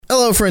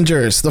Hello,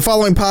 Fringers. The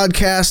following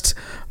podcast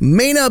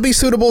may not be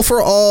suitable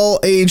for all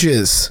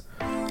ages.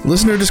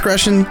 Listener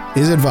discretion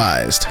is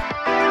advised.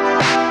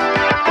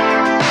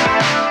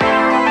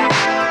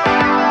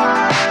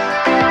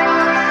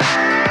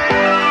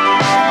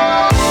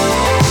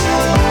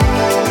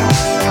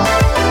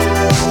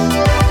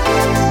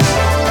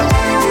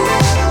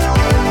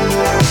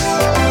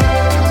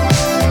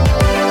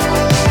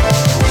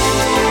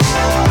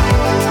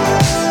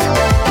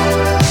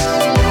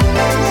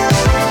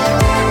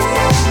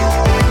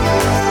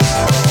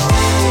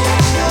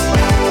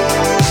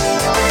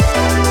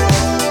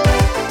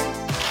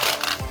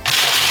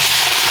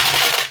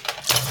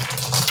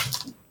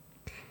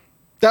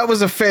 That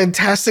was a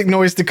fantastic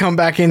noise to come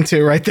back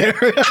into right there.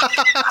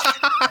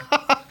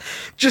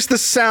 Just the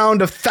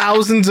sound of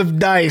thousands of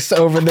dice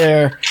over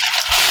there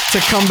to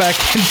come back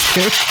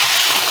into.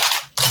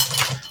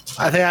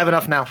 I think I have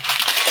enough now.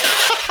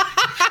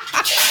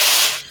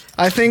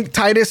 I think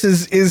Titus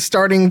is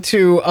starting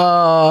to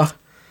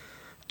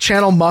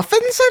channel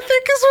muffins, I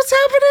think is what's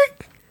happening.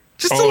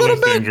 Just a little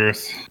bit.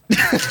 Dangerous.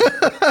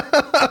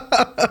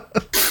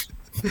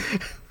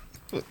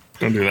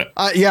 Don't do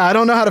that. Yeah, I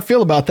don't know how to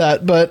feel about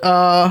that, but,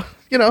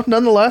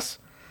 nonetheless.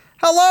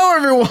 Hello,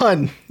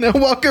 everyone, and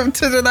welcome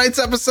to tonight's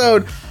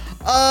episode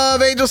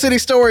of Angel City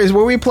Stories,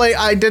 where we play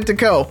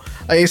Identico,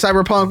 a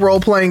cyberpunk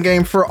role-playing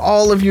game for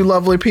all of you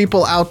lovely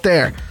people out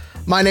there.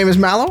 My name is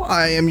Mallow.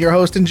 I am your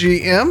host and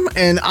GM,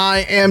 and I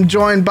am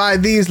joined by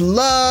these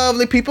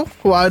lovely people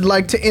who I'd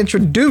like to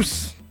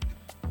introduce.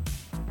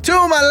 To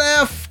my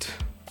left,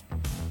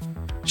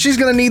 she's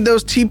going to need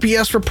those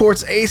TPS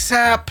reports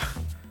ASAP.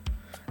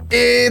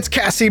 It's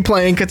Cassie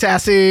playing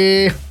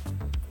Katassi.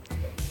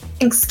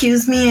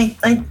 Excuse me,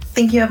 I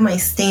think you have my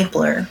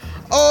stapler.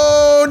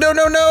 Oh,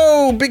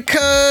 no,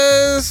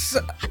 because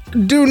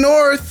due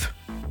north,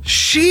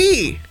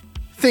 she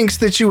thinks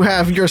that you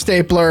have your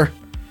stapler.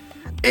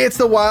 It's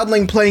the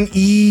wildling playing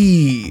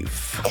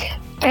Eve.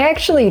 I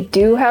actually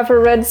do have a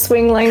red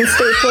swing line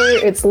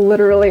stapler. It's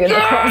literally in the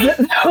closet,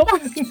 though. I'll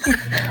find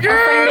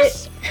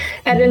it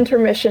at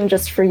intermission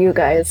just for you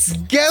guys.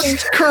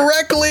 Guessed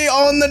correctly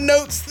on the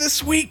notes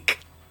this week.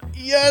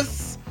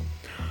 Yes.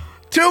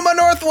 To my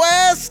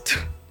northwest.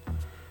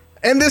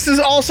 And this is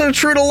also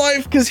true to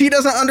life because he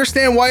doesn't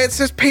understand why it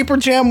says Paper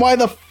Jam. Why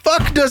the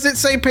fuck does it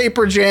say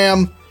Paper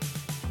Jam?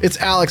 It's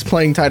Alex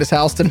playing Titus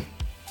Halston.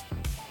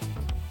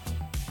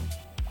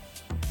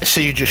 So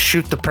you just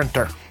shoot the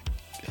printer.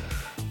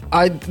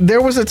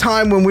 There was a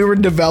time when we were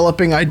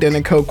developing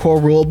Identico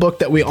core rulebook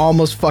that we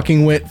almost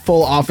fucking went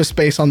full Office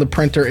Space on the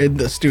printer in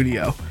the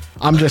studio.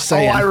 I'm just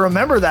saying. Oh, I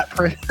remember that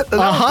print. That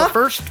was the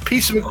first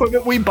piece of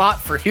equipment we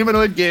bought for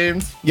Humanoid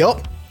Games.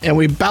 Yup. And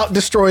we about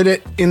destroyed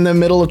it in the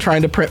middle of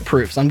trying to print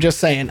proofs. I'm just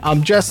saying.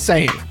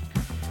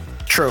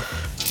 True.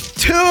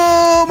 To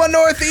my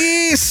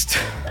northeast.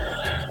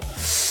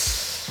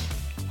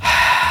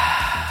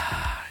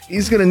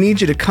 He's going to need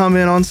you to come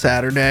in on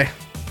Saturday.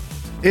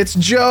 It's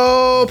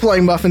Joe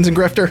playing Muffins and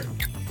Grifter.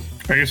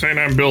 Are you saying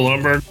I'm Bill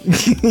Lumberg?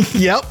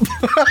 Yep.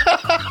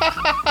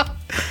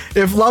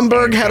 If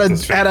Lumberg had a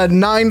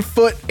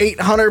 9-foot,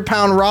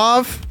 800-pound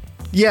Rov,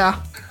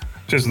 yeah.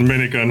 Just the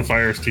minigun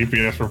fires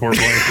TPS report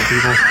blanks for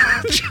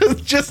people.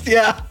 just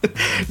yeah.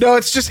 No,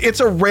 it's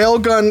a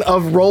railgun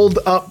of rolled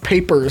up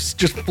papers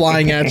just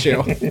flying at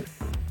you.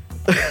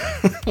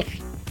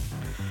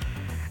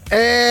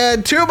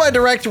 And to my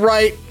direct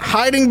right,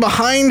 hiding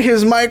behind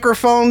his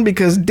microphone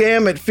because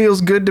damn, it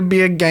feels good to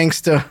be a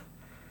gangsta.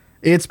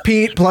 It's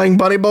Pete playing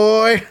Buddy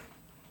Boy.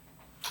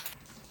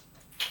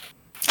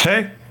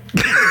 Hey.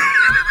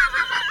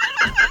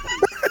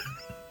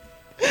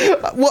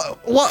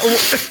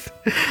 What?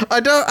 I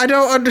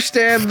don't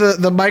understand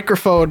the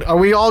microphone. Are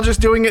we all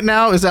just doing it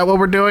now? Is that what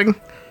we're doing?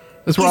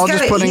 Is we're all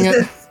just putting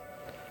it?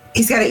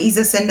 He's got to ease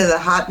us into the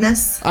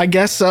hotness. I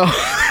guess so.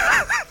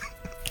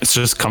 It's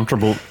just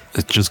comfortable.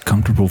 It's just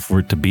comfortable for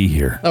it to be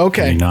here.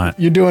 Okay.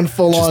 You're doing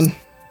full on.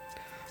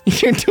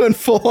 You're doing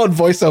full on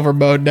voiceover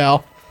mode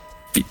now.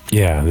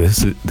 Yeah,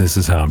 this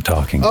is how I'm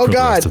talking. Oh for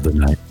God! The rest of the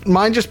night.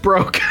 Mine just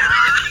broke.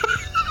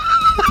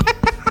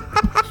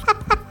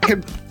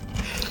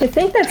 I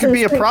think that could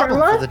be a problem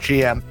for the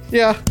GM.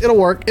 Yeah, it'll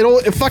work.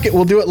 Fuck it.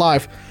 We'll do it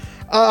live.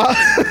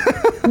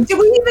 Do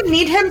we even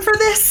need him for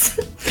this?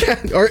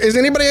 Or is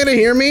anybody going to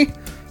hear me?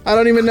 I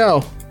don't even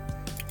know.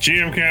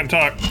 GM can't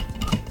talk.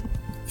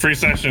 Free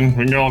session.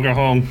 We can all go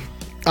home.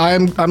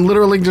 I'm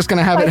literally just going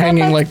to have it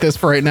hanging like this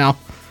for right now.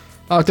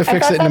 I'll have to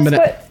fix it in a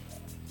minute.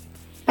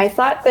 I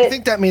thought that. I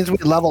think that means we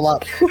level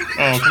up. Oh,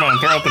 come on.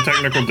 Throw out the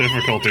technical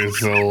difficulties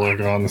so it'll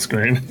go on the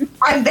screen.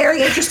 I'm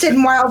very interested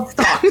in wild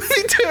thoughts.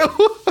 Me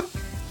too.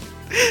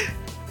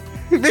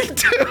 Me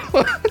too.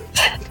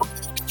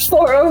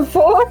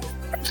 404.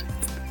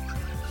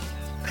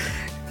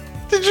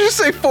 Did you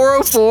say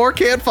 404?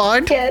 Can't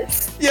find?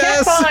 Yes.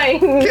 Yes.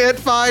 Can't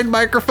find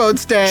microphone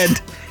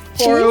stand.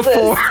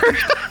 404.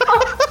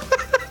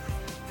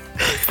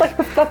 It's like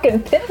a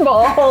fucking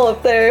pinball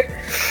up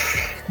there.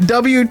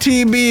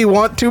 WTB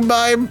want to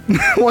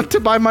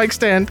buy mic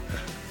stand.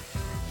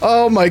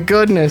 Oh my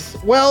goodness.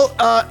 Well,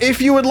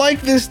 if you would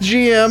like this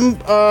GM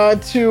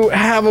to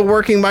have a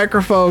working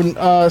microphone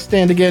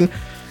stand again,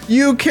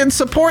 you can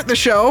support the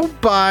show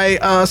by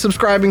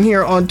subscribing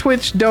here on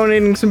Twitch,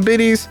 donating some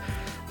biddies.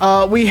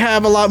 We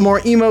have a lot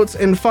more emotes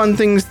and fun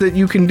things that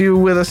you can do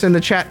with us in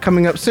the chat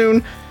coming up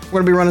soon.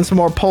 We're going to be running some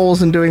more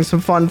polls and doing some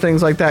fun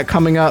things like that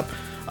coming up.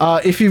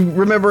 If you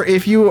remember,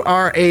 if you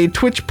are a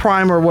Twitch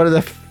Prime or what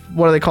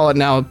do they call it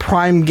now?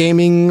 Prime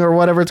Gaming or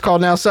whatever it's called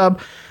now, sub.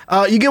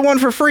 You get one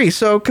for free,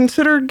 so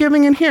consider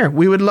giving in here.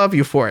 We would love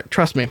you for it.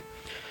 Trust me.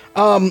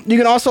 You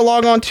can also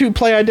log on to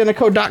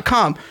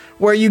playidentico.com,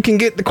 where you can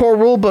get the core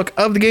rulebook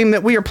of the game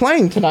that we are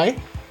playing tonight.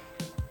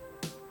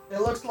 It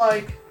looks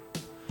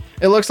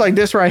like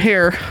this right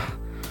here.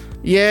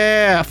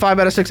 Yeah, 5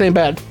 out of 6 ain't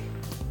bad.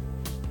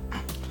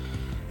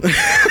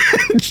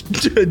 Just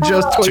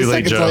 20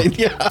 seconds late.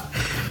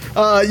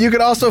 Yeah. You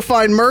can also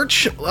find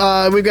merch.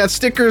 We've got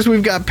stickers,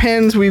 we've got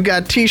pens, we've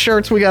got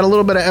t-shirts, we got a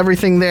little bit of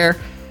everything there.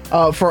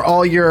 For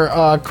all your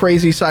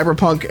crazy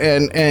cyberpunk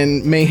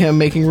and mayhem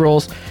making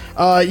rules.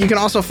 You can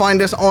also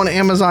find us on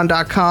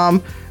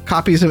Amazon.com.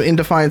 Copies of In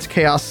Defiance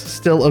Chaos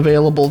still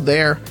available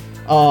there.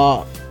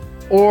 Or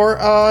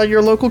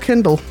your local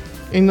Kindle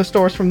in the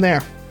stores from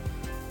there.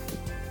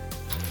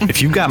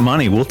 If you've got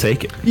money, we'll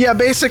take it. Yeah,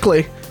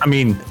 basically. I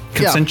mean,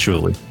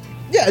 consensually.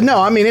 Yeah,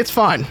 no, I mean, it's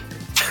fine.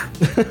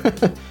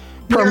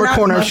 Perma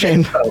corner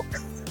Shane.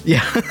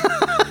 Yeah.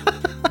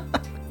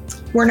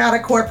 We're not a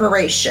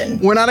corporation.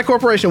 We're not a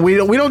corporation. We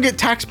don't get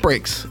tax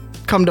breaks.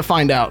 Come to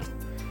find out,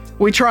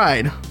 we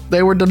tried.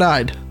 They were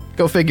denied.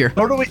 Go figure.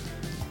 Or do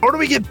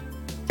we get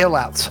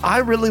bailouts? I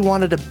really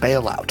wanted a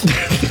bailout.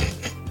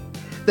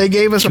 They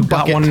gave us a Got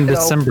bucket. one in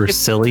December,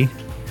 silly.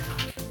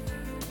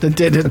 I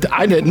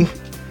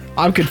didn't.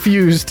 I'm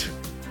confused.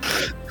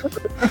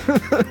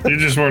 You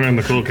just weren't in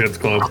the cool kids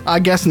club. I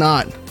guess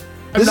not.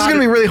 This is gonna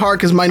be really hard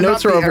because my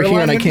notes are over here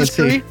and I can't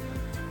see.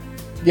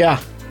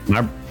 Yeah.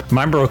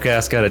 My broke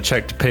ass got a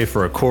check to pay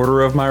for a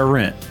quarter of my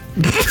rent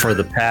for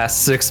the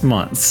past 6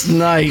 months.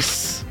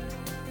 Nice.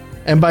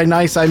 And by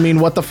nice, I mean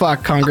what the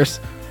fuck, Congress.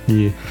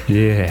 Yeah.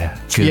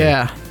 Good.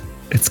 Yeah.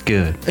 It's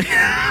good.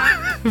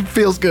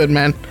 Feels good,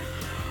 man.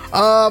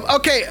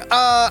 Okay,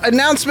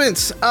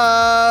 announcements.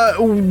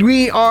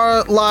 We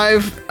are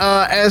live,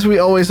 as we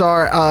always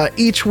are,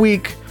 each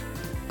week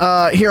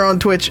here on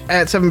Twitch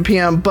at 7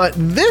 p.m. But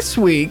this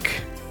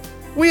week,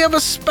 we have a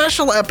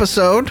special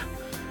episode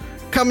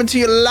coming to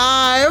you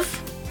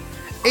live,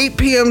 8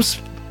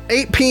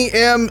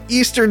 p.m.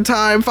 Eastern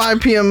Time, 5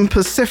 p.m.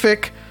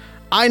 Pacific.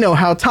 I know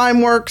how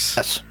time works.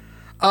 Yes.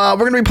 We're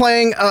going to be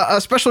playing a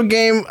special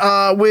game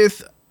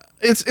with...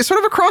 It's sort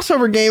of a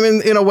crossover game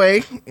in a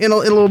way, in a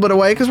little bit of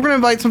way, because we're going to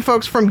invite some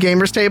folks from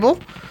Gamers Table.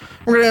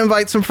 We're going to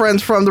invite some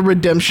friends from the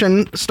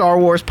Redemption Star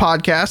Wars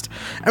podcast,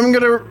 and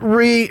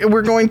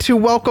we're going to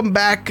welcome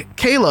back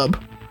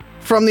Caleb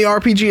from the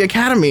RPG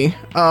Academy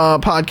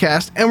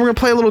podcast, and we're going to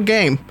play a little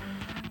game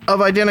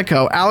of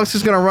Identico. Alex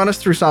is going to run us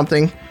through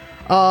something,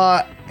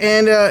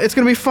 and it's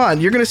going to be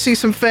fun. You're going to see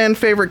some fan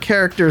favorite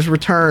characters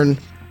return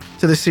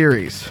to the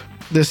series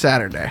this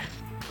Saturday.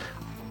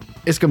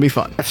 It's going to be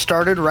fun. I've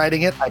started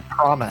writing it, I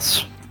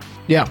promise.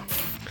 Yeah.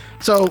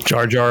 So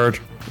Jar Jar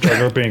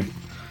Binks.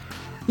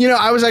 You know,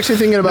 I was actually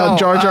thinking about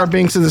Jar Jar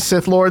Binks as a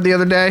Sith Lord the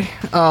other day.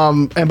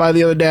 And by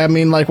the other day, I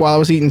mean like while I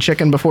was eating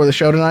chicken before the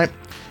show tonight.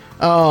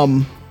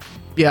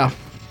 Yeah.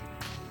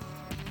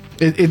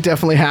 It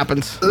definitely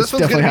happens. So this it's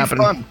one's definitely gonna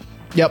happening. be fun.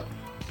 Yep.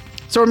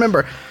 So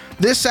remember,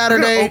 this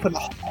Saturday. Open a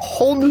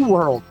whole new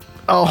world.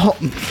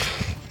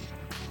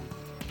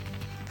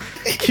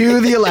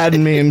 Cue the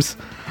Aladdin memes.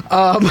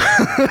 I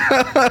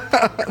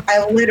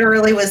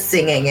literally was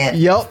singing it.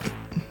 Yep.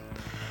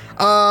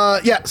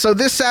 Yeah, so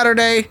this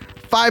Saturday,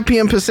 5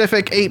 p.m.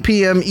 Pacific, 8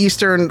 p.m.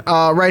 Eastern,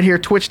 right here,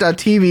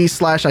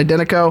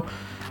 twitch.tv/Identico.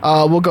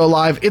 We'll go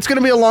live. It's going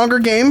to be a longer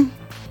game.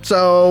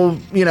 So,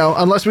 you know,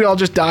 unless we all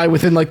just die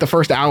within like the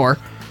first hour.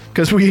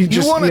 Because we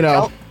just, What's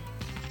that?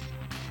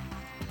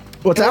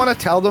 You want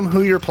to tell them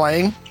who you're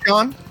playing,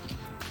 John?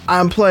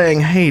 I'm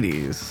playing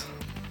Hades.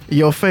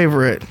 Your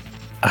favorite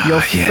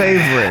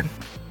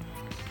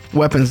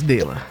weapons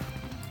dealer.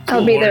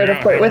 I'll be there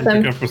to flirt with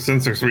him. Pick up a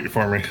sensor suite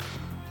for me.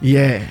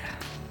 Yeah.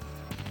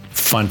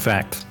 Fun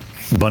fact: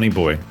 Bunny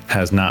Boy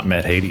has not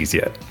met Hades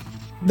yet.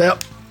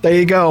 Yep. There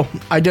you go.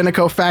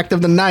 Identico fact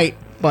of the night.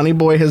 Bunny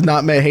Boy has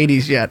not met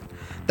Hades yet.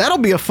 That'll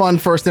be a fun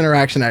first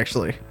interaction,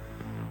 actually.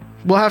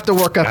 We'll have to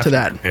work up to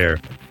that. Prepare.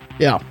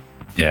 Yeah.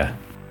 Yeah.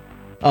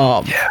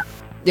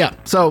 Yeah.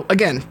 So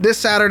again, this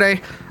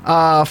Saturday,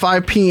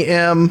 5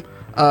 p.m.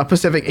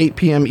 Pacific, 8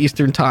 p.m.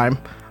 Eastern time.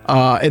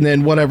 And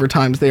then whatever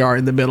times they are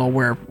in the middle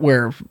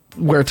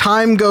where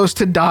time goes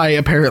to die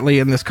apparently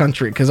in this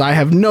country, because I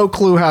have no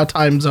clue how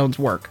time zones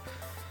work.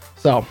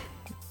 So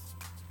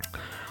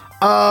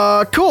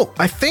cool.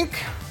 I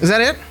think, is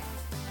that it?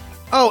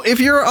 Oh, if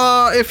you're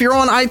on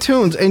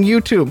iTunes and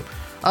YouTube,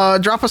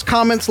 drop us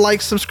comments,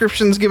 likes,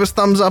 subscriptions, give us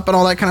thumbs up and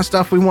all that kind of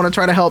stuff. We want to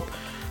try to help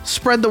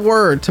spread the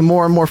word to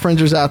more and more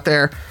fringers out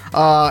there.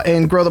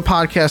 and grow the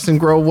podcast and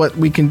grow what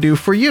we can do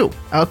for you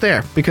out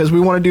there, because we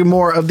want to do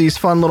more of these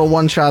fun little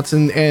one-shots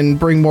and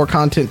bring more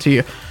content to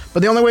you.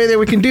 But the only way that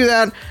we can do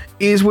that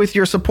is with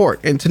your support,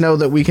 and to know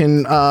that we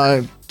can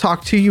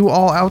talk to you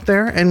all out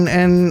there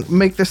and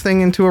make this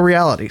thing into a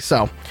reality.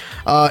 So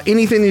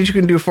anything that you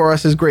can do for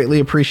us is greatly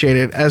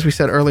appreciated. As we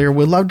said earlier,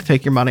 we'd love to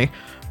take your money,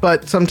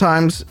 but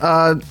sometimes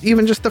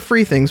even just the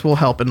free things will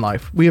help in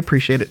life. We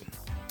appreciate it.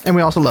 And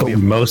we also love you.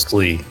 We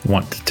mostly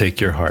want to take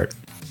your heart.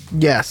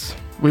 Yes,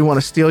 we want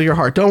to steal your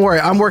heart. Don't worry,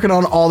 I'm working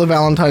on all the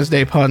Valentine's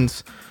Day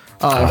puns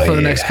for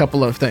the next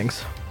couple of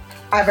things.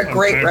 I have a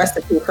great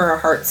recipe for a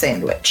heart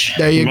sandwich.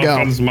 There you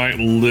Muffins might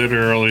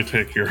literally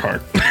take your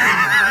heart.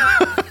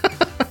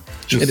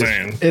 Just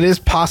saying. It is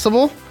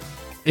possible.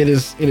 It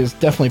is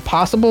definitely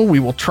possible. We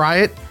will try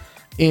it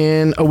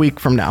in a week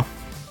from now.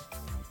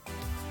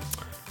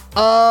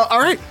 All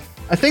right.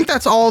 I think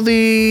that's all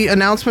the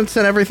announcements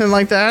and everything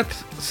like that.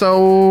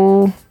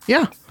 So,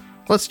 yeah.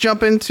 Let's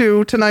jump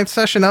into tonight's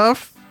session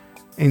of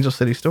Angel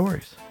City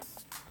Stories.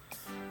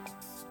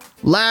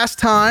 Last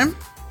time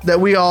that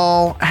we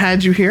all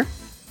had you here,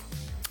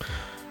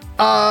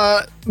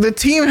 the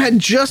team had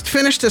just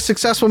finished a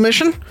successful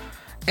mission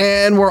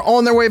and were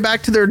on their way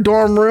back to their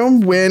dorm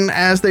room when,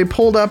 as they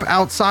pulled up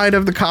outside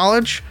of the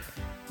college,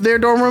 their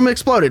dorm room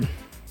exploded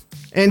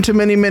into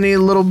many, many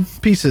little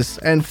pieces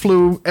and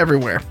flew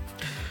everywhere.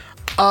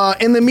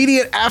 In the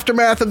immediate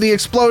aftermath of the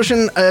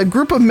explosion, a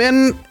group of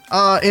men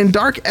in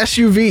dark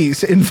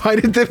SUVs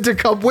invited them to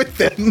come with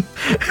them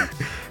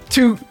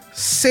to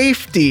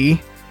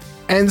safety,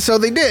 and so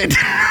they did.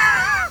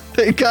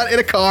 They got in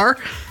a car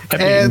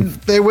and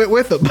they went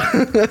with them.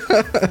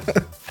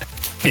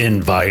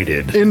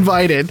 Invited.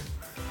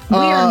 We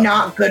are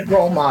not good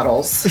role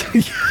models.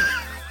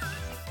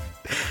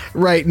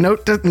 Right.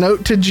 Note to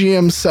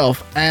GM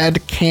self.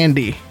 Add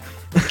candy.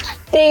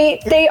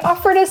 They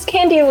offered us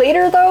candy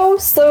later though,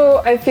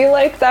 so I feel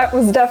like that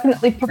was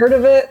definitely part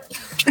of it.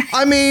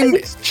 I mean,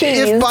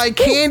 if by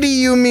candy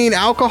you mean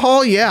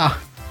alcohol, yeah,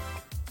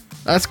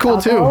 that's cool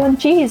alcohol too. And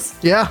cheese.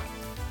 Yeah.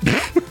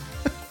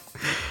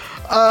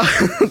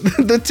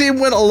 The team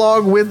went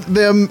along with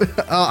them,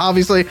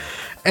 obviously,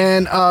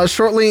 and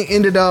shortly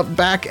ended up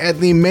back at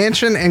the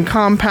mansion and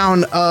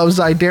compound of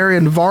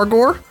Zydarian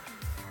Vargor,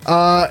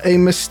 a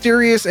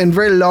mysterious and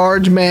very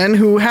large man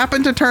who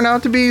happened to turn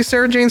out to be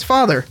Sarah Jane's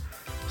father.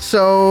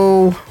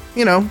 So,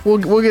 you know,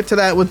 we'll get to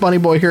that with Bunny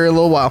Boy here in a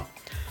little while.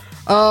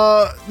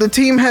 The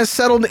team has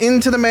settled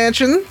into the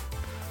mansion,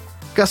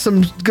 got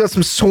some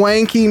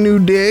swanky new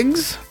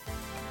digs,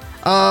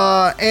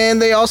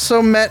 and they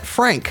also met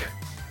Frank,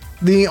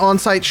 the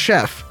on-site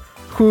chef,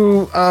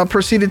 who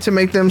proceeded to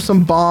make them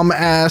some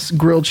bomb-ass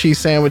grilled cheese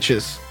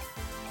sandwiches.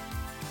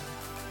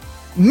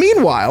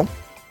 Meanwhile,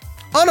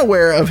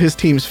 unaware of his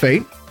team's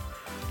fate,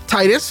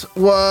 Titus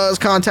was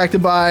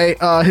contacted by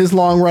his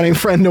long-running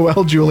friend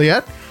Noelle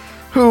Juliet,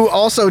 who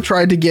also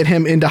tried to get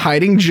him into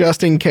hiding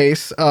just in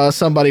case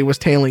somebody was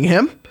tailing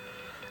him,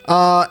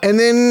 and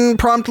then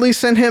promptly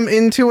sent him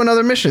into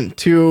another mission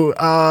to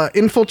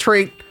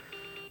infiltrate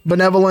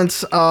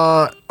Benevolent's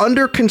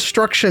under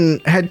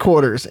construction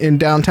headquarters in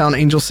downtown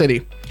Angel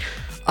City.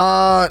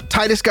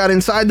 Titus got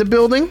inside the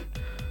building,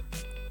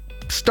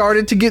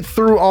 started to get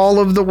through all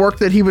of the work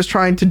that he was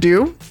trying to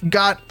do,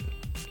 got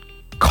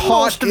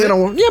caught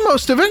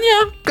most of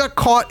it, got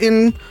caught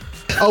in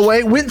a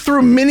way, went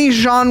through many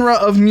genre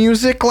of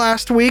music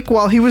last week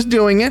while he was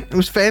doing it. It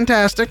was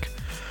fantastic.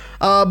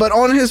 But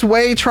on his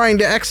way trying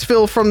to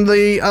exfil from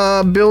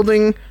the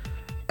building,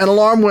 an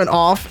alarm went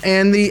off,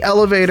 and the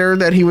elevator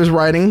that he was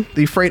riding,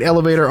 the freight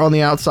elevator on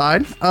the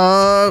outside,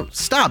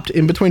 stopped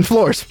in between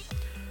floors.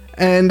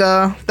 And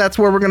that's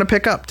where we're going to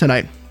pick up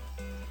tonight.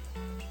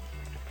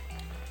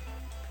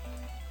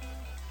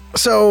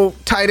 So,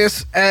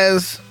 Titus,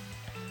 as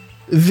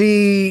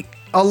the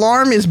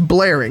alarm is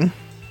blaring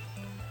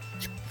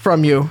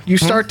from you, you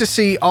start to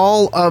see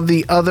all of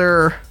the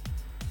other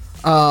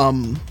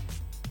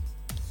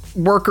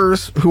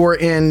workers who are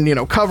in,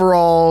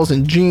 coveralls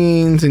and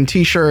jeans and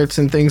t-shirts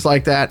and things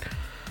like that,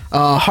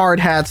 hard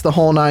hats, the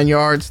whole 9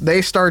 yards.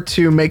 They start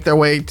to make their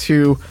way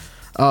to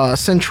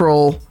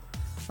central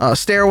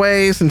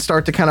stairways and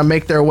start to kind of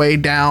make their way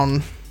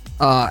down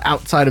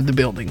outside of the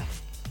building.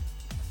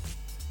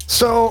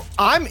 So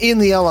I'm in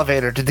the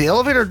elevator. Did the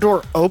elevator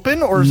door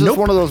open, or is this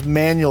one of those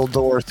manual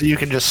doors that you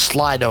can just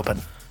slide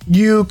open?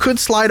 You could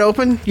slide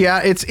open.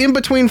 Yeah, it's in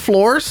between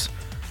floors.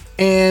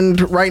 And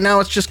right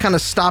now it's just kind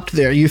of stopped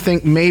there. You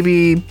think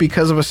maybe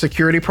because of a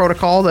security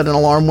protocol that an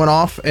alarm went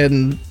off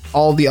and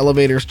all the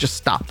elevators just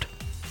stopped.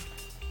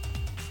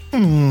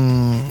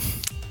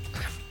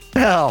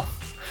 Hell,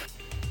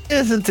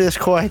 isn't this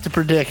quite the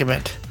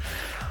predicament?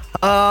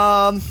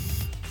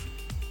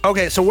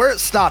 Okay, so where it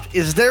stopped,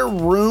 is there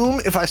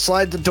room if I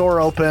slide the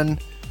door open,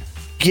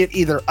 get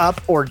either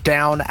up or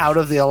down out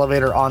of the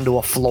elevator onto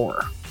a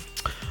floor?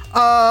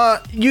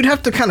 You'd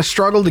have to kind of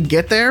struggle to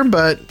get there,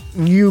 but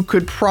you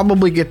could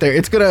probably get there.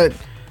 It's gonna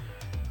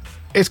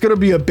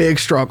be a big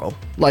struggle.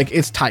 Like,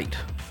 it's tight.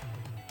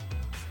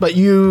 But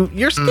you're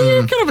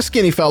kind of a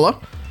skinny fella.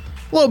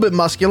 a little bit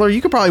muscular.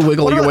 You could probably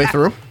wiggle your way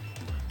through.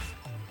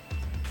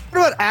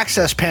 What about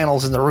access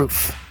panels in the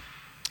roof?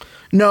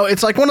 No,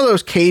 it's like one of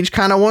those cage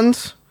kind of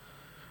ones.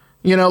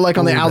 You know, like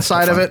on the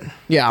outside of it.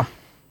 Yeah.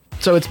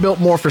 So it's built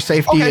more for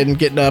safety and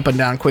getting up and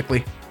down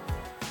quickly.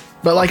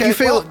 But like you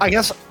feel, I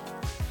guess.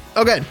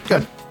 Okay,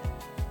 good.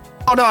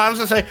 Oh no, I was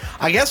gonna say.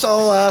 I guess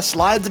I'll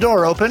slide the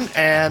door open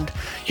and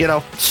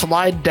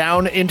slide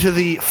down into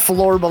the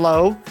floor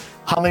below,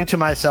 humming to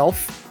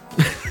myself.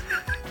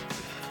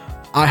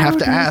 I have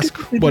to ask,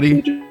 what are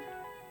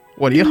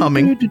you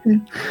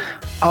humming?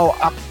 Oh,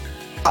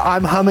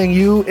 I'm humming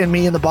 "You and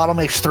Me in the Bottle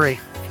Makes 3."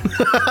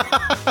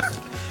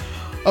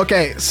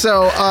 Okay,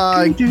 so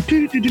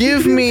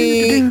give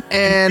me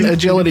an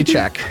agility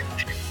check.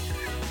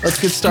 Let's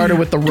get started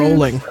with the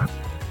rolling.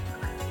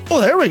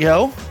 Oh, there we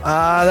go.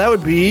 That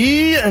would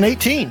be an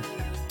 18.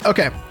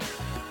 Okay.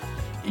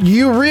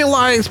 You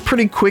realize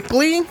pretty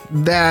quickly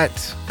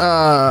that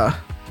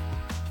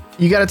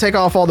you got to take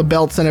off all the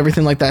belts and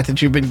everything like that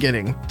you've been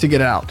getting to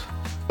get out,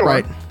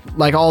 right?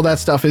 Like all that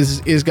stuff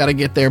is got to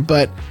get there.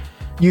 But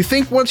you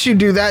think once you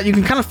do that, you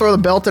can kind of throw the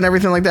belt and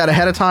everything like that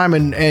ahead of time,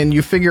 and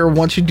you figure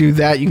once you do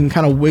that, you can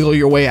kind of wiggle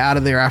your way out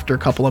of there after a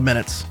couple of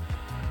minutes.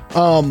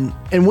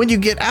 And when you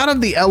get out of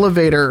the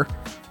elevator,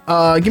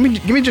 give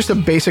me just a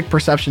basic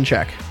perception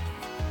check.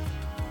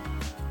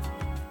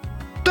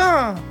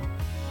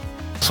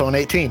 So an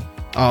 18.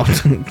 Oh,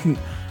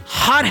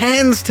 hot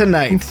hands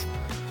tonight.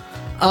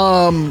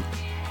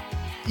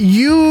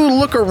 You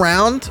look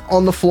around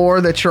on the floor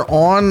that you're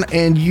on,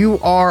 and you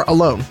are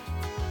alone.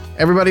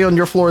 Everybody on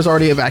your floor is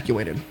already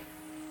evacuated.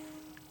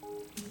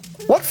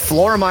 What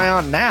floor am I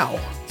on now?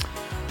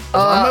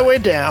 On my way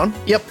down.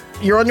 Yep,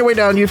 you're on your way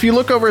down. If you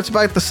look over, it's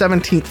about the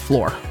 17th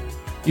floor.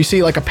 You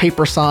see like a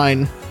paper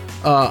sign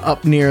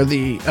up near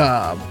the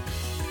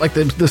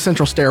the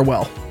central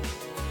stairwell.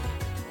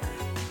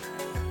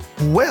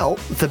 Well,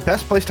 the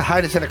best place to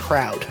hide is in a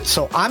crowd.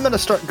 So I'm going to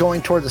start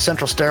going toward the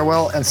central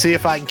stairwell and see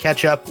if I can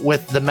catch up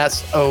with the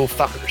mess of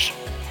fuckers.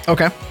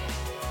 Okay.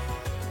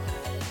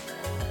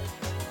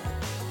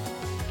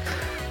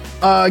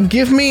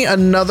 Give me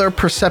another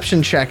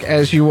perception check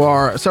as you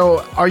are.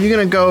 So are you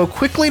going to go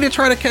quickly to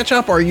try to catch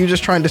up, or are you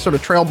just trying to sort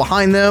of trail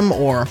behind them,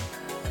 or?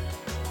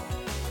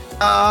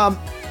 I'm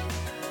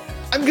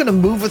going to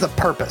move with a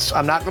purpose.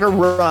 I'm not going to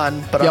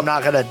run, but I'm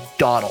not going to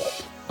dawdle.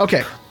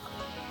 Okay.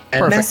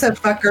 And Mess of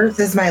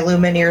Fuckers is my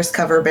Lumineers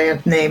cover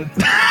band name.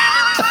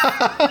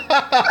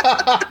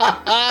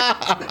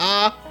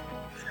 I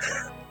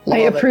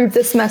approve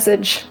this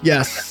message.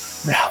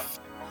 Yes. Yeah.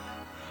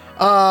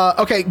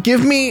 Okay,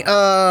 give me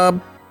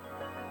I'm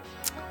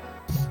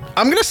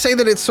gonna say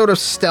that it's sort of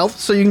stealth,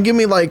 so you can give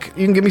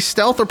me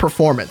stealth or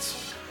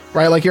performance.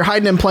 Right? Like you're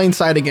hiding in plain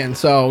sight again,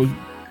 so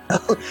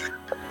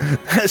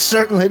I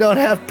certainly don't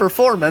have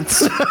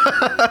performance.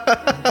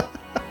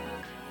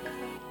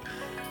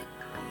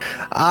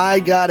 I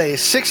got a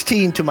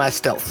 16 to my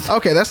stealth.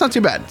 Okay, that's not too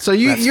bad. So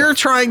you're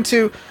trying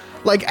to,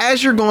 like,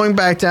 as you're going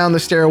back down the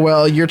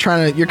stairwell, you're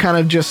kind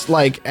of just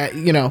like,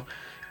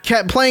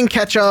 playing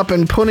catch up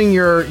and putting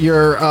your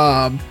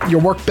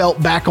work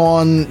belt back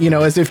on,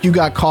 as if you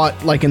got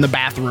caught like in the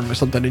bathroom or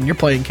something, and you're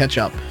playing catch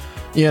up.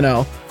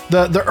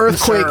 The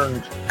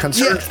earthquake.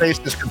 Concerned face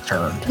is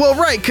concerned. Well,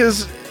 right,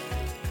 because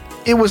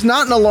it was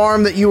not an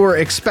alarm that you were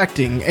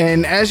expecting,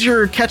 and as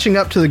you're catching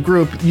up to the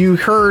group, you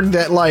heard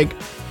that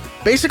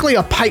basically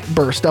a pipe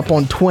burst up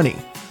on 20,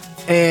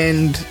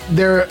 and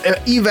they're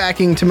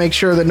evacuating to make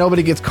sure that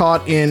nobody gets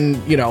caught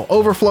in,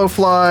 overflow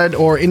flood,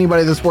 or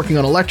anybody that's working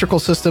on electrical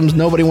systems.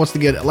 Nobody wants to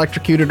get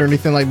electrocuted or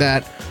anything like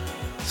that.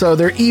 So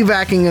they're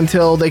evacuating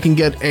until they can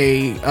get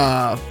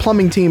a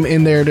plumbing team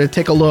in there to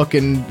take a look,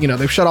 and,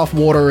 they've shut off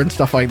water and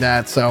stuff like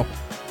that. So,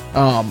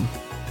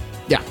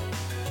 yeah.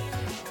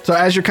 So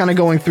as you're kind of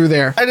going through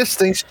there, I just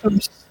think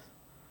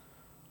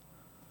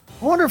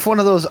I wonder if one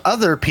of those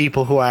other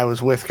people who I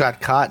was with got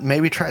caught and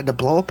maybe tried to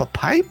blow up a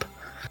pipe?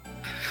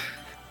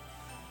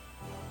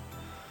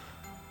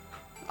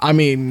 I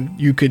mean,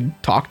 you could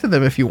talk to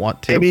them if you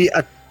want to. Maybe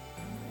a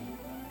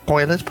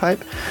toilet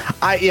pipe?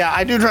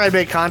 I do try to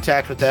make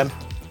contact with them.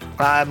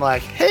 I'm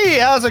like, hey,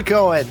 how's it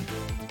going?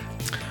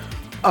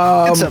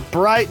 It's a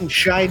bright and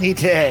shiny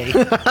day.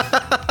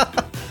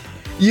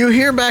 You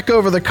hear back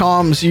over the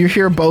comms, you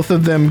hear both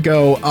of them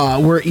go,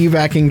 we're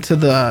evacuating to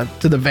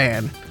the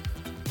van.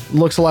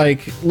 Looks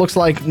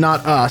like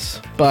not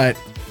us, but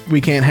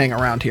we can't hang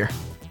around here.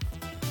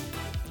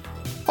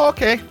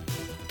 Okay.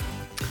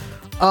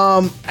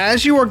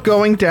 As you are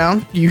going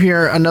down, you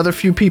hear another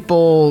few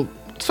people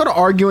sort of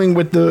arguing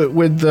with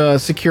the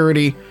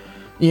security.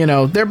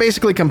 They're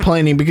basically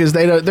complaining because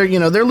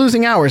they're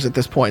losing hours at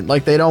this point.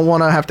 Like, they don't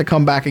want to have to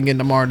come back again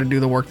tomorrow to do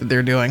the work that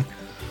they're doing.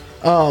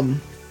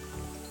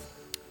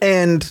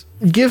 And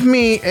give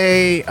me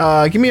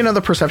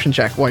another perception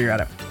check while you're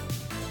at it.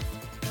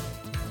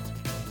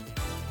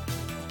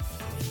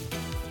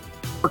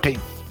 14.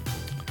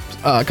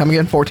 Come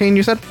again, 14,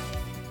 you said?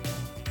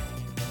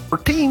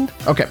 14.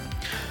 Okay.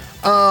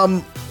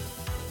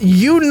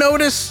 You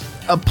notice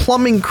a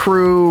plumbing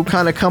crew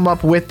kind of come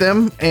up with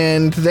them,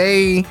 and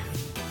they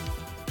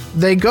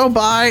they go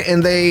by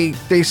and they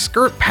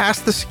skirt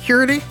past the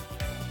security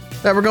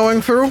that we're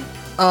going through,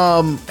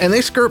 and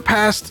they skirt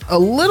past a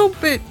little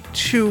bit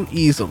too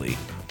easily.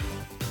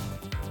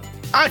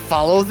 I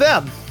follow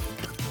them.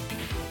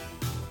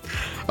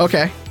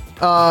 Okay.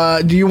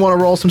 Do you want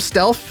to roll some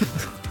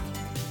stealth?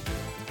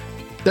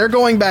 They're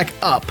going back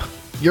up.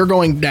 You're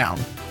going down.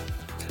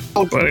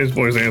 Buddy's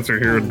boy's answer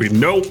here would be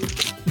nope.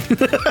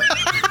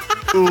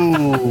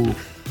 Ooh.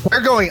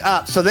 They're going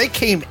up, so they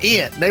came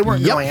in. They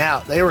weren't Yep. going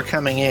out. They were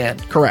coming in.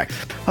 Correct.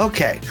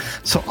 Okay,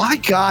 so I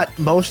got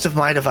most of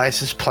my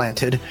devices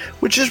planted,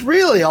 which is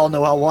really all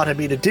Noelle wanted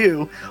me to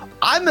do.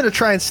 I'm going to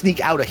try and sneak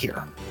out of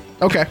here.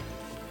 Okay.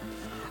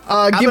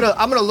 I'm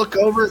gonna look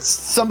over at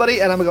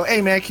somebody and I'm gonna go,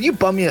 hey man, can you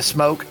bum me a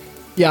smoke?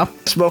 Yeah.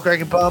 Smoker I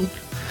can bum.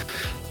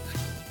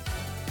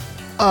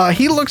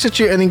 He looks at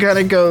you and he kind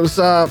of goes,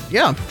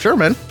 "Yeah, sure,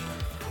 man.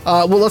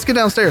 Well, let's get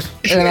downstairs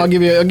and I'll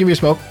give you a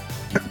smoke."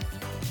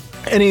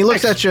 And he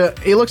looks at you.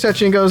 He looks at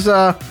you and goes,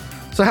 "So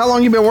how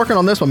long you been working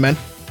on this one, man?"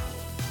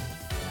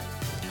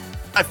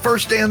 My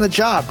first day on the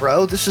job,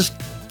 bro. This is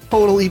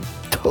totally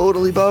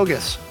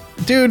bogus.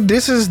 Dude,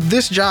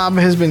 this job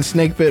has been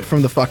snake bit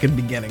from the fucking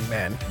beginning,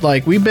 man.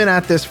 Like, we've been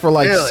at this for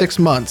like Really? 6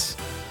 months.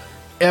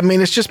 I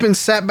mean, it's just been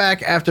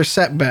setback after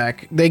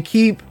setback. They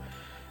keep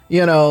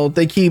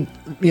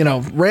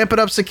ramping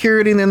up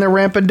security and then they're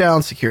ramping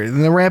down security.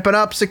 Then they're ramping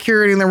up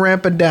security and they're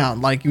ramping down.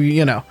 Like,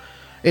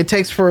 it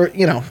takes for,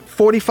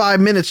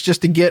 45 minutes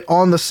just to get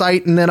on the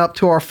site and then up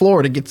to our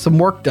floor to get some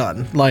work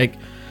done. Like,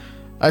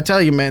 I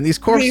tell you, man, these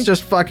corps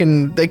just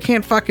fucking, they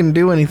can't fucking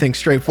do anything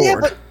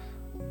straightforward. Yeah, but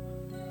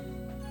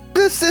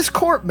this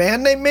corp,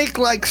 man, they make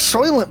like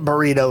Soylent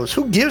burritos.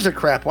 Who gives a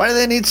crap? Why do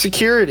they need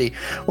security?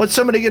 What's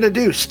somebody gonna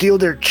do? Steal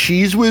their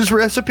Cheese Whiz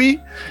recipe?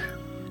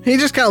 He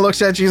just kind of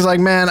looks at you. He's like,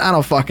 man, I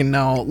don't fucking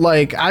know.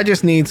 Like, I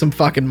just need some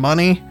fucking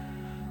money.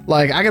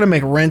 Like, I gotta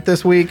make rent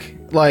this week.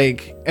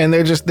 Like, and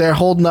they're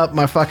holding up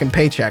my fucking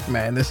paycheck,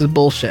 man. This is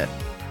bullshit.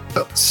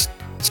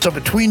 So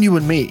between you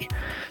and me,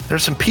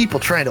 there's some people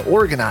trying to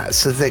organize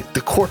so that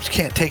the corpse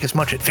can't take as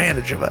much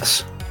advantage of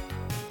us.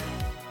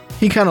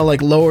 He kind of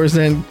like lowers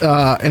in,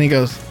 and he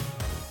goes,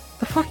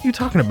 "The fuck are you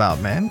talking about,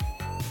 man?"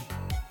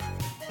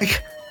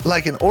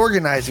 Like an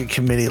organizing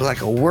committee,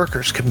 like a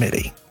workers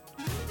committee.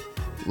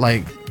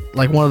 Like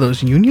one of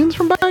those unions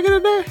from back in the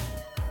day?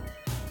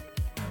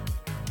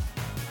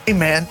 Hey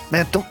man,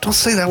 don't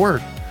say that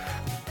word.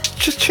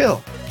 Just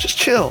chill.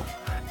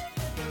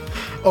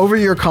 Over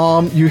your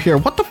comm, you hear,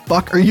 "What the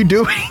fuck are you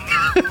doing?"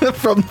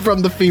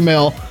 from the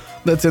female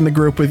that's in the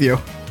group with you.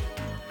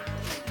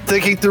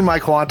 Thinking through my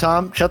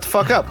quantum, shut the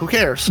fuck up. Who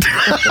cares?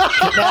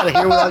 Getting out of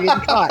here without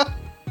getting caught.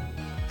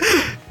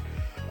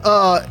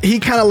 He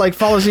kind of like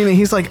follows you and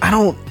he's like, "I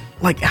don't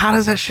like. How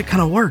does that shit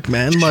kind of work,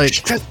 man?"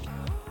 Like,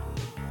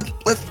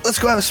 let's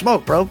go have a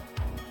smoke, bro.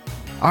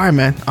 all right,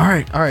 man. All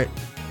right.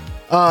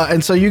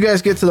 And so you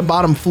guys get to the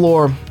bottom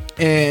floor,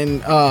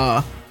 and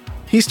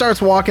he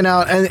starts walking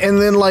out,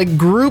 and then like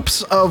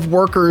groups of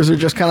workers are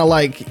just kind of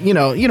like, you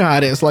know how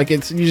it is. Like, you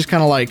just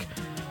kind of like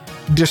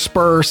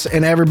disperse,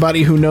 and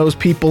everybody who knows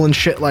people and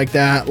shit like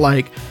that.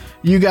 Like,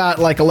 you got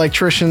like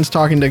electricians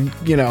talking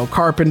to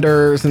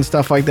carpenters and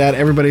stuff like that.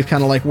 Everybody's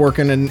kind of like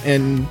working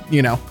and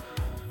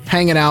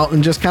hanging out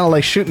and just kind of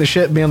like shooting the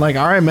shit, being like,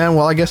 all right, man,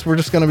 well, I guess we're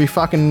just gonna be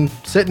fucking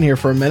sitting here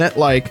for a minute.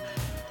 Like,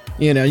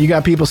 you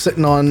got people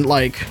sitting on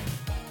like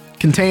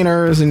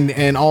containers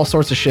and all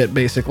sorts of shit,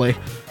 basically.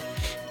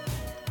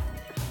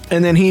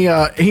 And then he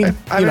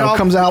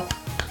comes out,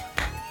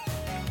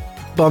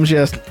 bums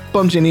you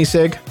an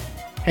e-cig,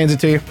 hands it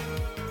to you.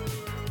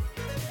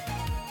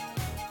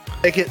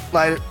 Take it,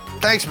 light it.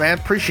 Thanks, man.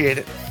 Appreciate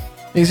it.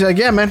 He's like,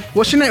 yeah, man.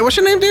 What's your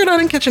name, dude? I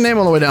didn't catch your name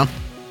all the way down.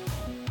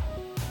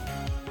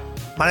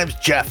 My name's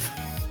Jeff.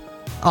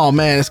 Oh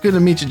man, it's good to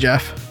meet you,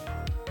 Jeff.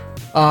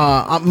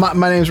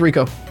 My name's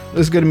Rico.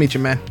 It's good to meet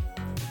you, man.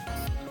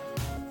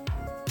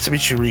 Nice to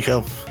meet you,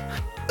 Rico.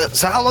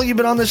 So how long you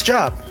been on this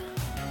job?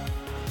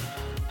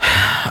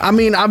 I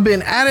mean, I've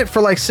been at it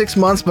for like 6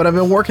 months, but I've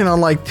been working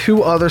on like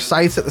 2 other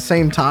sites at the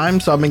same time.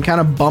 So I've been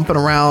kind of bumping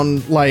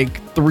around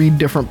like 3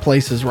 different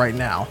places right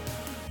now.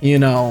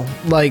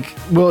 Like,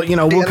 we'll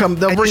come,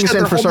 they'll bring us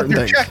in for certain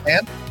things. Check,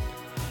 man.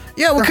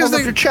 Yeah, well,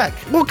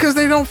 because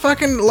they don't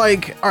fucking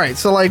like, all right.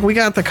 So like, we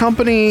got the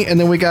company, and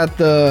then we got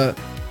the,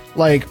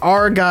 like,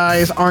 our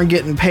guys aren't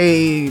getting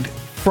paid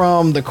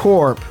from the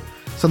corp,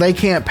 so they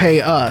can't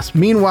pay us.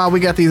 Meanwhile, we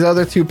got these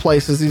other 2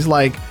 places, these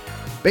like,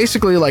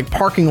 basically like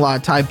parking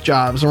lot type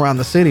jobs around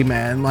the city,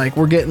 man. Like,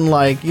 we're getting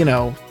like,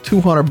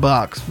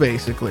 $200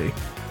 basically.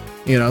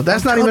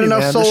 That's not even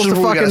enough souls to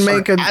fucking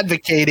make a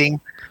advocating.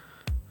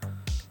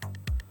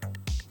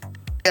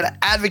 We gotta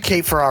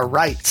advocate for our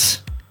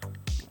rights.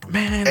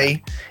 Man,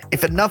 okay?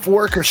 If enough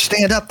workers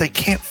stand up, they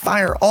can't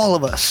fire all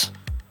of us.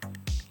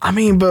 I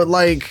mean, but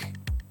like,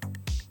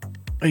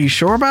 are you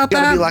sure about You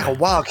gotta that? be like a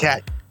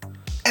wildcat.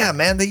 Yeah,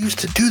 man, they used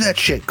to do that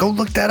shit. Go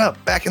look that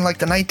up. Back in like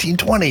the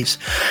 1920s,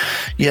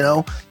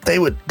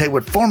 they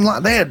would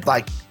form. They had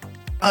like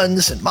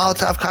guns and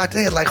Molotov cocktails.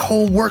 They had like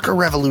whole worker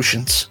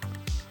revolutions.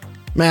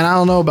 Man, I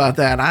don't know about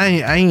that. I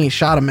ain't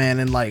shot a man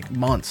in like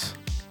months.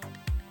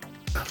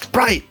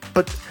 Right,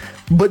 but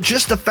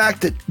just the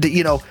fact that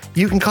you know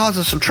you can cause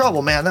us some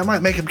trouble, man, that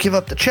might make him give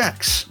up the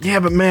checks. Yeah,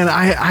 but man,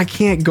 I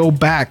can't go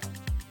back.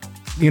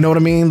 You know what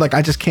I mean? Like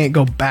I just can't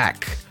go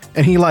back.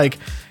 And he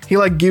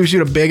gives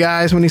you the big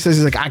eyes when he says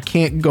he's like, I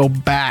can't go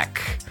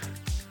back.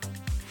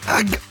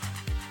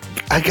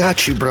 I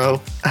got you, bro.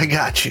 I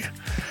got you.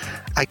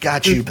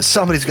 But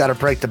somebody's got to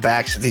break the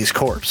backs of these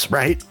corpses,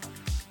 right?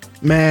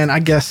 Man, I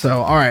guess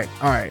so. All right.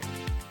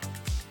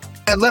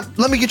 And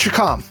let me get your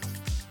comm.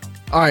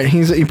 All right,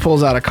 he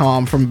pulls out a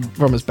comm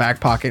from his back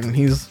pocket, and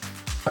he's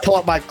I pull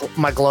out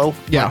my glow.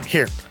 Yeah.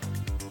 Here.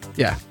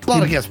 Yeah.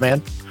 Blood against,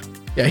 man.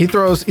 Yeah, he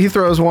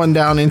throws one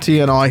down into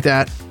you and all like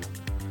that.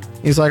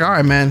 He's like, all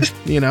right, man,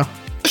 you know.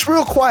 Just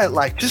real quiet,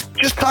 like just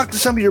talk to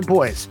some of your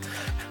boys.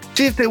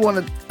 See if they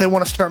want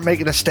to start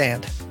making a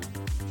stand.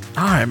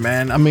 All right,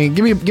 man. I mean,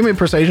 give me a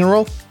persuasion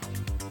roll.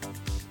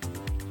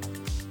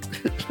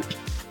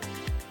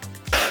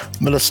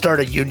 I'm gonna start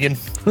a union.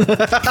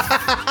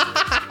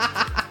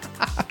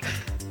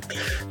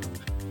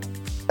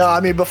 I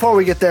mean, before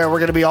we get there, we're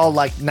gonna be all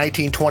like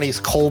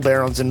 1920s coal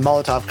barons and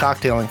Molotov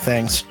cocktailing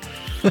things.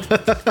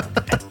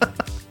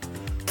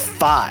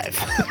 5.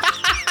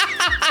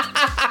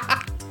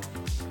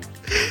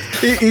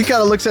 He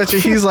kind of looks at you.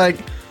 He's like,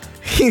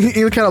 he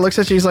kind of looks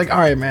at you. He's like, all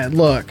right, man.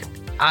 Look,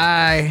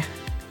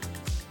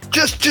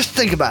 Just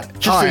think about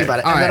it. All Think right, about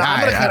it. all And then right, I'm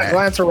gonna all kind right. of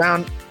glance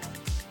around.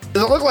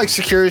 Does it look like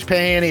security's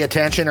paying any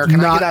attention, or can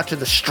I get out to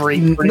the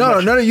street? No.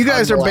 You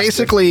guys are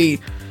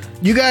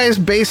you guys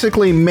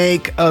basically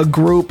make a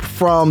group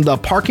from the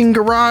parking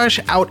garage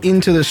out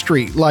into the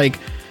street. Like,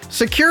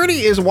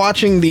 security is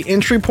watching the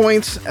entry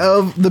points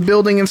of the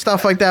building and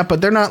stuff like that,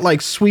 but they're not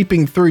like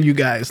sweeping through you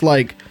guys.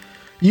 Like,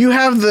 you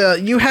have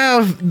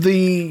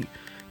the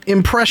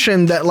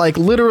impression that like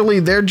literally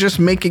they're just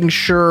making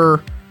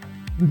sure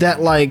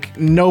that like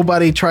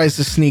nobody tries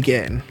to sneak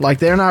in. Like,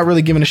 they're not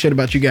really giving a shit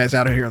about you guys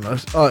out of here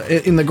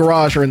in the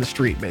garage or in the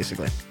street,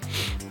 basically.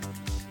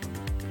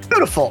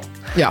 Beautiful.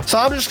 Yeah. So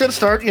I'm just gonna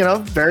start,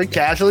 very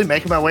casually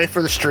making my way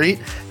for the street,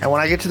 and when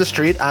I get to the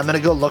street, I'm gonna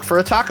go look for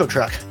a taco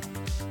truck.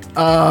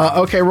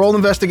 Okay, roll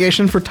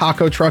investigation for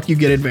taco truck. You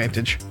get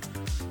advantage.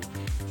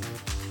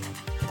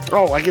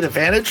 Oh, I get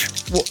advantage?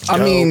 Well, I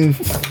mean,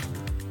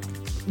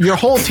 your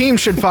whole team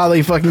should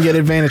probably fucking get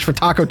advantage for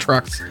taco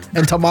trucks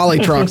and tamale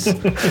trucks.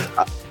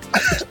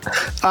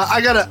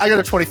 I got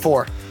a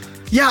 24.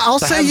 Yeah, I'll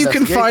So say have you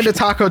can find a investigation.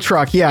 taco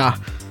truck. Yeah,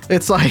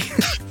 it's like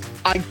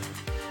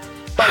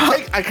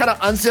I kind of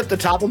unzip the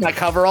top of my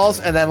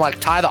coveralls and then like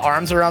tie the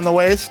arms around the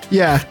waist.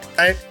 yeah,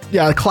 Right?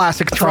 yeah,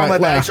 classic Throw my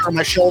truck. bags on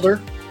my shoulder.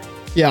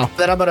 Yeah,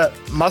 Then I'm gonna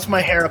muss my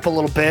hair up a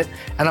little bit,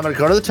 and I'm gonna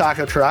go to the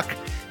taco truck,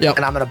 Yep.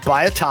 and I'm gonna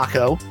buy a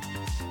taco,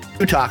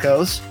 2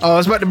 tacos. Oh, I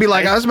was about to be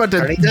like, I was about to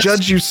Carnitas?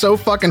 judge you so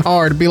fucking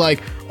hard. Be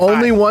like,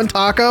 only one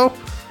taco?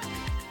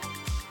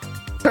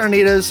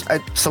 Carnitas,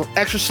 some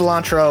extra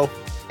cilantro,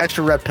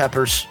 extra red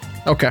peppers,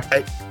 Okay.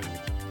 right?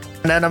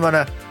 And then I'm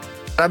gonna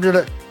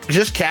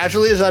just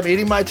casually as I'm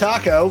eating my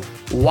taco,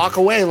 walk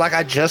away like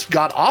I just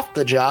got off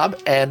the job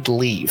and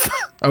leave.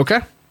 Okay.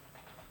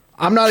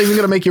 I'm not even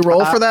gonna make you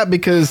roll for that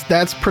because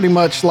that's pretty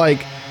much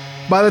like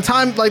by the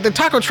time like the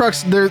taco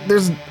trucks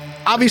there's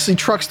obviously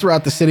trucks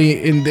throughout the city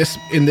in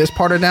this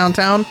part of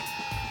downtown,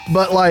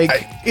 but like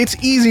it's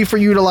easy for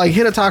you to like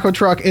hit a taco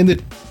truck and then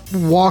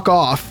walk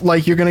off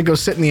like you're gonna go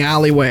sit in the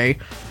alleyway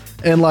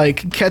and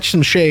like catch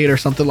some shade or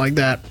something like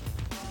that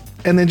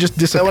and then just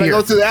So when I disappear.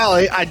 go through the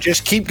alley, I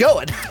just keep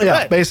going. Yeah,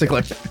 Right.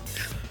 basically.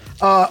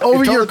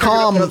 Over your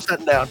comm,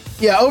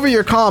 over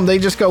your comm, they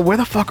just go, "Where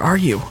the fuck are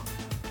you?"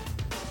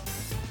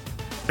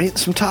 Eating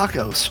some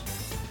tacos.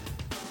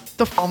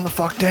 Calm the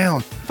fuck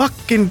down.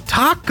 Fucking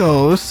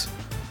tacos.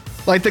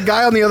 Like the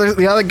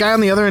other guy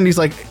on the other end, he's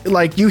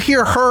like you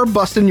hear her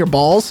busting your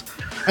balls,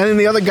 and then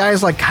the other guy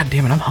is like, God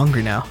damn it, I'm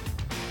hungry now.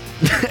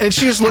 And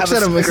she just looks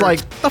Have at a him. It's cigarette.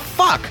 like, the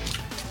fuck.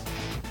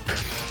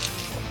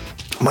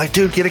 I'm like,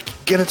 dude,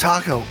 get a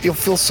taco. You'll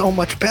feel so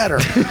much better.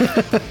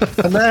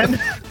 And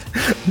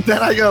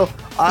then I go,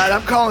 all right,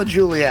 I'm calling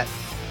Juliet.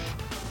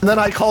 And then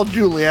I call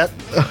Juliet.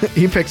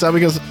 He picks up.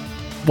 He goes,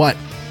 what?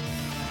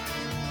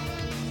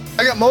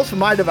 I got most of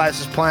my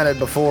devices planted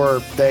before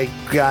they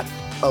got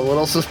a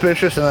little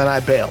suspicious, and then I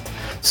bailed.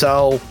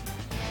 So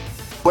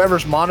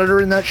whoever's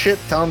monitoring that shit,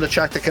 tell them to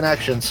check the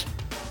connections.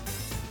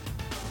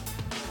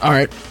 All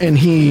right, and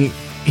he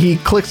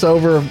clicks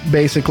over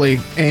basically,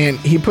 and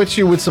he puts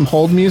you with some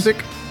hold music.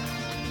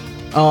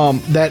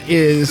 That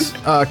is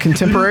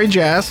contemporary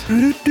jazz.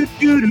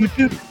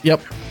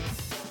 Yep.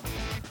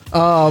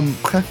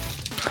 Okay.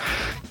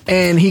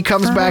 And he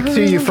comes back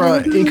to you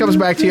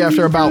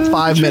after about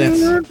 5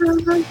 minutes.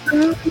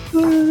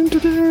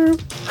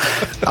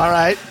 All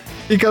right.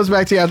 He comes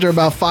back to you after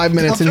about 5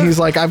 minutes, and he's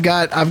like, "I've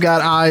got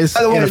eyes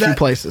By the way, in a few that-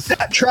 places."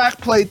 That track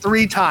played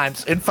 3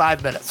 times in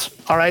 5 minutes.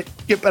 All right,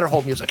 get better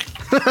hold music.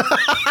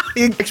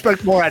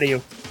 Expect more out of you.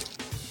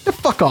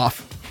 Fuck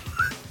off.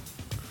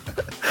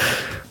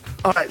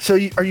 All right, so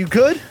are you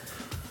good?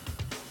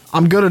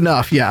 I'm good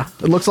enough. Yeah,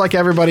 it looks like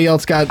everybody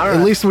else got. All right.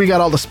 At least we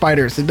got all the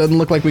spiders. It doesn't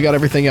look like we got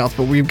everything else,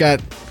 but we've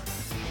got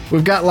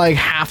like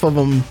half of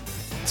them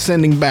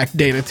sending back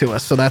data to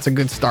us. So that's a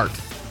good start.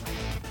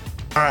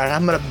 All right,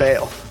 I'm gonna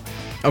bail.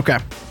 Okay.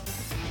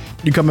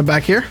 You coming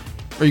back here,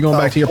 or are you going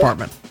back to your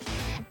apartment?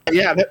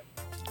 Yeah, but,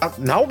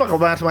 no, I'm not going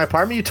back to my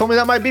apartment. You told me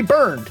that might be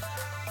burned,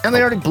 and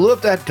they already blew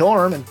up that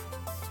dorm and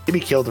maybe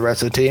killed the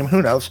rest of the team.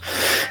 Who knows?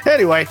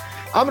 Anyway,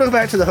 I'm gonna go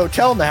back to the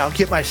hotel now,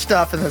 get my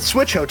stuff, and then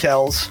switch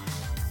hotels.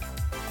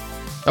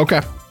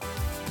 Okay.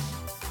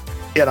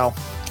 You know,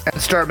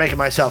 and start making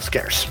myself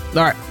scarce.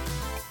 All right.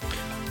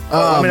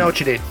 Let me know what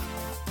you need.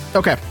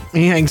 Okay.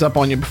 He hangs up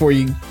on you before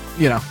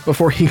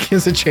before he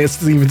gets a chance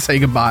to even say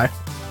goodbye.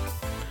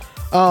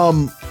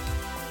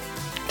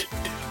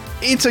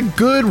 It's a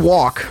good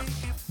walk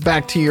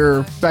back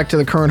to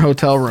the current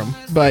hotel room,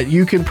 but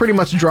you can pretty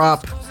much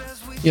drop,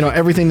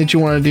 everything that you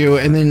want to do,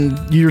 and then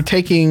you're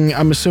taking,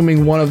 I'm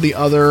assuming, one of the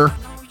other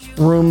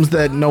rooms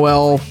that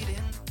Noel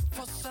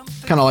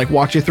kind of like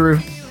walked you through.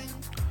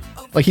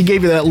 Like he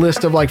gave you that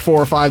list of like 4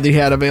 or 5 that he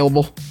had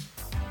available.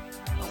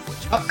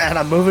 And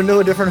I'm moving to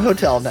a different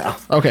hotel now.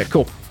 Okay,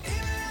 cool.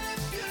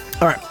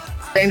 All right.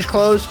 Change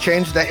clothes,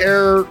 change the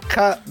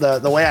haircut,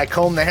 the way I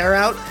comb the hair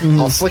out.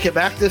 I'll slick it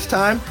back this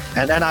time,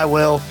 and then I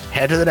will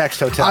head to the next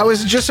hotel. I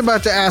was just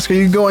about to ask, are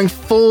you going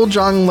full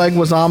John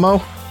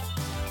Leguizamo?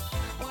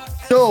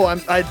 No,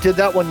 I did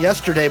that one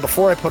yesterday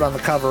before I put on the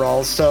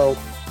coveralls. So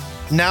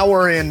now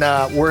we're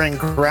in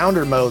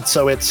grounder mode.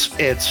 So it's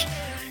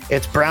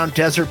brown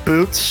desert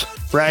boots,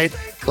 right?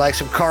 Like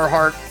some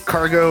Carhartt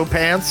cargo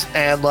pants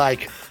and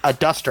like a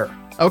duster.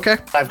 Okay.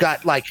 I've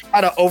got like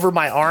kind of over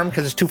my arm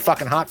because it's too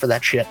fucking hot for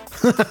that shit.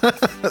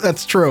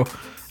 That's true.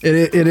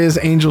 It is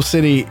Angel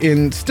City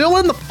still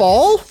in the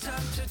fall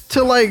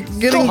to like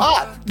getting Still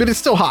hot. But it's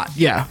still hot.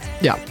 Yeah.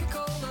 Yeah.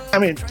 I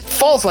mean,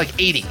 fall's like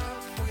 80.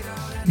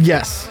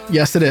 Yes,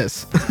 it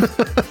is.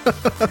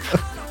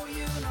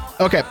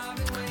 Okay.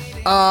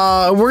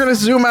 We're going to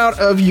zoom out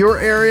of your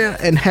area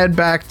and head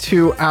back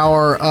to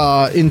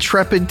our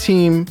Intrepid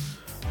team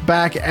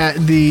back at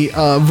the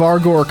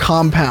Vargor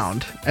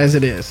compound, as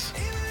it is.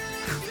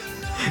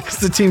 As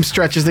the team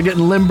stretches, they're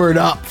getting limbered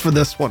up for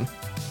this one.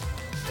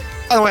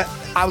 By the way,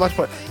 I would like to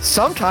put,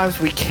 sometimes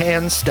we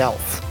can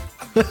stealth.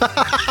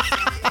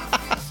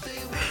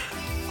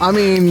 I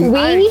mean,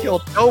 I We?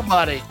 killed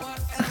nobody.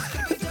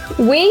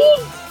 You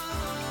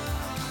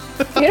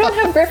don't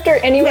have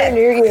Grifter anywhere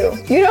near you.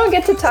 You don't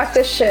get to talk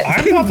this shit.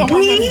 I'm not the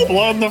one that's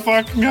blowing the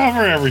fucking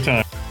cover every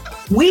time.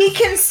 We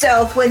can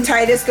stealth when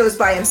Titus goes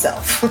by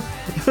himself.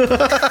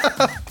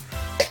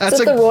 that's Is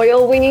it the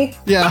royal we?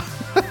 yeah.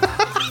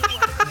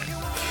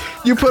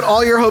 You put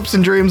all your hopes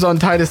and dreams on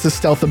Titus's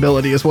stealth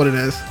ability, is what it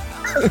is.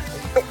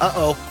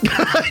 Uh-oh.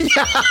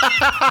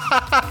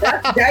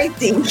 That's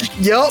dicey.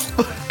 Yep.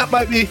 That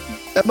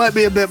might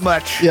be a bit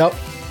much. Yep.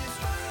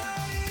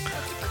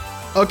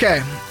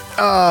 Okay.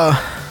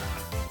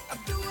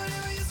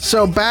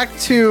 So back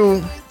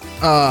to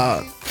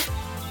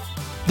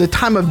the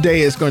time of day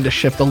is going to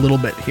shift a little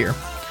bit here.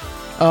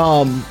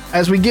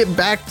 As we get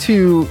back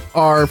to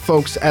our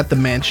folks at the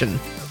mansion,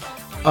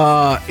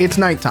 it's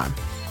nighttime.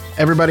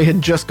 Everybody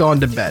had just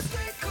gone to bed.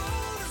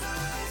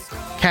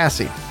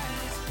 Cassie,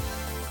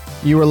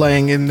 you were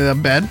laying in the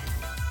bed.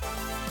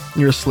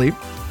 You're asleep.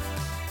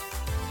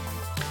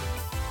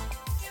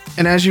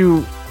 And as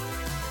you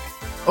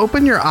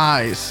open your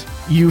eyes,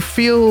 you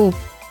feel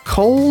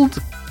cold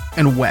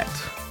and wet.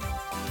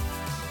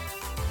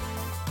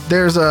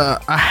 There's a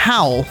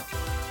howl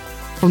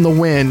from the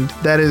wind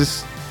that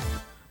is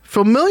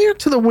familiar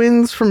to the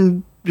winds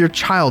from your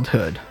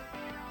childhood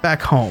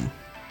back home.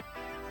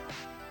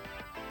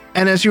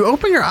 And as you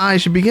open your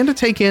eyes, you begin to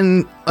take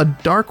in a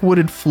dark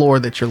wooded floor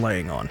that you're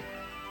laying on.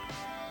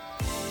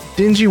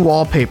 Dingy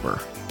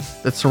wallpaper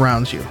that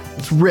surrounds you.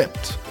 It's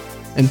ripped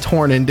and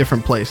torn in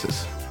different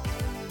places.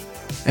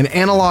 An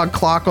analog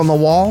clock on the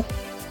wall,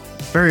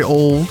 very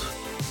old,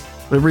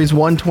 but it reads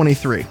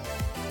 1:23.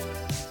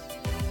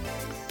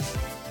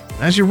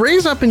 As you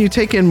raise up and you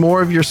take in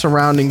more of your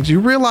surroundings, you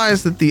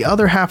realize that the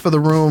other half of the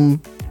room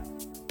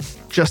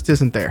just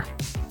isn't there.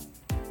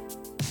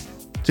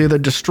 It's either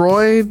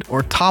destroyed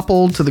or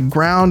toppled to the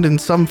ground in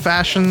some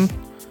fashion,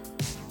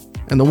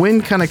 and the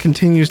wind kind of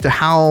continues to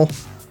howl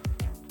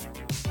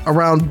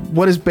around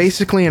what is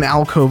basically an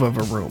alcove of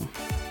a room.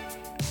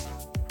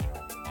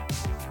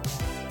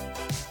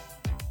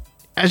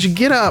 As you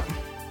get up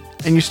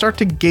and you start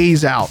to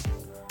gaze out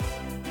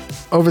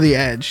over the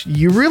edge,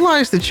 you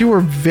realize that you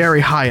are very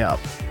high up,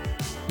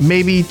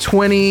 maybe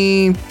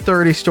 20,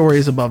 30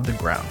 stories above the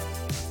ground.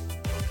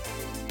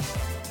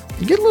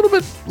 You get a little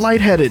bit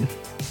lightheaded,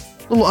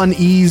 a little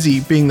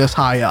uneasy being this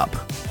high up.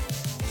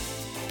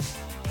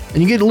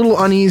 And you get a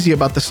little uneasy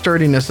about the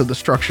sturdiness of the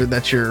structure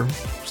that you're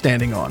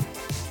standing on.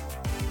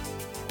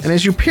 And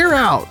as you peer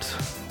out,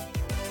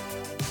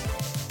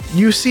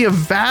 you see a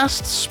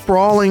vast,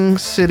 sprawling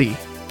city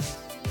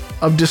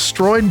of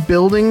destroyed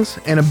buildings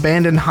and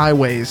abandoned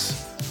highways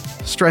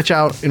stretch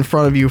out in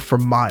front of you for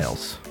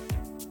miles.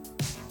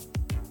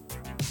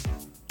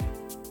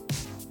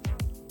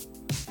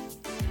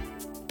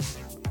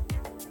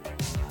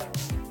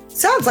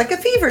 Sounds like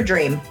a fever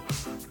dream.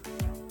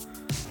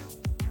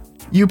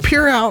 You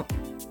peer out,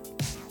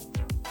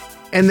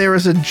 and there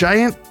is a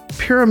giant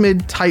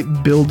pyramid-type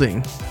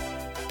building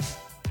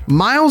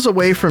miles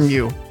away from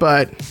you,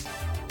 but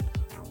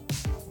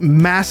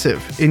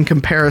massive in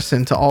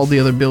comparison to all the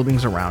other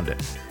buildings around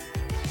it.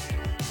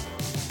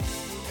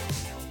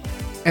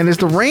 And as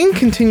the rain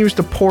continues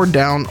to pour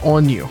down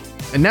on you,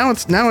 and now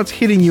it's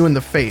hitting you in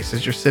the face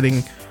as you're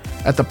sitting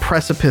at the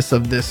precipice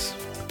of this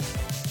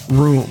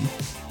room,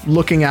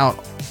 looking out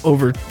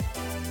over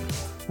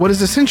what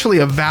is essentially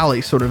a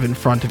valley sort of in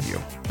front of you,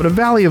 but a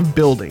valley of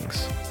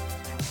buildings.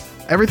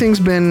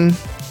 Everything's been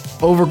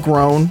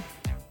overgrown.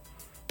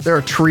 There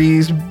are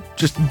trees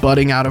just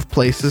budding out of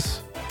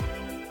places.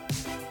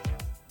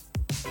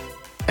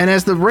 And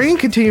as the rain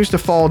continues to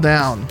fall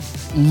down,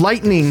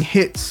 lightning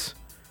hits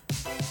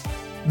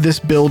this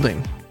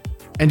building,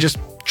 and just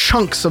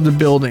chunks of the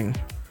building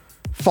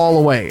fall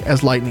away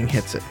as lightning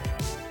hits it.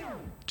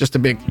 Just a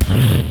big...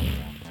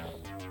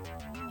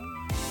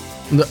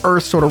 And the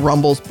earth sort of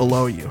rumbles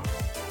below you.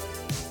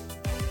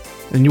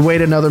 And you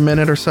wait another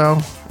minute or so,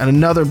 and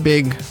another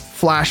big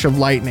flash of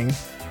lightning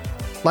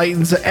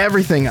lightens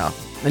everything up,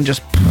 and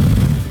just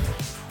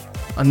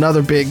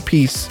another big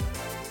piece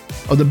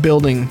of the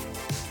building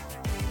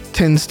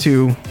tends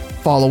to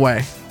fall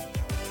away.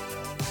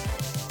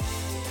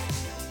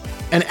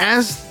 And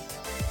as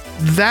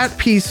that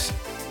piece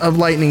of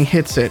lightning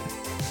hits it,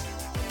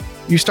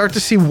 you start to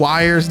see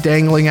wires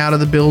dangling out of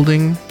the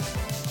building.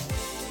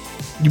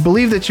 You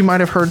believe that you might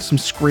have heard some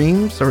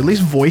screams, or at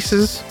least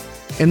voices,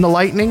 in the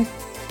lightning.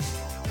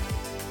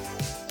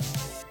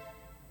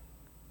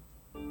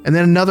 And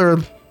then another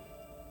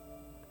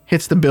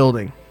hits the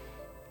building.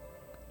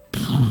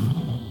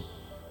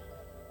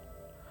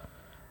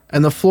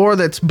 And the floor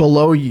that's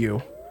below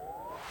you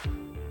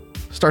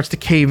starts to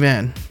cave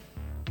in.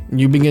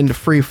 And you begin to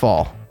free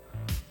fall.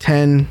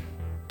 10,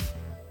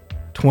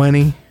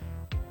 20,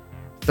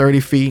 30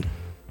 feet.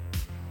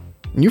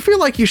 And you feel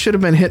like you should have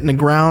been hitting the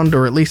ground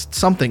or at least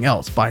something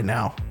else by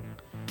now.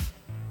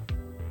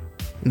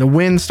 And the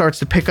wind starts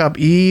to pick up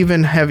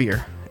even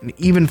heavier and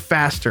even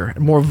faster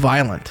and more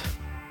violent.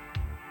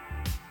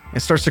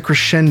 It starts to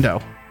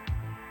crescendo.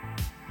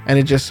 And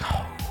it just...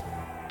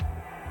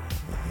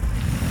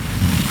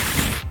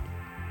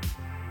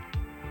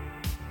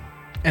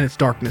 And it's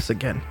darkness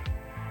again.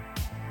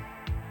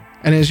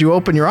 And as you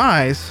open your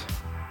eyes,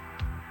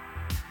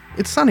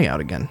 it's sunny out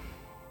again.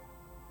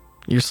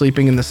 You're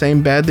sleeping in the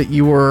same bed that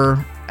you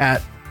were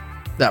at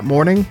that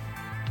morning.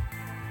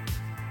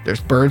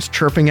 There's birds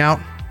chirping out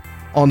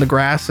on the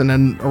grass and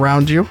then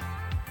around you.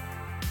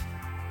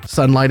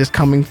 Sunlight is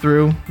coming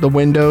through the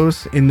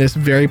windows in this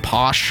very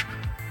posh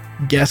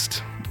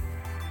guest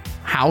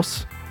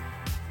house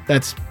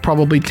that's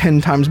probably 10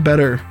 times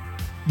better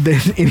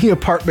than any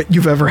apartment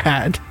you've ever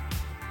had.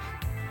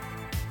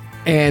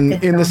 And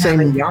It in the don't same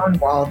have a yarn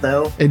wall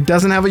though. It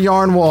doesn't have a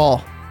yarn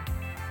wall,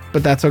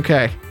 but that's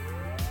okay.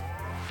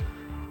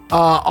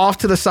 Off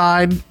to the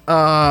side,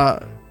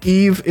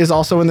 Eve is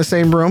also in the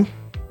same room.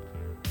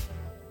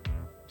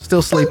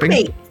 Still sleeping.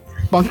 Bunkmates.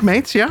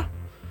 Bunkmates, yeah.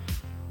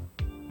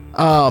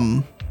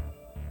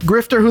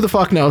 Grifter, who the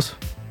fuck knows?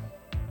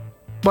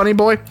 Bunny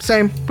Boy,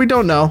 same. We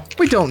don't know.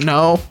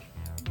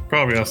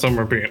 Probably on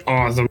summer being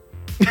awesome.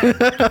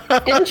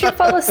 Didn't you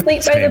fall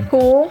asleep by the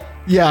pool?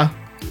 Yeah.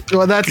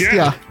 Well, that's,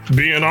 yeah.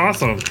 Being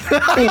awesome.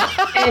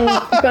 And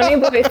Bunny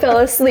Boy fell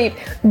asleep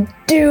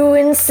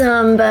doing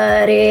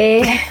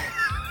somebody.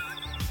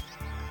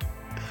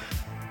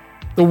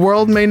 The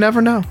world may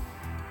never know.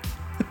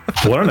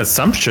 What an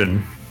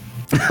assumption.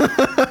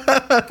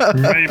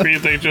 Maybe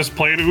they just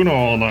played Uno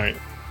all night.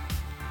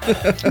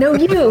 No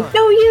you,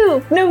 no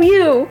you, no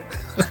you.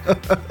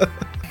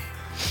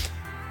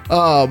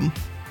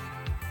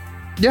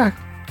 Yeah.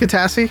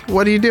 Katassi,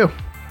 what do you do?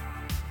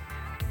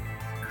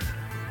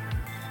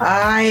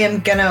 I am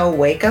gonna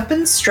wake up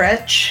and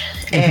stretch.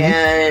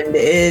 And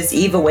is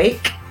Eve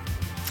awake?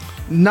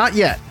 Not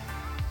yet.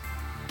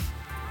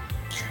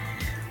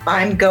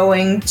 I'm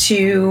going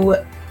to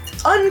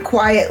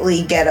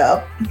unquietly get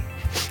up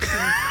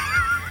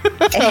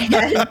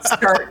and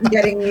start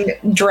getting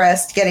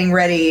dressed, getting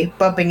ready,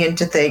 bumping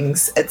into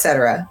things,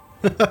 etc.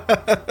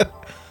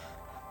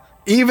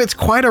 Eve, it's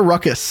quite a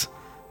ruckus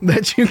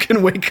that you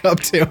can wake up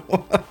to.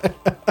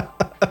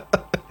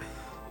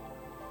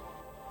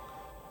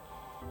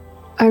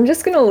 I'm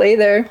just gonna lay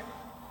there.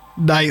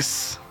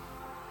 Nice.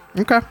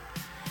 Okay.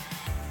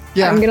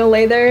 Yeah. I'm gonna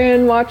lay there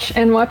and watch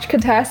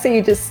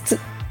Katassi just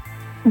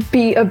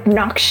be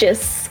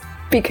obnoxious.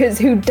 Because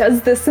who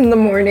does this in the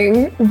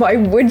morning? Why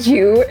would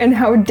you? And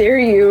how dare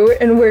you?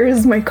 And where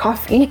is my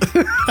coffee?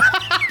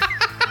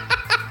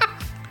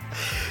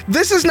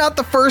 This is not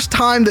the first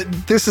time that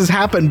this has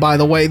happened, by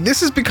the way.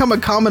 This has become a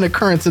common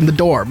occurrence in the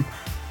dorm,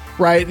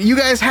 right? You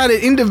guys had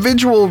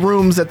individual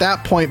rooms at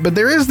that point, but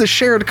there is the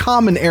shared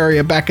common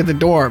area back at the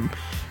dorm.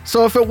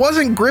 So if it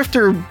wasn't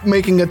Grifter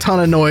making a ton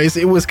of noise,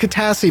 it was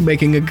Katassi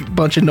making a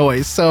bunch of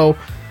noise. So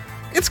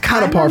it's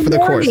kind of par for the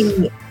course.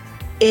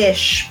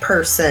 Ish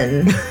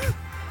person.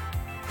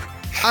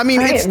 I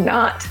mean, I am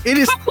not.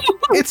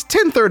 It's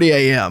 10:30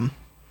 a.m.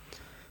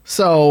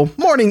 So It's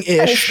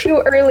morning-ish.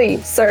 too early,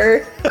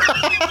 sir.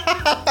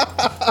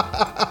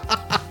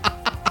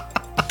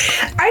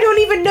 I don't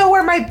even know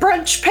where my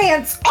brunch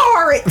pants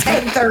are at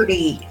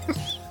 10:30.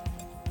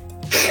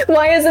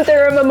 Why isn't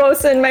there a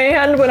mimosa in my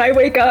hand when I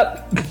wake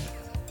up?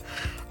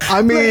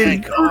 I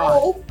mean,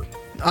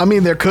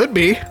 there could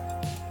be.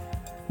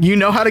 You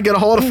know how to get a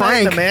hold of In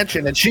Frank. the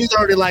mansion, and she's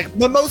already like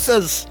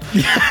mimosas.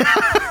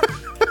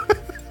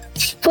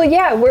 Well,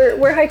 yeah,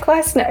 we're high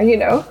class now, you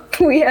know.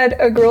 We had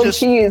a grilled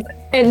cheese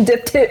and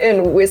dipped it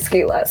in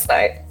whiskey last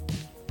night.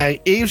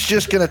 Hey, Eve's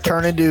just gonna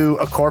turn into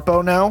a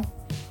corpo now.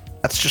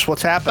 That's just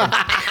what's happened.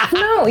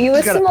 No, you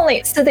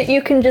assimilate so that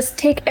you can just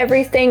take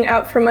everything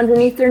out from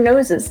underneath their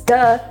noses.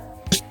 Duh.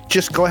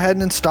 Just go ahead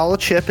and install a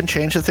chip and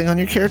change the thing on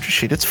your character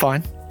sheet. It's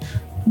fine.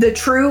 The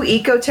true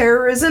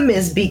eco-terrorism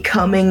is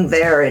becoming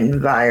their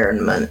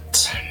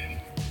environment.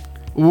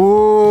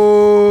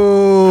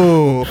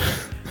 Ooh.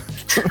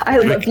 I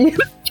love you.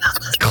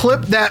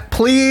 Clip that,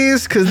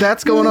 please, because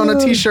that's going on a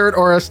t-shirt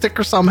or a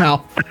sticker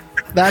somehow.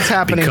 That's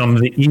happening. Become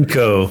the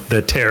eco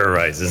that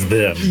terrorizes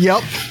them.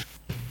 Yep.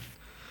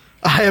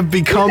 I have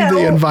become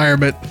the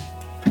environment.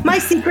 My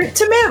secret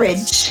to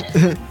marriage.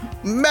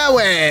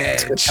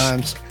 Marriage.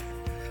 Times.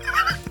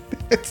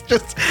 It's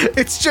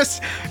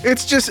just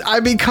I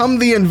become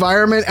the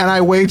environment and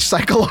I wage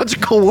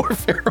psychological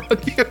warfare on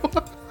you.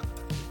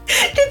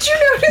 Did you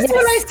notice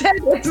when I said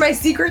it's my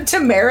secret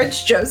to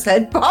marriage, Joe's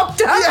head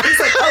popped up? Yeah. He's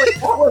like, oh,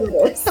 it's not what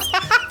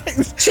it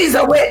is. She's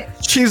a witch.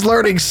 She's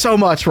learning so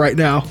much right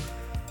now.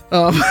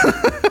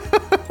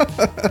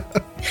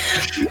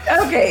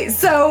 Okay,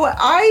 so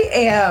I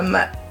am,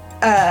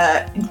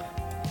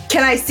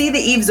 can I see that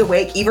Eve's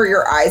awake? Eve, are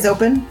your eyes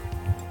open?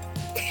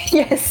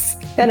 Yes,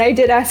 and I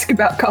did ask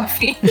about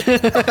coffee.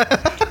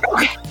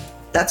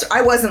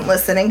 I wasn't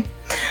listening.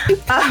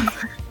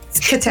 It's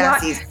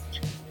Catassis.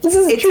 This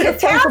is a It's true to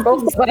fun for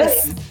both of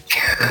us.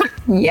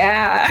 Catassis.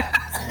 Yeah.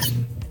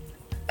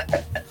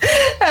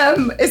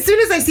 As soon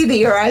as I see that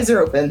your eyes are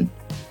open,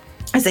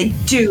 I say,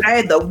 dude, I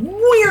had the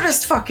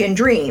weirdest fucking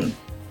dream.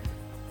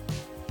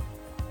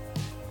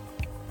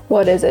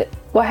 What is it?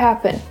 What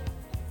happened?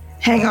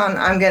 Hang on,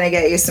 I'm gonna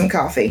get you some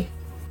coffee.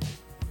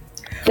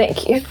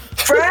 Thank you.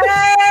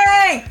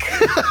 Frank!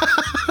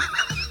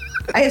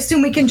 I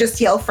assume we can just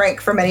yell Frank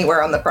from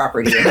anywhere on the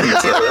property.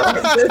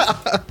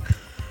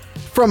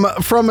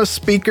 From a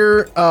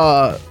speaker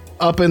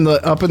up in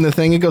the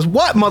thing, it goes,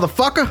 "What,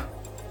 motherfucker?"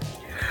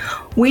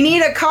 We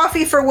need a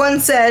coffee for one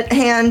set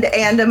hand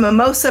and a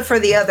mimosa for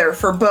the other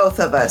for both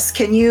of us.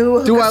 Can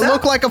you? Do I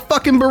look like a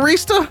fucking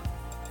barista?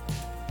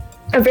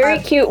 A very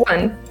cute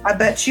one. I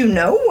bet you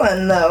know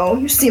one though.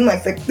 You seem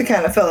like the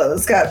kind of fellow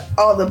that's got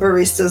all the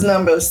barista's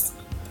numbers.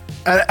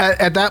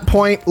 At that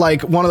point,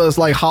 like one of those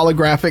like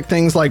holographic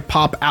things like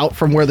pop out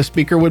from where the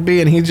speaker would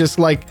be, and he's just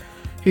like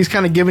he's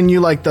kind of giving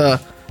you like the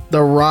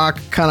rock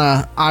kind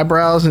of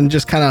eyebrows and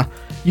just kind of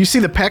you see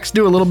the pecs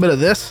do a little bit of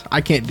this.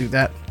 I can't do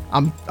that.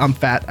 I'm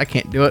fat. I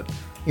can't do it.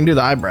 You can do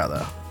the eyebrow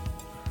though.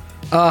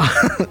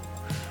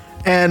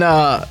 And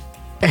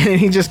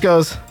he just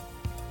goes,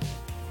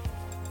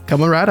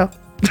 coming right up.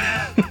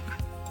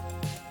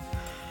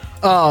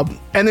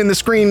 And then the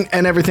screen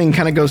and everything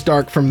kind of goes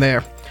dark from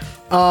there.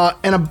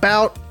 And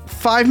about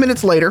 5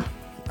 minutes later,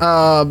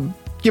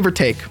 give or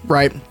take,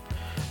 right?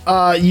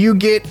 You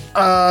get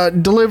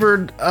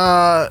delivered.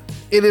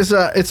 It's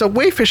a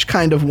waifish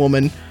kind of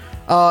woman.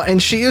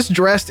 And she is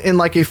dressed in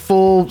like a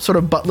full sort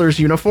of butler's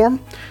uniform,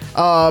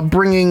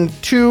 bringing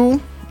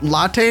 2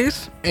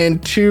 lattes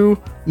and 2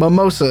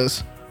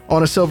 mimosas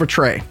on a silver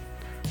tray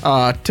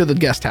to the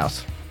guest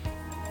house.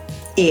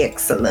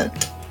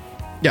 Excellent.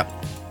 Yep.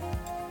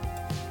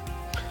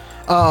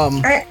 All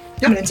right,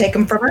 I'm gonna take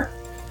them from her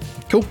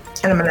Cool.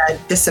 and I'm gonna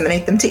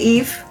disseminate them to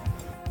Eve.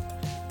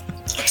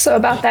 So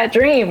about that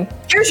dream.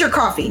 Here's your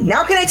coffee.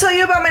 Now can I tell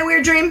you about my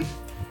weird dream?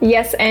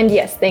 Yes and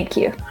yes, thank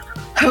you.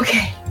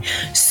 Okay,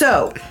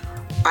 so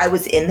I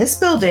was in this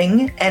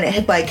building and it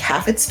had like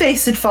half its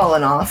face had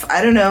fallen off.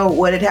 I don't know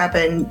what had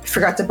happened.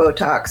 Forgot to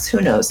Botox.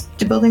 Who knows?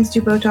 Do buildings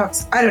do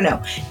Botox? I don't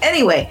know.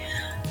 Anyway,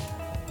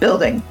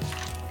 building.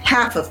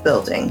 Half of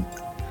building.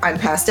 I'm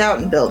passed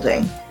out in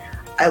building.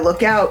 I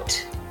look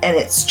out and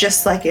it's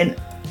just like a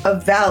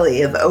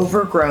valley of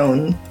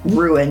overgrown,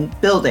 ruined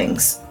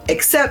buildings,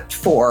 except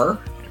for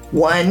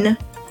one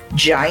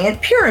giant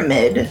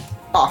pyramid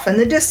off in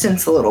the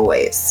distance a little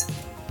ways.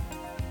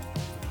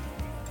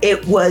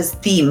 It was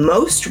the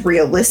most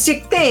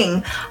realistic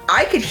thing.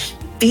 I could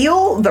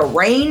feel the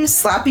rain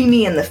slapping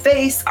me in the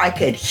face. I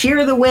could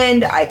hear the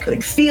wind. I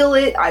could feel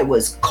it. I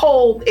was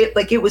cold.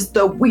 It was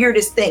the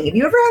weirdest thing. Have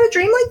you ever had a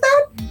dream like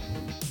that?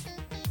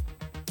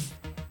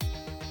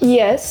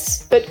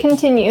 Yes, but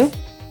continue.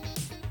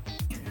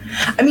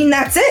 I mean,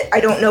 that's it. I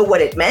don't know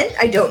what it meant.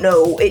 I don't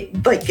know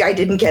it. Like, I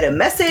didn't get a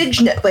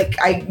message.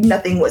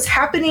 Nothing was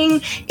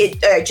happening.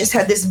 I just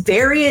had this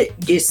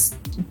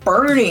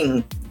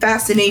burning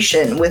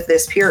fascination with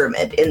this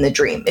pyramid in the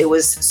dream. It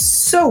was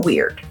so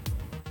weird.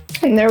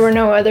 And there were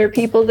no other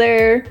people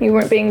there? You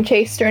weren't being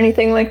chased or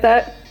anything like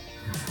that?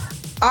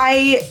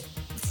 I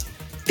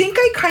think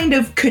I kind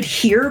of could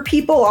hear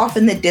people off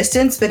in the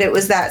distance, but it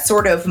was that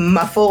sort of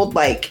muffled,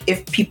 like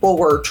if people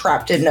were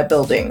trapped in a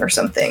building or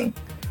something.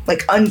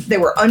 Like they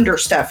were under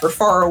stuff or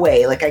far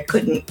away, like I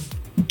couldn't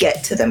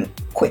get to them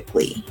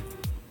quickly.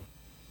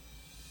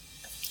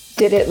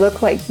 Did it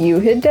look like you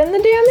had done the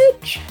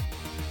damage?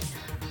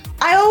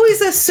 I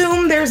always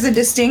assume there's a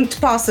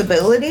distinct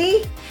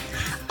possibility.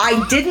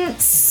 I didn't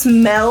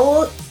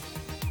smell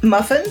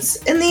muffins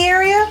in the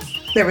area.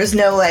 There was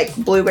no like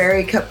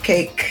blueberry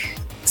cupcake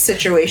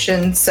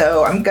situation,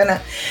 so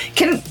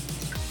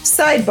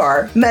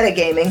sidebar,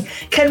 metagaming.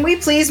 Can we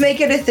please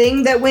make it a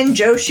thing that when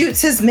Joe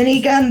shoots his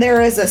minigun,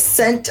 there is a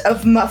scent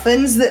of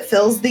muffins that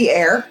fills the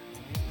air?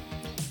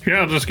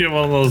 Yeah, just get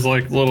one of those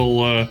like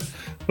little air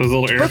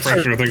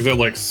freshener things that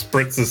like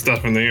spritzes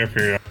stuff in the air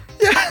for you.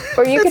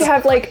 Or you could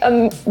have like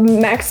a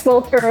wax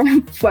melter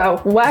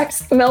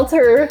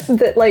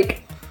that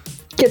like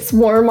gets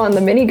warm on the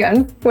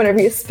minigun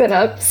whenever you spin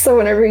up, so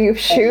whenever you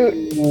shoot.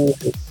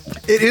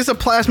 It is a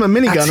plasma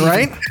minigun,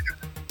 right?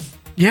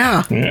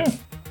 Yeah. Yeah.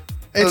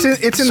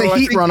 It's in the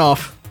heat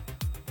runoff.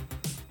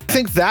 I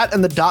think that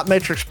and the dot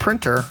matrix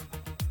printer.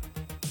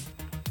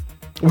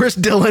 Where's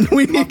Dylan?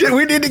 We need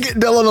to get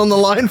Dylan on the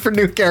line for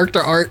new character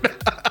art.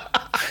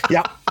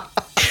 Yeah.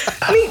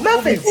 Meat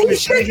muffins.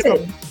 He's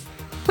printed.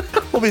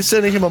 We'll be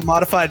sending him a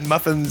modified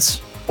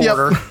muffins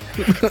order.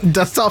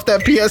 Dust off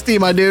that PSD,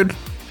 my dude.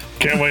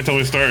 Can't wait till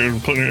we start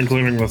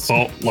including the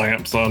salt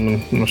lamps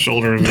on the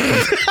shoulders.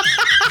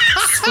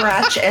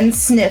 Scratch and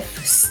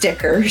sniff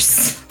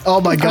stickers. Oh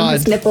my On god.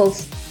 his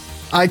nipples.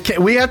 I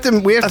can't. We have to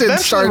Eventually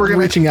start we're gonna-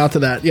 reaching out to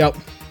that. Yep.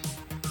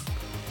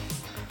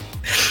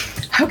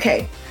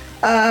 Okay.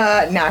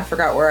 Now I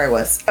forgot where I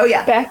was. Oh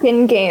yeah. Back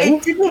in game. I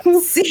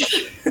didn't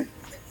see.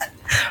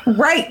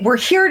 Right, we're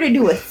here to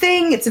do a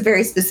thing. It's a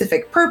very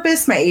specific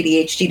purpose. My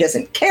ADHD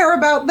doesn't care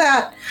about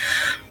that.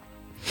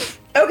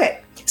 Okay,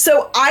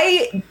 so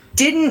I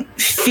didn't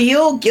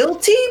feel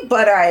guilty,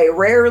 but I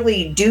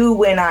rarely do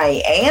when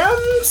I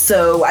am.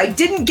 So I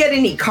didn't get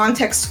any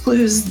context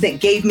clues that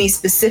gave me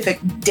specific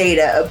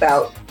data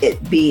about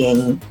it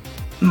being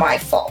my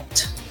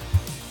fault.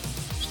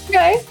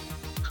 Okay.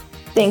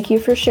 Thank you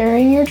for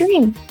sharing your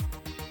dream.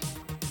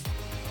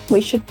 We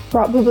should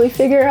probably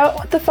figure out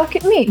what the fuck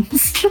it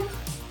means.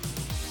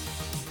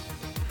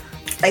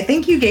 I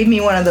think you gave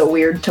me one of the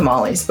weird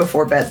tamales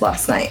before bed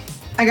last night.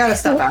 I got a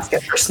stuff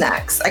basket for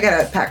snacks. I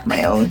gotta pack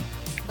my own.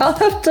 I'll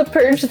have to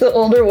purge the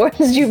older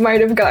ones. You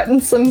might have gotten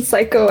some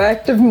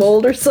psychoactive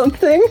mold or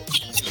something.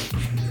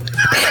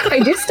 I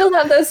do still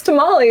have those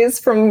tamales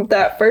from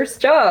that first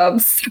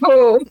job,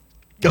 so...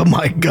 Oh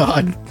my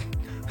god.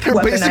 They're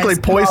Weaponized basically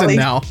poison tamale.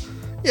 now.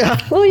 Yeah.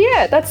 Well,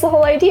 yeah, that's the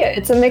whole idea.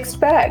 It's a mixed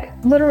bag,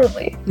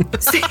 literally.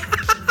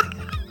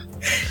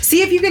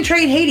 See if you can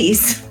trade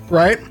Hades.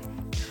 Right?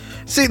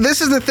 See,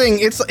 this is the thing.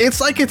 It's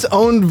like its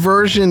own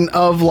version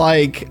of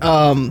like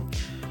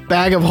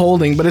bag of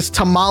holding, but it's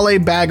tamale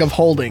bag of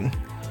holding,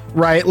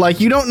 right? Like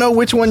you don't know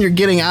which one you're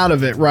getting out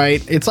of it,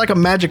 right? It's like a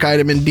magic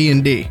item in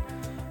D&D.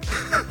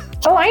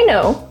 Oh, I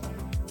know.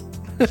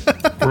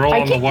 Roll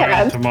I on the can wild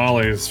have.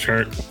 tamales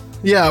chart.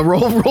 Yeah,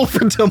 roll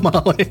for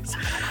tamales.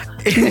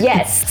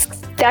 Yes,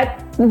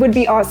 that would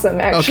be awesome,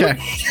 actually.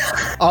 Okay.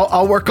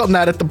 I'll work on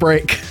that at the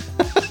break.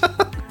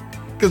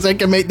 Because I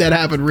can make that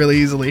happen really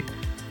easily.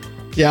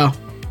 Yeah.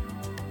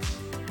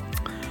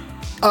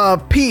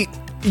 Pete,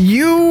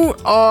 you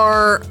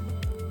are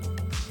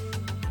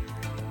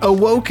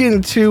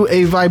awoken to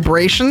a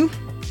vibration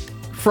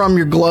from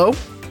your glow.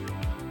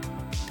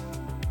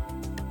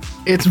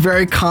 It's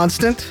very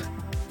constant.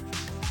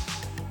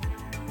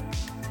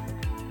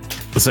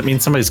 Does that mean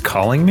somebody's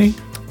calling me?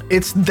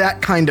 It's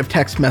that kind of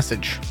text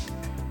message.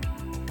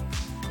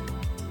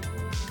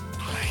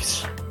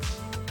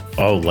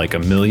 Oh, like a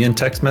million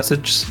text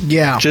messages?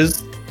 Yeah.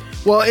 Just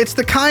Well, it's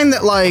the kind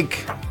that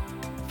like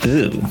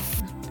ew.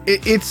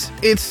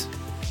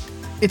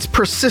 it's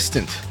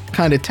persistent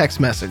kind of text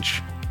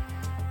message.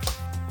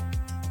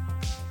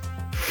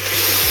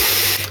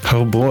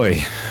 Oh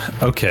boy.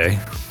 Okay.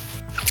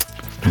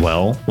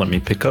 Well, let me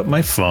pick up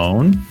my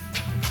phone.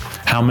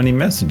 How many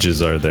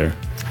messages are there?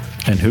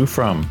 And who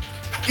from?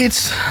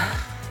 It's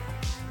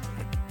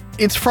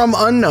from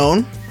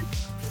unknown,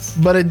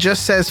 but it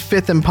just says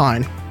Fifth and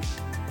Pine.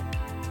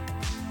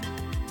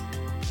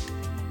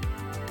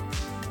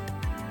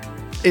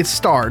 It's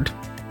starred.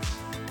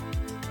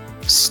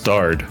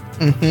 Starred.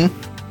 Mm-hmm.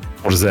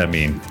 What does that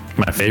mean?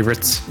 My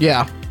favorites?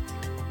 Yeah,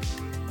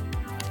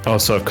 Oh,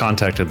 so I've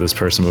contacted this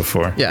person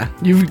before. yeah.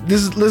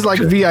 This is like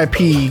VIP.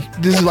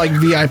 This is like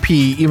VIP.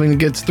 Even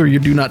gets through your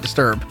do not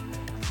disturb.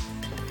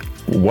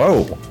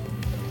 Whoa.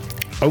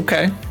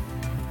 Okay.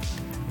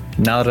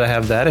 Now that I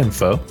have that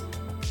info.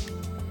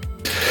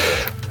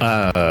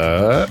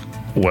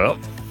 Well.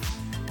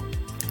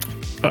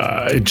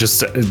 It just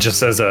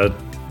says an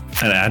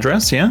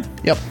address, yeah?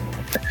 Yep.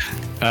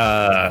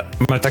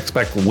 I'm gonna text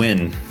back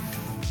when.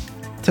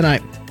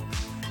 Tonight,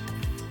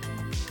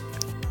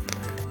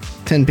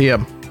 10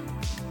 p.m.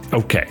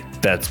 Okay,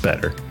 that's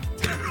better.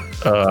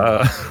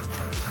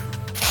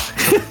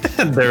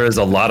 There is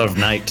a lot of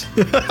night,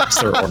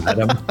 Sir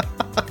Ornettum.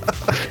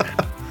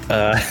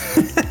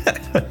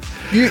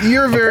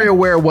 You're very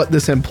aware what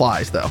this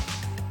implies, though.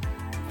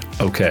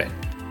 Okay.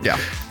 Yeah.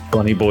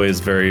 Bunny Boy is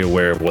very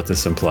aware of what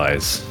this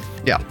implies.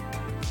 Yeah.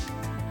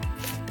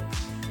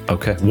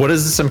 Okay. What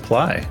does this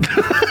imply,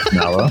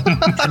 Nala?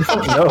 I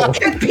don't know.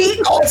 Can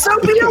Pete also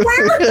be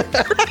aware?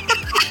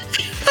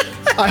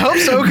 I hope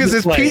so, because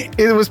it's Like-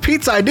 it was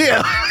Pete's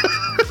idea.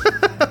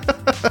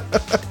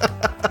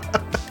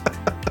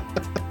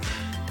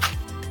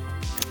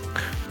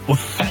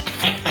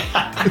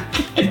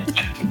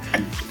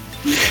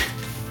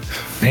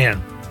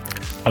 Man.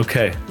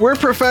 Okay. We're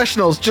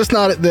professionals, just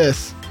not at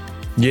this.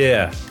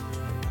 Yeah.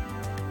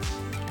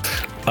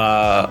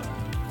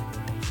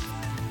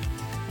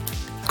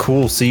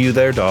 Cool. See you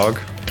there, dog.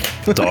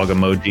 Dog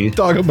emoji.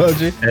 Dog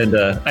emoji. And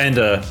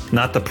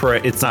not the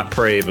prey. It's not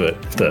prey, but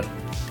the.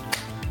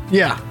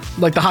 Yeah,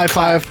 like the high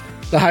five,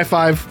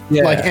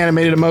 Yeah. like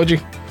animated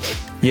emoji.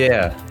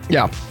 Yeah.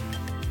 Yeah.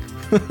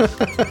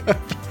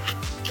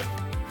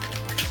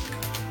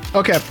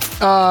 Okay.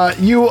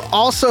 You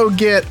also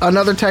get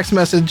another text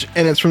message,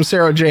 and it's from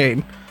Sarah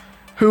Jane,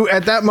 who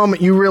at that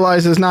moment you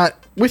realize is not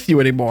with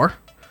you anymore.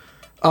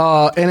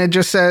 And it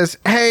just says,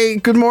 "Hey,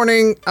 good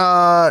morning.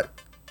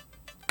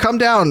 Come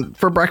down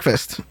for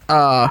breakfast.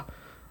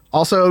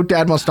 Also,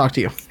 Dad wants to talk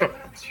to you."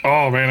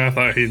 Oh man, I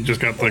thought he just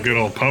got the good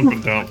old pump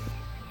and dump.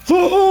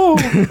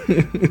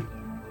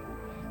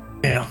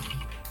 Yeah.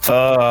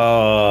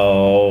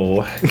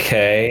 Oh,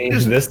 okay.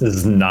 This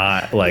is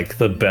not like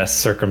the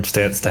best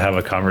circumstance to have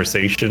a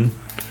conversation,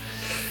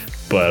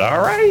 but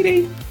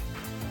alrighty.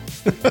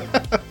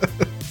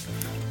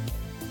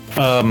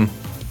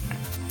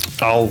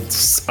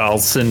 I'll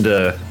send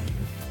a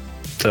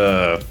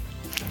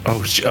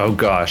oh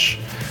gosh.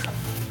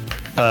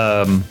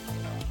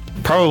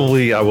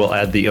 Probably I will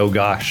add the oh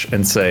gosh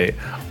and say,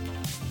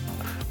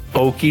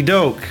 okie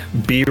doke,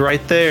 be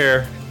right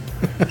there,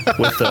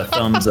 with the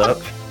thumbs up.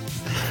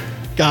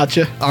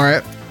 Gotcha. All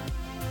right.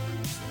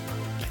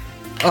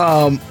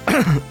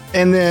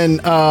 And then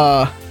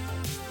a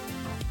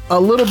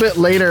little bit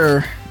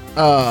later,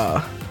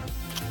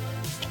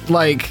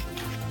 like,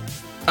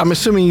 I'm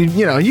assuming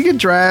you get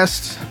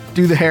dressed,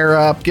 do the hair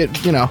up,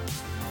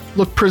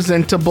 look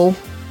presentable.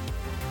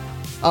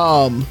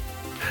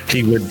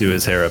 He would do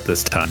his hair up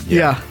this time.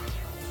 Yeah.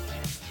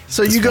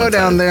 So This you go one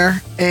down time.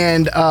 there,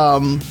 and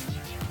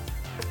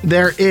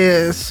there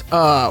is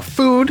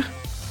food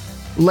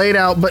laid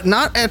out, but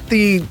not at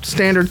the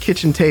standard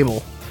kitchen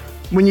table.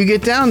 When you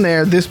get down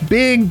there, this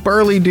big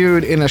burly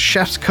dude in a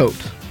chef's coat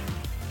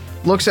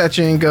looks at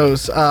you and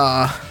goes,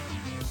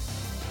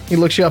 he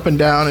looks you up and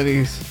down, and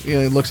he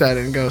looks at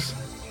it and goes,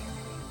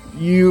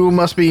 "You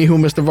must be who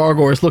Mr.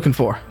 Vargor is looking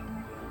for."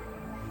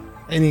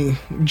 And he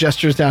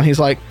gestures down. He's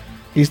like,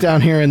 "He's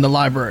down here in the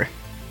library."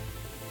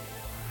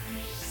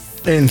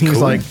 And he's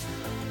Cool. like,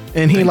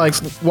 and he like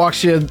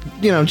walks you,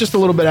 just a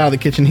little bit out of the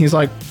kitchen. He's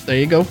like, "There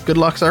you go. Good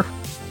luck, sir."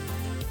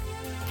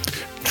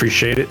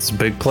 Appreciate it. It's a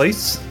big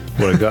place.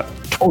 Would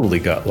have totally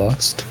got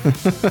lost.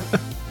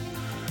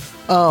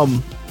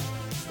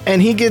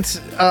 And he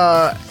gets,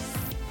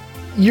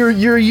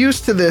 you're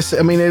used to this.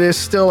 I mean, it is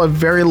still a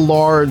very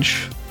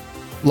large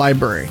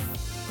library,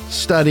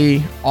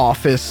 study,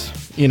 office.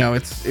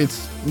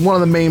 It's one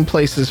of the main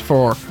places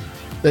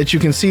that you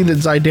can see that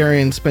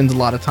Zydarian spends a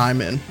lot of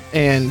time in.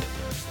 And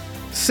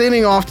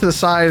sitting off to the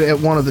side at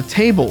one of the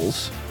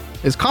tables,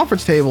 his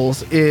conference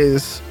tables,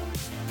 is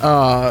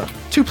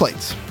 2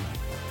 plates.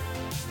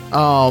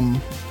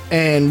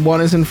 And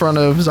one is in front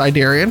of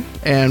Zydarian,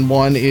 and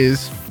one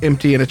is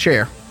empty in a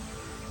chair.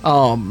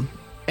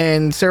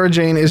 And Sarah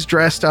Jane is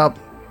dressed up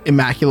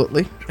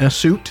immaculately in a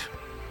suit.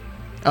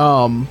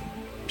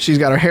 She's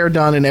got her hair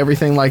done and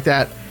everything like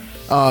that.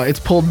 It's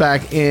pulled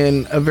back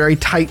in a very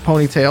tight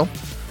ponytail.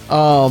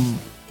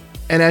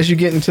 And as you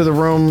get into the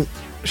room,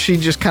 she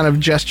just kind of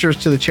gestures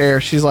to the chair.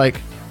 She's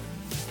like,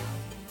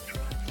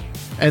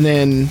 and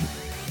then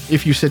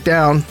if you sit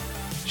down,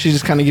 she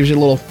just kind of gives you a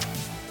little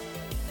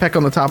peck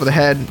on the top of the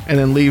head and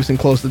then leaves and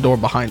closes the door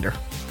behind her.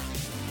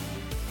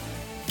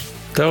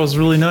 That was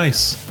really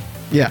nice.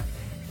 Yeah.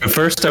 At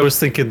first, I was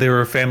thinking they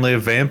were a family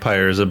of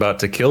vampires about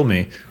to kill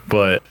me,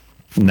 but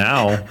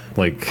now,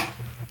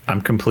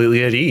 I'm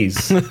completely at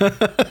ease.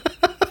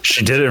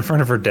 She did it in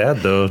front of her dad,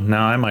 though.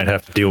 Now I might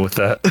have to deal with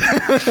that.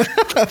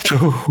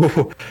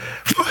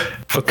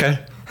 Okay.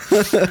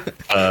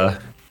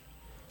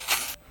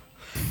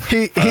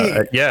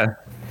 Yeah.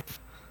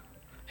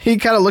 He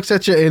kind of looks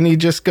at you and he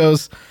just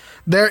goes,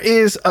 "There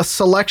is a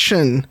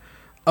selection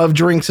of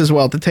drinks as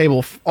well at the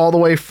table, all the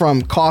way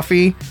from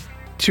coffee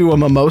to a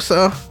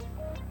mimosa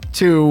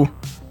to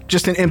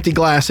just an empty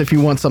glass if you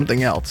want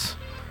something else.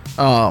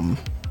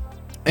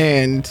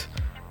 And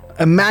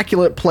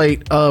immaculate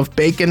plate of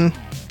bacon,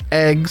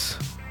 eggs,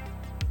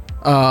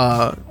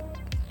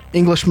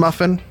 English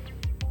muffin,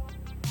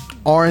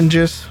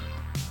 oranges,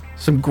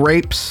 some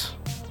grapes,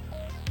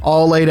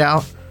 all laid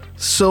out.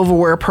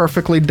 silverware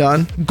perfectly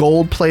done,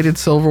 gold-plated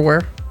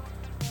silverware.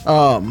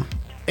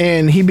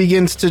 And he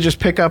begins to just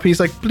pick up. He's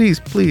like, please,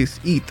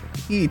 eat.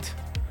 And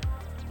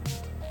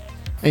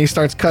he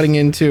starts cutting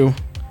into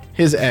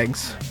his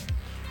eggs.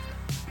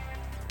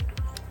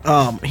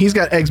 He's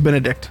got Eggs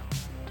Benedict.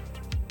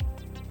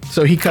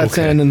 So he cuts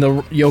in and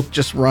the yolk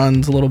just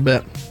runs a little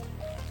bit.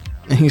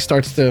 And he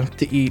starts to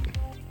eat.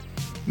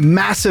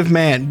 Massive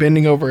man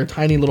bending over a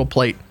tiny little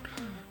plate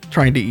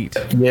trying to eat.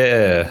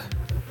 Yeah.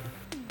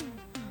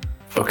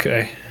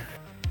 Okay.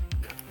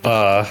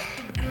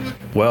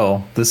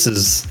 Well, this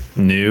is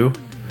new.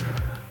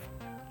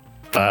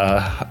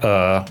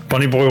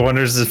 Bunny Boy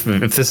wonders if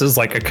this is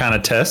like a kind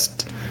of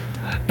test.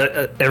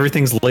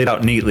 Everything's laid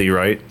out neatly,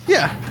 right?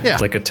 Yeah.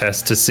 Like a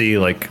test to see,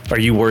 like, are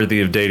you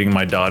worthy of dating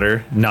my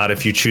daughter? Not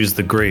if you choose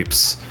the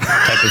grapes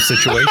type of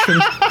situation.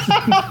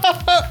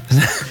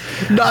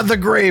 Not the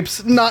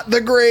grapes.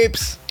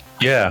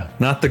 Yeah,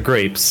 not the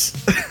grapes.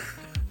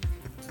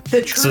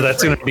 The true So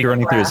that's going to be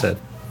running through his head.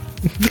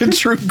 The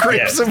true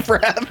grapes of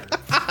wrath.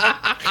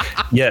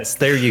 Yes,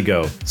 there you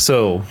go.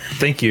 So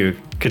thank you,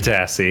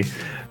 Katassi,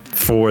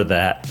 for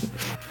that.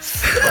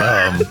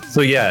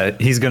 So yeah,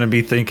 he's gonna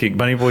be thinking.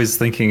 Bunny Boy's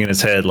thinking in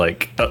his head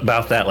like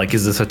about that. Like,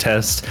 is this a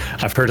test?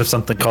 I've heard of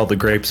something called the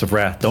grapes of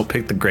wrath. Don't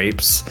pick the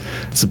grapes.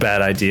 It's a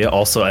bad idea.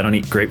 Also, I don't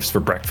eat grapes for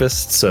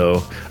breakfast.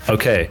 So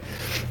okay.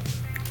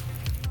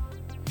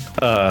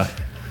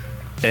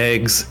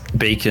 Eggs,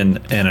 bacon,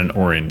 and an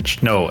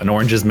orange. No, an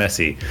orange is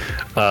messy.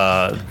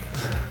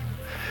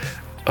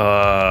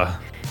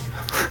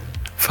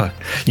 Fuck.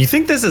 You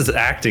think this is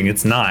acting?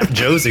 It's not.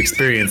 Joe's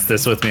experienced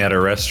this with me at a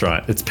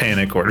restaurant. It's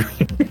panic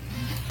ordering.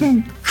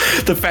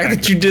 The fact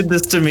that you did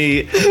this to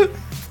me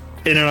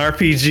in an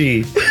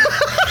RPG,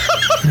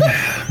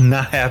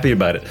 not happy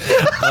about it.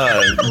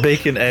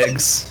 Bacon,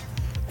 eggs,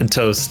 and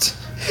toast.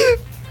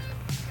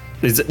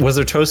 Was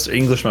there toast or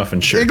English muffin?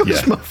 Sure.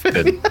 English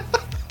muffin.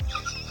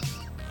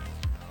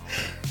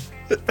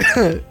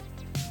 Good.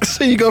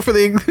 So you go for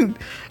the.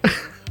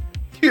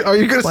 Are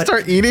you gonna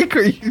start eating, or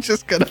are you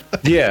just gonna?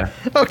 Yeah.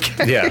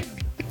 Okay. Yeah.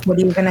 What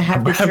are you gonna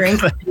have to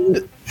drink?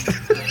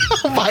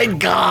 Oh my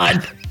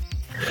god.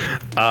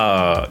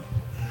 A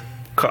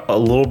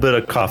little bit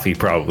of coffee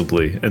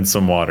probably and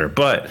some water.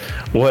 But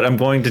what I'm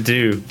going to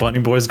do, Bunny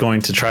Boy's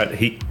going to try to,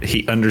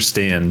 he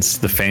understands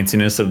the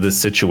fanciness of this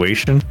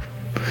situation.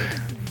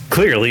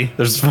 Clearly,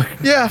 there's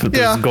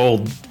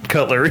gold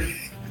cutlery.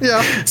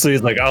 Yeah. So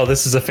he's like, oh,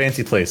 this is a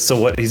fancy place. So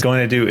what he's going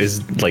to do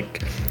is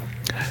like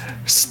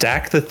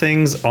stack the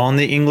things on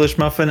the English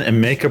muffin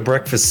and make a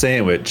breakfast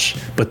sandwich,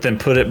 but then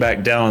put it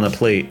back down on the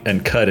plate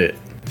and cut it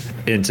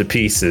into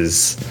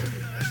pieces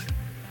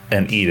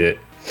and eat it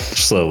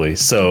slowly.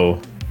 So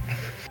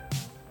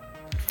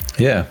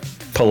yeah,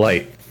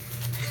 polite.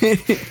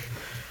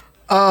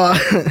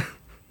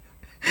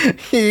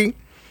 He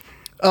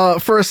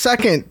for a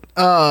second,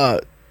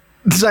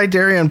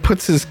 Zydarian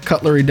puts his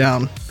cutlery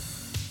down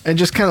and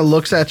just kind of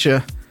looks at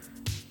you,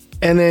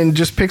 and then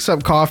just picks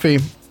up coffee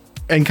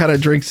and kind of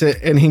drinks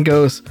it, and he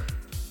goes,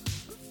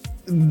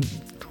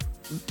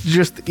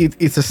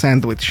 it's a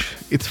sandwich.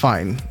 It's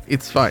fine.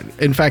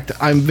 In fact,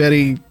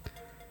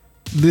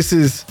 this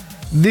is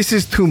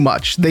too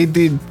much. They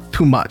did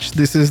too much.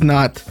 This is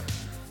not,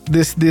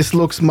 this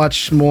looks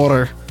much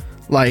more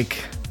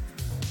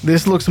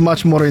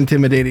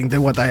intimidating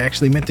than what I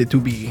actually meant it to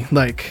be.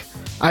 Like,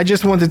 I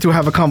just wanted to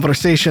have a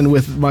conversation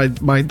with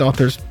my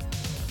daughter's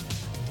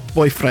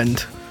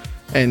boyfriend,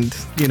 and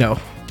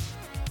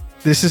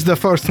this is the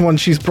first one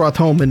she's brought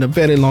home in a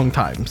very long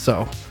time,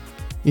 so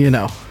He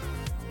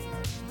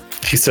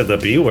said the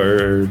B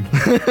word.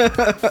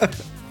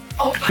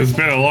 It's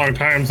been a long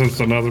time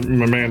since another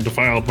man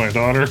defiled my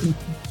daughter.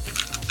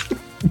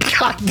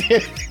 God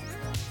damn.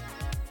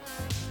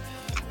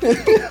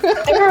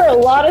 There are a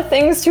lot of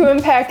things to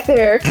unpack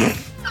there.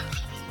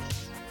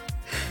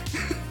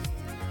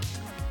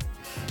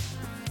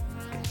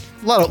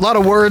 A lot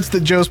of words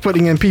that Joe's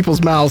putting in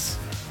people's mouths.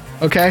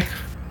 Okay?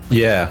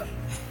 Yeah.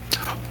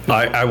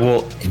 I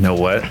will. You know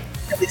what?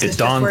 It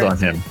dawns on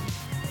him.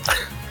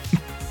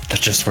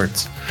 That's just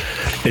words.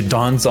 It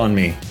dawns on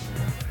me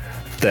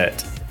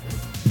that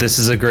this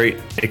is a great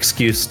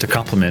excuse to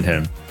compliment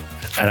him,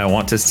 and I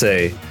want to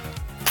say,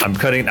 I'm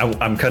cutting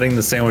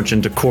the sandwich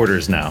into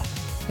quarters now,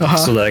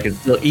 so that I can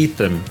still eat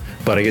them,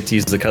 but I get to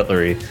use the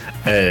cutlery.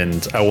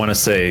 And I want to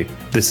say,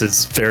 this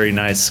is very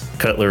nice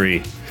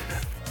cutlery,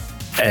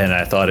 and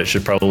I thought it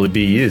should probably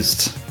be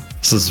used.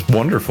 This is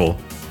wonderful.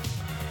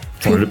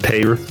 I wanted to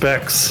pay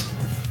respects.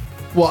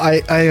 Well,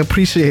 I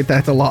appreciate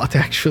that a lot,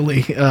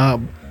 actually.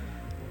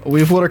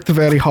 We've worked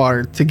very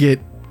hard to get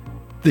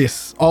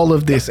all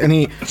of this, and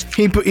he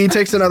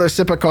takes another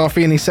sip of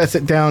coffee and he sets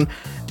it down,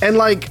 and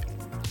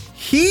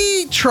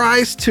he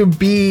tries to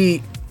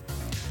be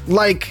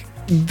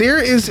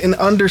there is an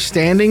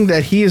understanding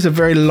that he is a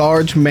very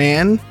large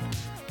man,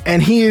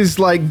 and he is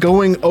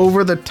going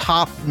over the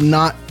top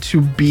not to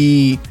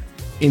be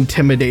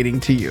intimidating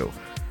to you.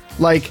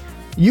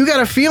 You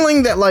got a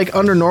feeling that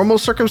under normal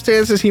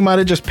circumstances he might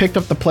have just picked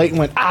up the plate and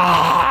went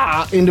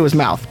into his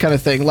mouth kind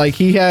of thing. Like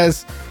he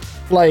has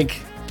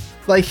like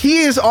he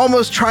is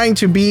almost trying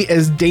to be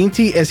as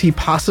dainty as he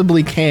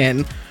possibly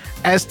can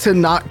as to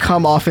not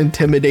come off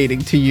intimidating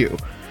to you.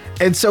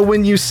 And so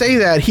when you say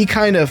that, he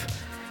kind of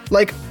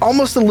like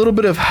almost a little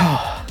bit of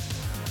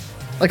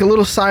like a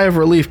little sigh of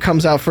relief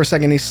comes out for a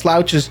second. He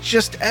slouches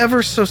just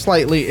ever so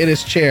slightly in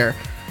his chair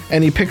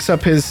and he picks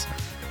up his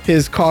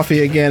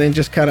coffee again and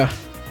just kind of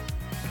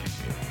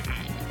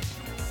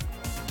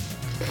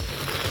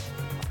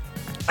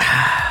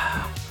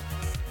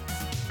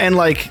and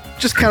like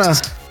just kind of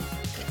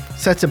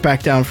sets it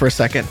back down for a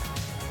second.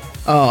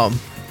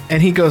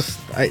 And he goes,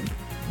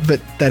 but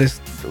that is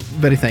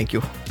very thank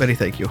you. Very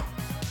thank you.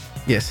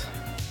 Yes.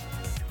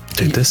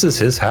 Dude, this is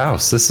his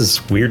house. This is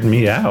weirding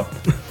me out.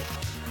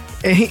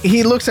 And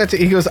he looks at it,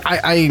 he goes,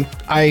 I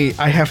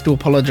have to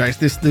apologize.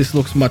 This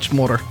looks much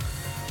more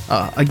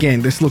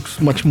again, this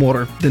looks much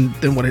more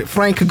than what it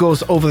Frank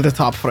goes over the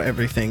top for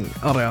everything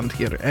around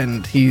here,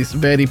 and he's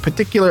very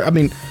particular. I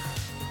mean,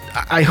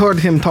 I heard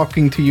him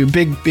talking to you,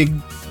 big,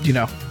 you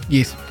know,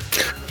 yes.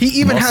 He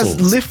even has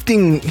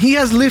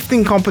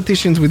lifting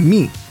competitions with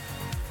me.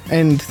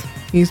 And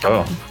he's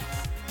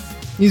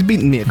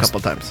beaten me a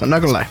couple times. I'm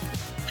not gonna lie.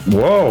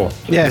 Whoa.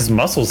 Yeah. His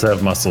muscles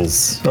have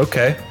muscles.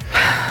 Okay.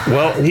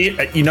 Well,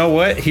 you know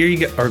what? Here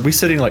you go. Are we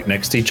sitting like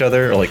next to each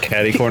other or like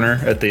catty corner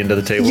at the end of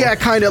the table? Yeah,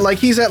 kind of. Like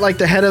he's at like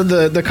the head of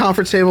the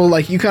conference table.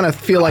 Like you kind of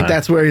feel like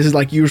that's where his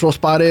like usual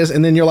spot is.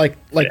 And then you're like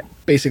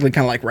basically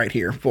kind of like right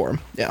here for him.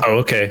 Yeah. Oh,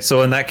 okay.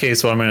 So in that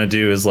case, what I'm going to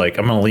do is like,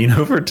 I'm going to lean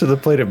over to the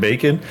plate of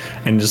bacon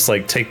and just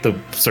like take the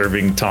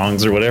serving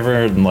tongs or whatever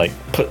and like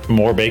put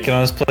more bacon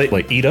on his plate.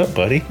 Like, eat up,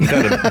 buddy. You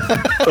got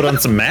to put on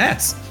some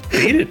mass.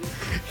 Eat it.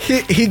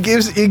 He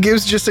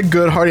gives just a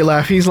good hearty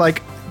laugh. He's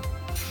like,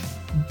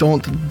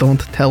 don't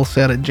tell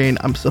Sarah Jane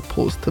I'm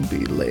supposed to be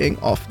laying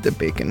off the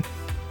bacon,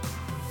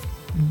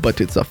 but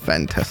it's a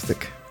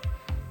fantastic.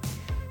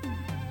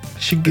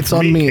 She gets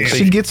on me.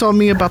 She gets on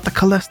me about the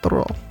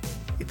cholesterol.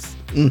 It's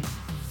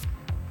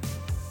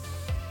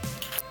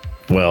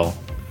Well,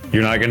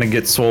 you're not gonna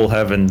get swole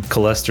having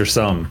cholesterol.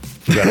 Some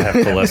you gotta have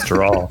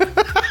cholesterol.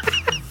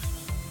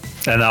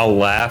 And I'll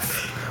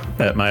laugh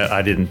at my.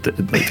 I didn't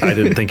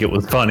think it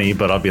was funny,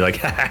 but I'll be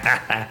like,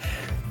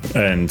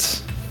 and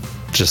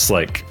just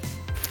like,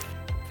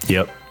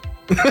 yep.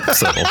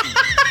 So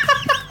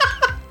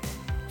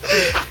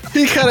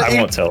he kind of. I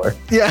won't tell her.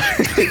 Yeah.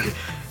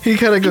 He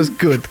kind of goes,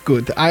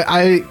 good.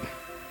 I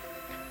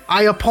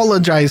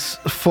apologize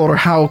for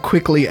how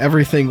quickly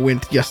everything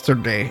went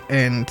yesterday,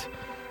 and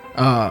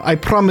I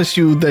promise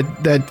you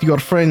that your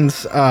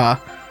friends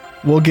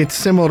will get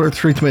similar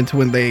treatment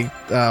when they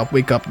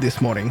wake up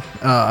this morning.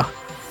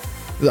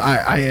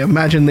 I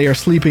imagine they are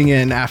sleeping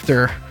in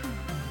after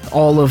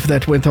all of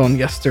that went on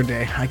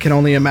yesterday. I can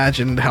only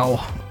imagine how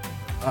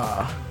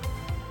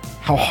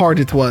hard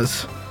it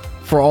was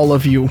for all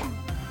of you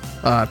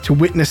to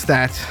witness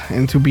that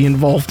and to be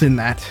involved in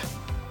that.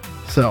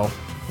 So,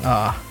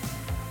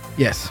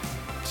 yes.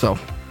 So,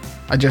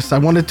 I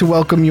wanted to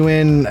welcome you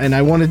in, and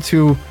I wanted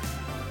to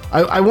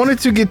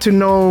get to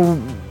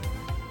know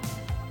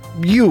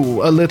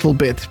you a little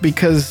bit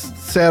because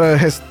Sarah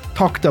has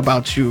talked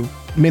about you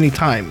many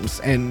times,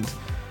 and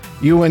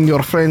you and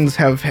your friends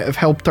have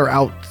helped her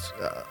out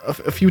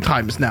a few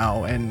times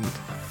now, and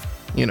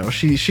you know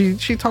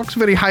she talks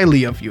very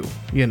highly of you.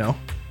 You know.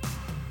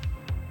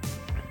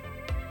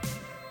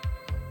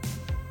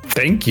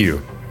 Thank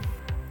you.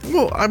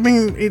 Well, I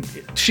mean,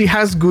 she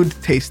has good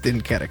taste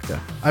in character.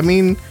 I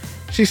mean,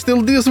 she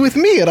still deals with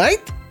me,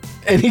 right?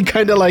 And he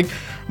kind of like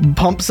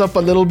bumps up a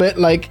little bit,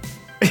 like.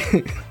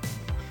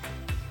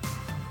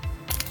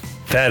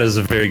 That is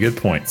a very good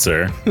point,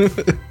 sir.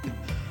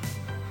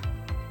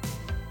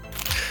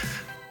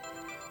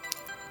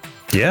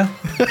 Yeah.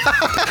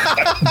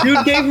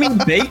 Dude gave me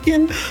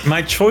bacon,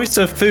 my choice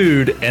of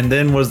food, and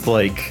then was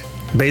like,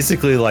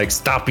 basically like,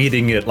 stop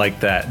eating it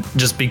like that.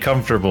 Just be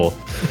comfortable.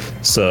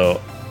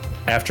 So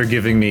after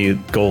giving me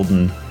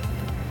goldenware.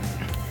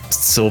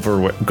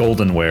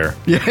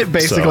 Yeah,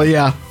 basically,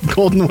 yeah.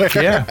 Goldenware.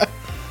 Yeah.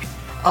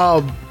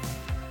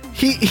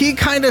 He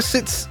kind of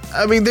sits.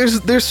 I mean,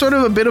 there's sort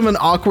of a bit of an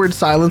awkward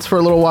silence for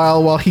a little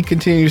while he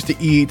continues to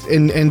eat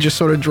and just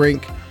sort of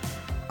drink.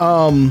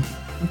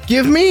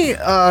 Give me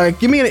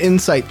an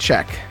insight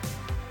check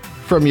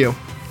from you.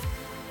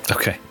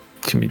 Okay.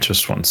 Give me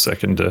just 1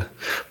 second to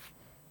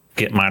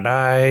get my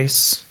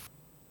dice.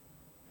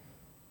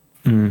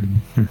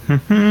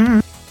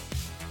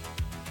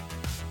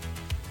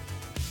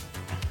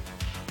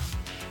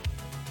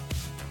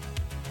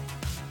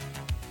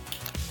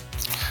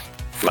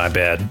 My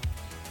bad.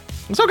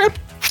 It's okay.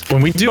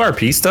 When we do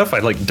RP stuff, I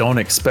like don't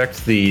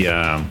expect the you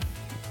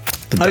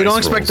don't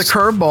expect the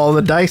curveball,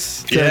 the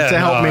dice to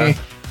help me.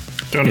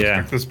 Don't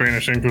expect the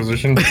Spanish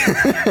Inquisition.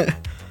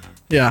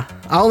 Yeah,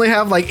 I only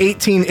have like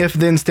 18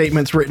 if-then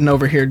statements written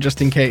over here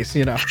just in case,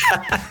 you know.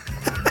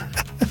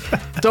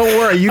 Don't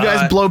worry, you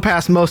guys blow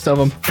past most of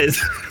them.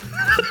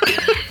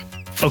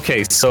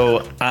 Okay,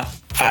 so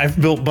I've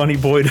built Bunny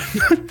Boy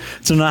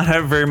to not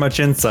have very much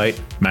insight.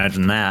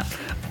 Imagine that.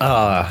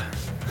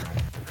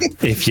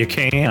 if you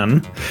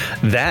can.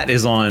 That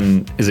is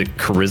on, is it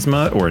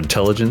charisma or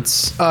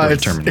intelligence or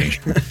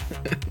determination?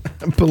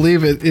 I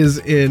believe it is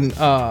in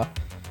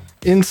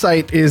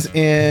insight is it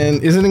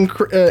in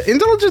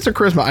intelligence or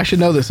charisma? I should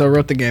know this. I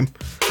wrote the game.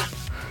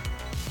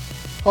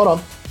 Hold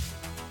on.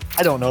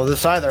 I don't know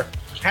this either.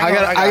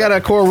 I got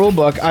a core rule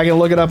book. I can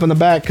look it up in the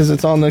back because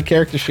it's on the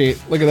character sheet.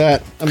 Look at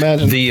that.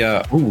 Imagine.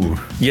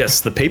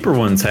 Yes, the paper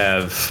ones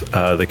have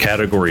the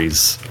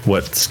categories,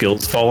 what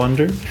skills fall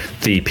under.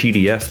 The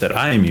PDF that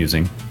I am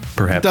using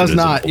perhaps does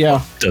not.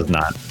 Does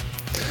not.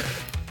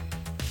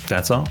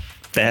 That's all.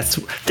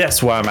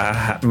 That's why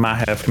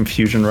I have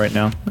confusion right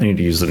now. I need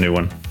to use the new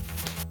one.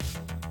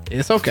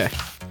 It's okay.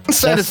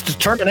 Said it's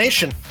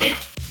determination.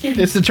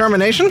 It's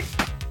determination?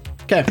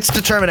 Okay. It's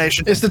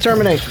determination. It's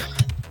determination.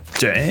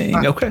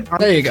 Dang. Okay.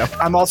 There you go.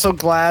 I'm also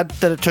glad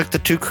that it took the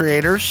two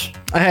creators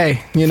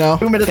Hey, you know.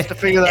 2 minutes to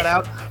figure that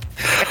out.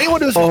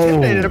 Anyone who's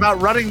intimidated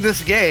about running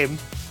this game,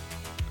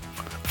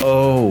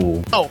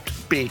 Oh.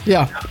 don't be.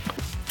 Yeah.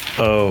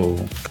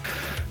 Oh.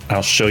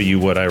 I'll show you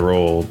what I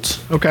rolled,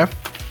 Okay.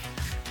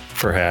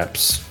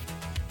 perhaps.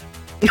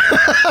 And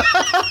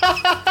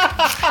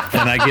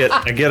I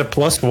get a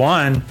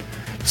 +1.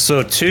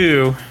 So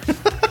 2.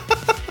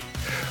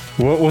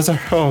 What was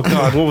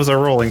I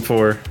rolling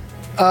for?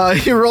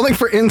 You're rolling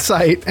for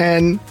insight,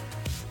 and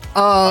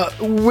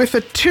with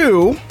a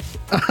 2,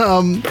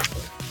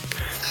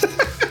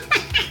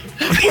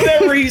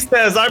 Whatever he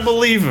says, I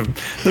believe him.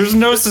 There's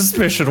no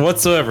suspicion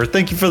whatsoever.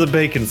 Thank you for the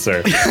bacon,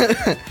 sir.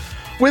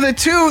 with a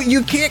 2,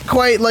 you can't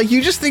quite, like,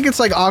 you just think it's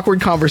like awkward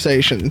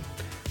conversation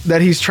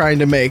that he's trying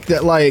to make.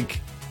 That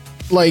like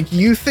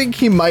you think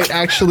he might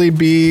actually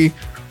be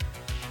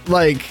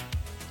like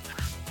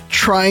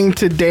trying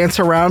to dance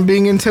around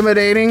being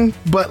intimidating,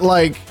 but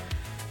like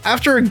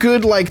after a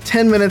good like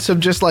 10 minutes of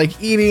just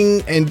like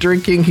eating and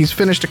drinking, he's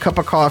finished a cup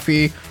of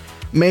coffee,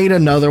 made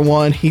another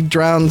one, he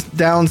downs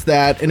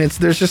that, and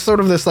there's just sort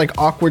of this like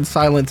awkward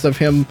silence of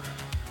him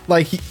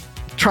like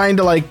trying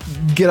to like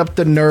get up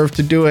the nerve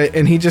to do it,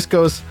 and he just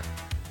goes,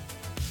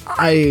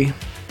 I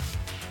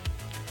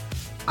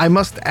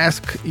must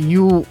ask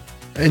you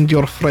and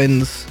your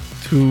friends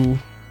to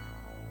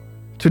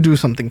do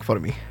something for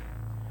me.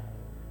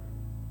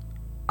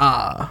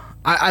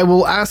 I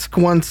will ask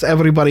once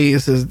everybody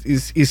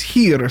is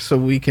here so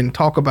we can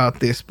talk about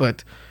this,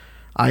 but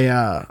I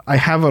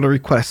have a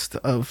request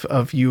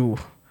of you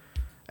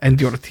and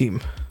your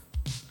team.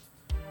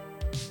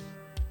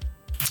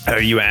 Are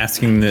you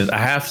asking this? I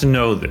have to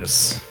know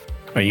this.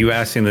 Are you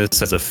asking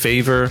this as a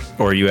favor,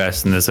 or are you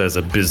asking this as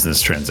a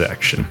business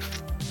transaction?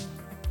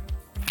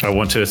 I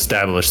want to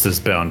establish this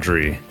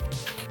boundary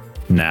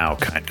now,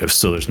 kind of,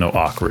 so there's no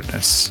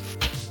awkwardness.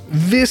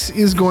 This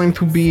is going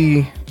to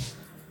be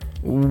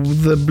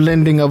the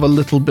blending of a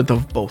little bit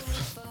of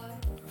both.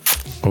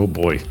 Oh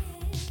boy.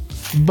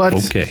 But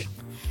Okay.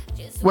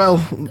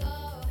 well,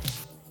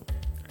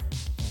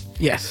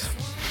 yes,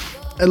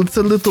 it's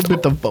a little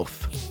bit of both.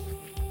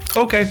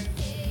 Okay.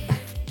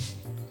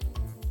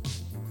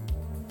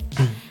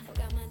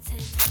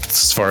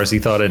 As far as he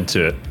thought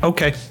into it.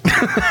 Okay.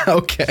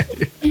 Okay.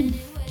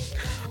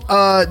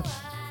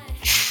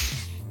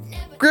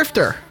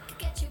 Grifter,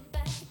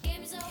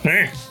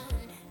 Hey,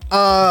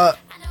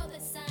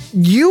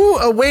 you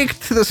awake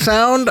to the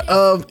sound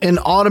of an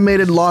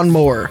automated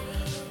lawnmower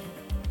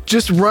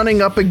just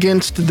running up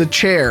against the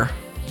chair,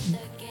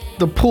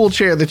 the pool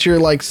chair that you're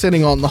like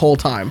sitting on the whole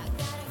time.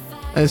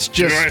 And it's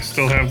do I just,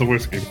 still have the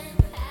whiskey?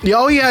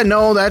 oh yeah,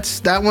 no,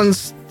 that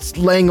one's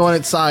laying on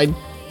its side,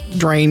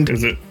 drained,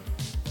 Is it?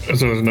 So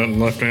there's nothing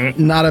left in it?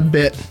 not a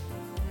bit.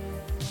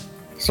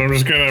 So I'm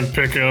just gonna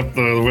pick up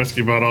the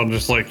whiskey bottle and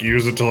just like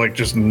use it to like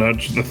just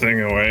nudge the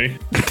thing away.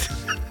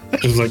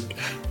 Just like,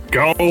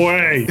 go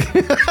away!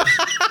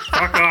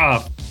 Fuck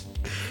off!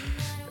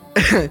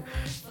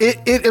 It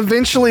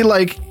eventually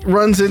like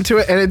runs into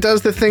it, and it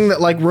does the thing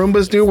that like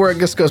Roombas do, where it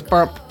just goes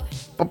bump,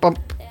 bump, bump,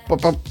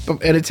 bump, bump,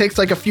 bump, and it takes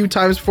like a few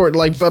times for it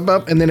like bump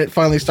up, and then it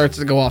finally starts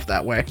to go off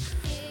that way,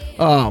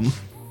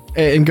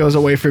 and goes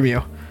away from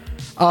you.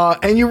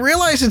 And you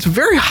realize it's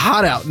very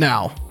hot out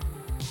now.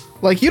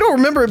 Like, you don't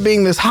remember it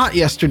being this hot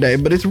yesterday,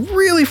 but it's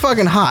really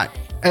fucking hot.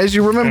 As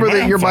you remember Am I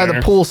that on you're by the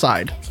fire? pool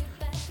side.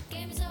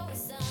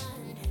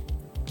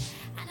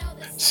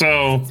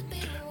 So,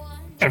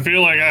 I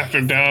feel like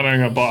after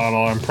downing a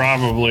bottle, I'm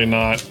probably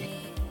not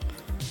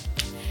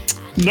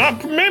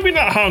maybe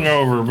not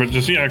hungover, but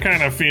just,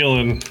 kind of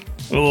feeling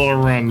a little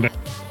run down.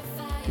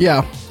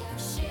 Yeah.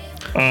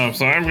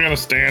 So I'm gonna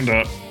stand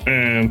up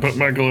and put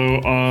my glue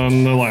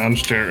on the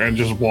lounge chair and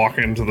just walk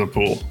into the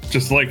pool.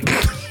 Just like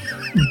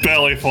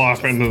belly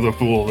flop into the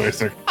pool,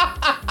 basically.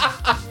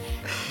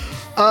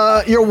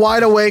 You're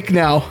wide awake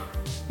now.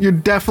 You're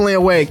definitely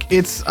awake.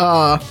 It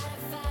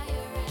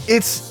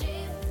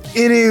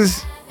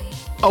is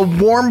a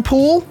warm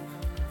pool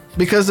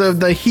because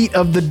of the heat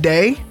of the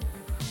day.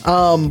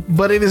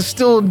 But it is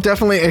still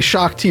definitely a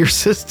shock to your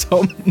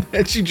system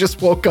that you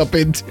just woke up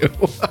into.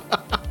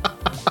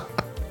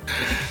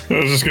 I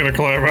was just gonna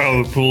climb out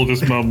of the pool,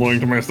 just mumbling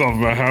to myself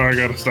about how I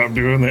gotta stop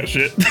doing that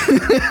shit.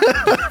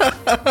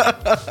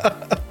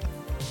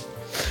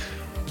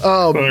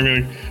 So I'm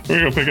gonna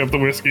go pick up the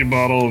whiskey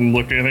bottle and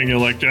look at it,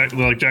 like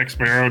Jack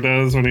Sparrow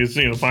does when he's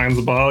finds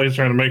the bottle. He's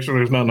trying to make sure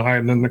there's nothing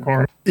hiding in the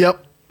corner.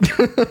 Yep.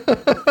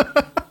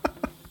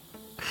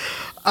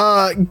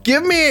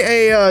 Give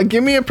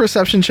me a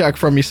perception check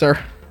from you, sir.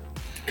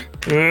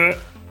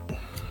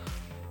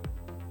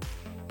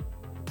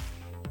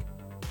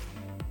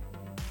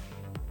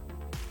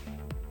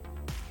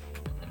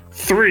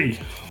 3.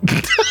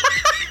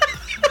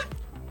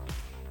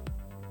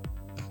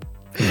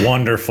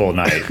 Wonderful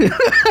night.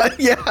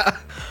 Yeah.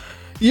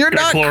 You're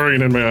Got not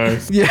chlorine in my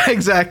eyes. Yeah,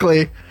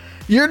 exactly.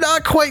 You're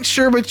not quite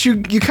sure, but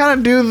you kind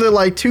of do the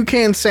like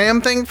Toucan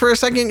Sam thing for a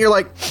second. You're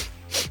like,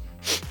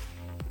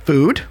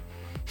 food.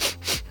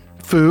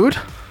 I'm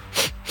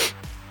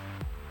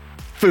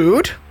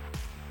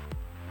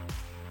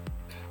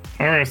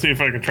gonna see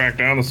if I can track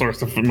down the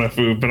source of my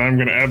food, but I'm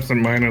gonna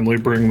absentmindedly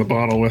bring the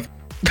bottle with.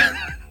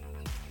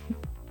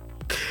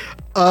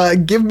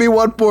 Give me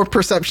one more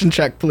perception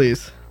check,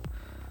 please.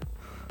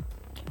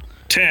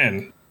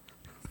 10.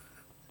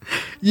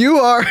 You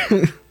are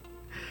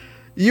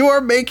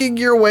making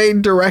your way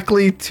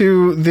directly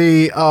to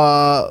the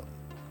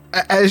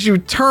as you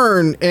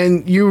turn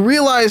and you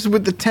realize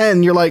with the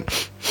 10 you're like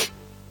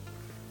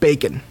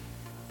bacon.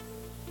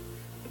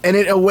 And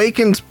it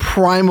awakens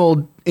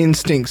primal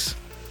instincts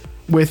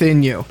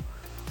within you.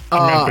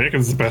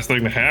 Bacon's the best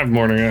thing to have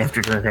morning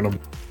after drinking them.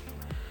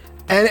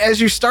 And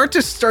as you start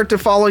to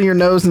follow your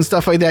nose and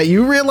stuff like that,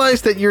 you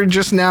realize that you're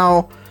just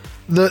now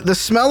the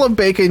smell of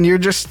bacon. You're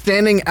just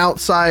standing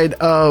outside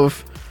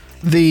of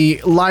the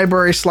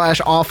library /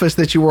 office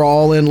that you were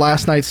all in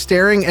last night,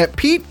 staring at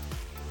Pete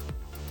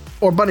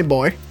or Bunny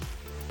Boy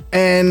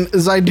and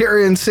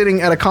Zydarian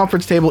sitting at a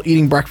conference table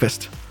eating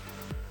breakfast.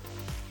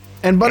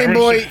 And Bunny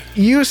Boy,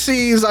 you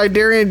see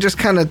Zydarian just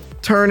kind of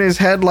turn his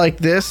head like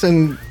this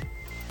and...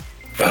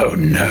 Oh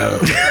no.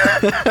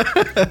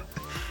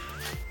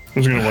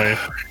 I'm just gonna wave.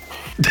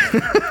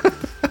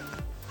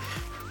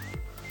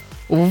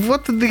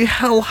 What the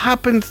hell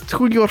happened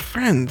to your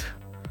friend?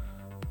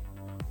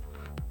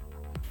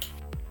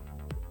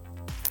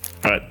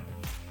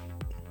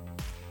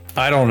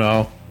 I don't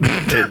know.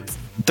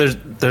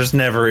 There's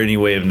never any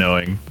way of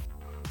knowing.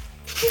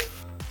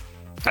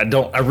 I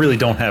really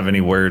don't have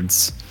any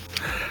words.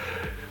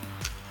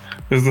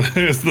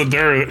 Is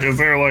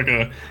there like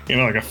a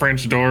like a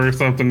French door or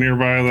something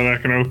nearby that I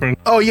can open?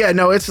 Oh yeah,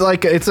 no, it's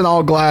an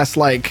all glass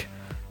like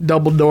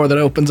double door that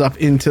opens up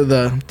into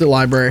the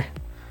library.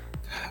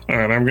 All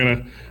right, I'm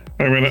gonna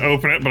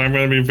open it, but I'm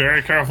gonna be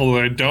very careful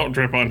that I don't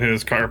drip on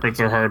his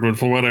carpets or hardwood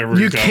for whatever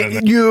You he's got in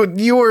there.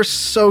 you are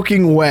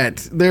soaking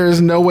wet. There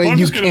is no way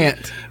you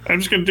can't. I'm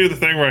just gonna do the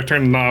thing where I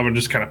turn the knob and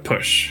just kind of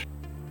push.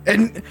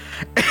 And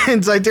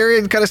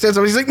Zydarian kind of stands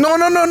up. He's like, no,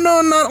 not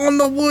on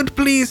the wood,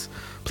 please.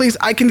 Please,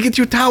 I can get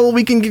you a towel.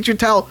 We can get you a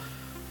towel.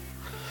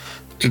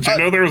 Did you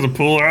know there was a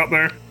pool out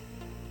there?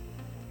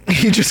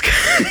 He just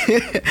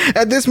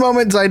at this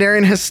moment,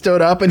 Zydarian has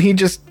stood up and he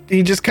just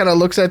kind of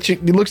looks at you.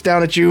 He looks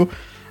down at you,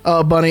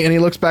 Bunny, and he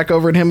looks back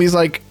over at him. He's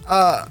like,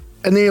 and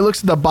then he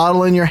looks at the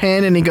bottle in your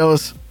hand and he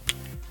goes,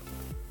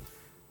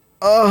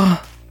 and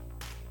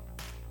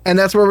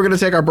that's where we're gonna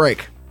take our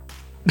break.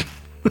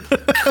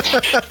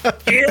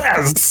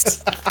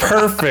 Yes.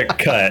 Perfect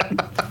cut.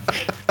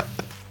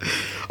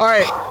 All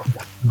right.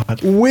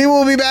 We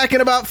will be back in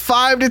about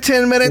 5 to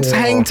 10 minutes.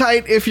 Hang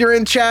tight if you're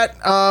in chat.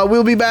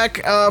 We'll be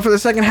back for the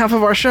second half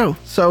of our show.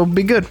 So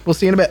be good. We'll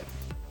see you in a bit.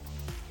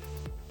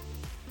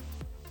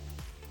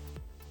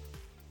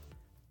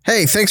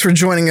 Hey, thanks for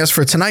joining us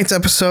for tonight's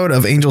episode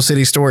of Angel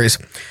City Stories.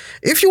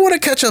 If you want to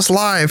catch us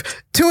live,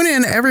 tune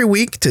in every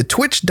week to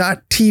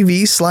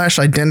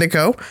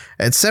twitch.tv/Identico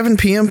at 7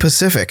 p.m.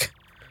 Pacific.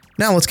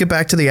 Now let's get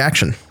back to the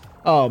action.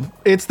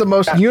 It's the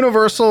most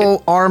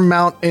universal arm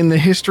mount in the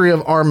history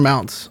of arm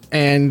mounts,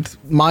 and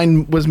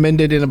mine was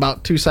mended in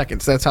about 2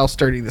 seconds. That's how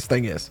sturdy this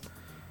thing is.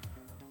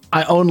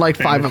 I own like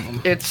 5 of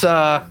them. It's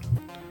I'm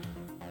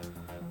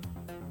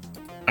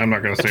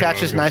not gonna say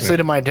attaches nicely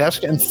to my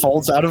desk and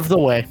folds out of the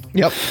way.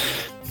 Yep.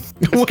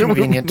 It's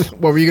convenient.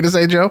 What were you gonna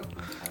say, Joe?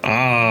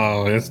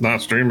 Oh, it's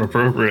not stream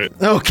appropriate.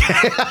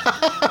 Okay.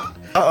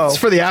 It's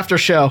for the after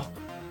show.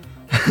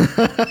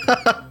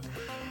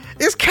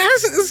 Is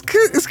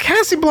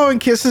Cassie blowing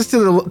kisses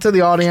to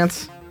the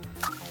audience?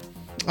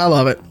 I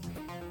love it.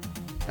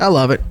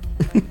 Hello,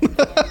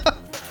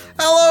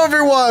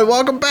 everyone.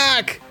 Welcome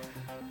back.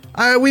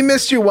 We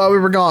missed you while we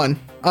were gone,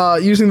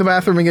 using the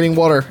bathroom and getting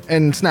water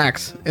and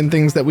snacks and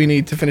things that we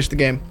need to finish the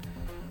game.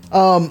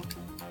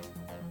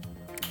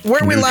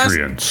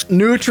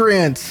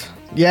 Nutrients.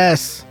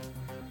 Yes.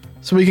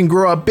 So we can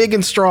grow up big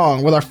and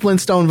strong with our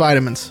Flintstone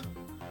vitamins.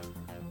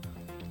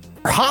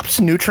 Are hops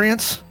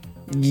nutrients?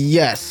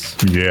 Yes.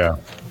 Yeah.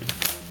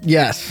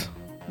 Yes,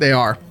 they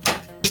are.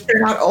 They're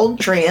not old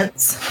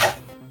trants.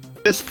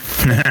 Just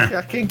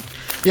checking.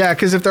 Yeah,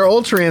 because if they're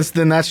ultrants,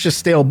 then that's just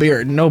stale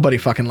beer. Nobody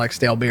fucking likes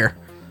stale beer.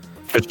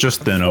 It's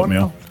just thin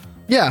oatmeal.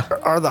 Yeah.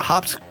 Are the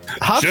hops?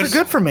 Hops Just- are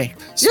good for me.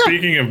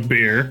 Speaking of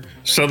beer,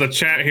 so the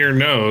chat here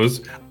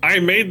knows I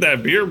made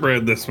that beer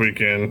bread this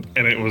weekend,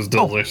 and it was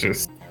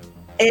delicious.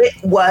 It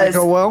was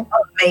Go well.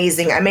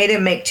 amazing. I made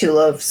him make 2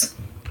 loaves.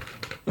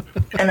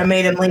 And I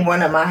made him leave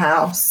one at my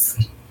house.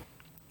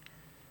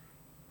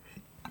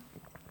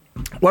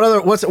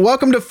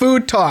 Welcome to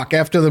Food Talk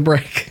after the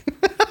break.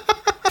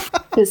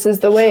 This is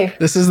the way.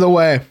 This is the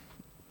way.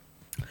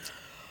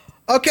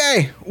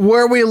 Okay,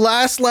 where we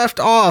last left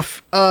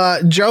off,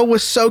 Joe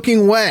was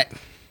soaking wet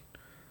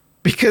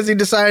because he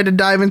decided to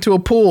dive into a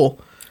pool.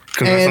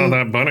 Because I saw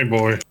that bunny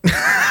boy.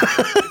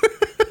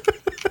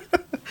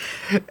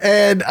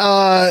 And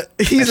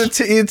he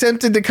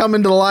attempted to come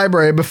into the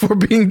library before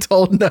being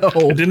told no.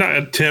 I did not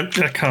attempt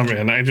to come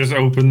in. I just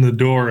opened the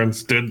door and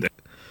stood there.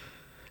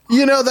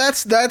 You know,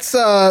 that's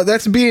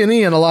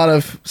B&E in a lot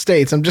of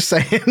states. I'm just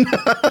saying.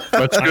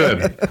 That's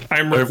good.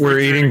 We're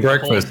eating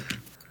breakfast.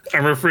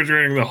 I'm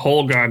refrigerating the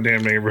whole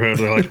goddamn neighborhood,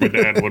 like my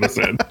dad would have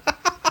said.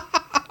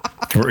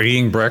 We're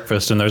eating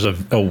breakfast, and there's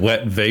a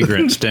wet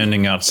vagrant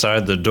standing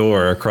outside the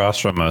door across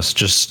from us,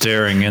 just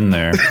staring in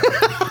there.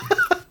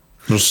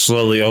 Just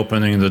slowly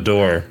opening the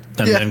door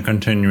and then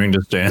continuing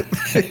to stand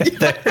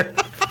there.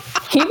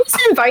 He was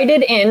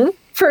invited in,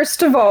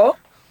 first of all.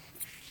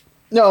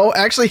 No,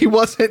 actually, he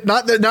wasn't.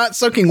 Not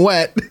soaking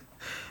wet.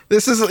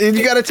 This is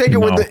you got to take it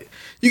with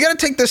you got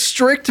to take the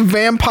strict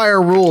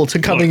vampire rule to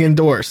coming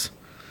indoors.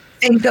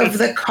 Think of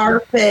the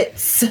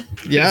carpets.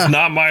 Yeah, It's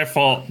not my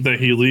fault that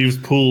he leaves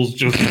pools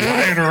just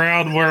lying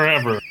around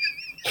wherever.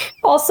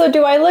 Also,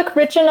 do I look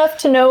rich enough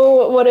to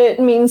know what it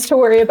means to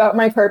worry about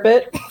my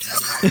carpet?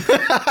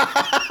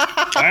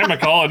 I am a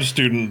college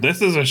student.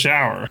 This is a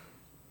shower.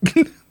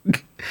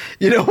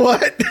 you know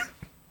what?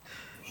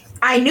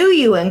 I knew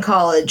you in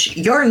college.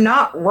 You're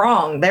not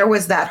wrong. There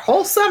was that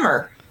whole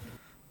summer.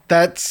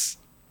 That's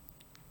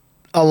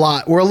a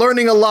lot. We're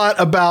learning a lot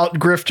about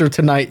Grifter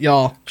tonight,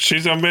 y'all.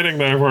 She's admitting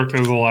that I worked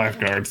as a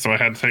lifeguard, so I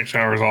had to take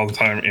showers all the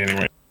time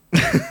anyway.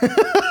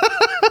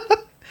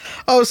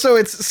 Oh, so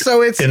it's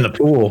In the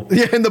pool.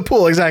 yeah, in the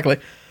pool, exactly.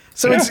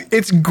 So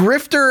it's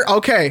Grifter.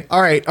 Okay,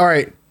 all right.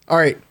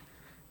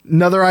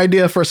 Another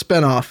idea for a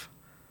spinoff.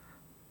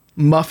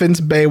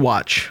 Muffins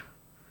Baywatch.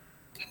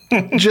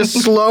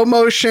 Just slow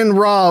motion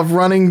Rav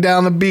running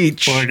down the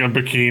beach Like a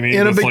bikini.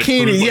 in a that's, like,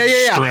 bikini.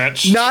 Yeah.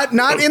 stretched.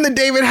 Not in the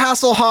David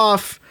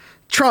Hasselhoff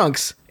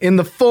trunks, in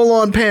the full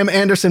on Pam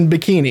Anderson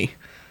bikini.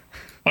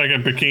 Like a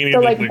bikini So,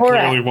 that like they Borat.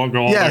 clearly won't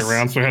go all Yes. the way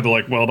around, so I had to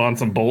like weld on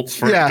some bolts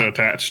for Yeah. it to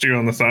attach to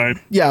on the side.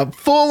 Yeah,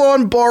 full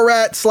on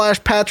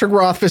Borat / Patrick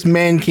Rothfuss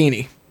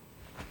mankini.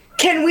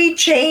 Can we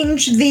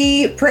change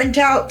the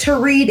printout to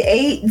read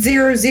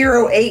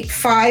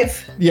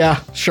 80085? Yeah,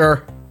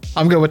 sure.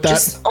 I'm good with that.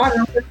 Just on,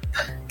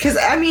 because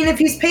I mean, if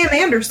he's Pam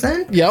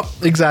Anderson, Yep,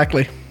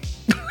 exactly.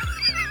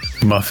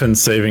 Muffin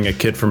saving a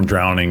kid from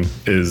drowning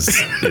is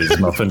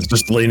Muffins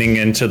just leaning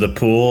into the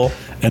pool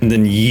and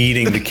then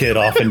yeeting the kid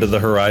off into the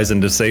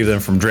horizon to save them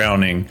from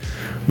drowning,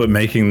 but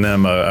making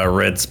them a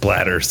red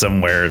splatter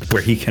somewhere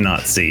where he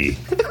cannot see.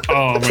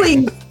 Oh, man.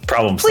 please,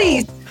 Problem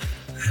please,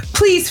 solved.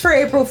 please, for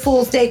April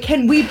Fool's Day,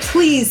 can we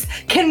please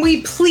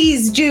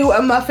do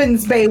a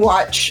Muffins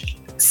Baywatch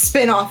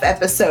spin-off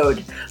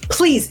episode?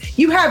 Please,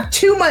 you have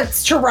 2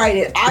 months to write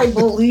it. I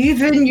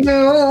believe in you.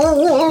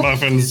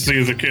 Muffin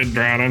sees a kid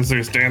drowning, so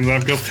he stands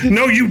up, goes,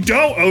 "No, you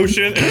don't,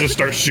 Ocean," and just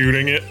starts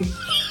shooting it.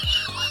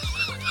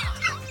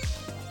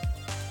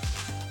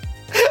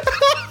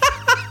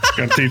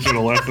 Gotta teach it a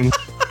lesson.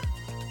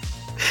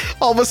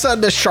 All of a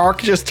sudden, the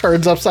shark just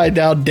turns upside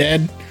down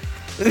dead.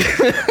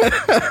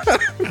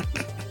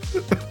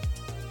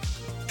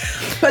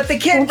 But the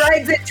kid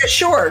rides it to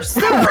shore.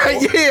 So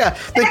Right? Yeah,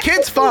 the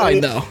kid's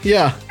fine though.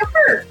 Yeah.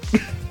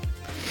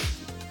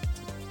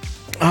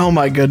 Oh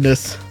my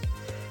goodness.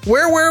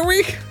 Where were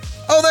we?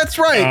 Oh, that's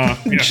right.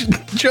 Yeah.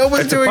 Joe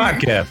was It's a doing.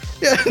 podcast.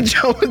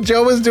 Yeah,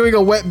 Joe was doing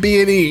a wet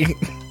B&E.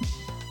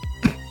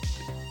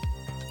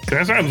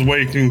 That sounds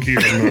way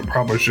kinkier than it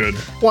probably should.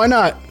 Why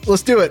not?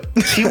 Let's do it.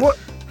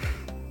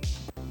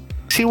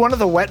 See one of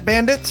the wet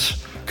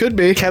bandits? Could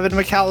be. Kevin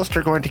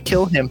McAllister going to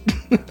kill him.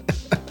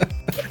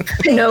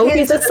 No,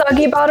 he's a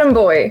soggy bottom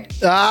boy.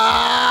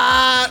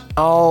 Ah!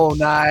 Oh,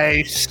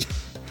 nice.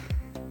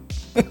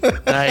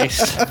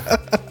 Nice.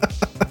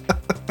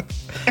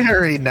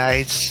 Very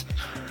nice.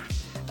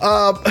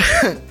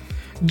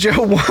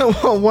 Joe,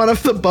 one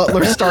of the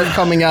butlers start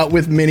coming out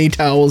with mini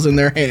towels in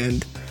their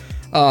hand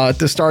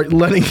to start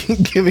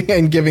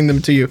giving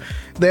them to you.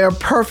 They are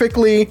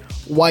perfectly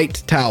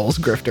white towels,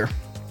 Grifter.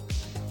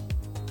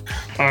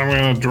 I'm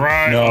gonna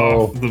dry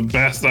No. off the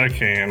best I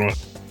can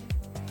with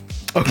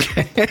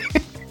Okay.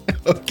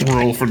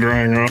 roll for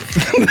drying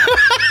off.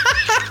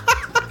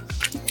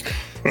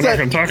 We're not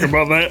gonna talk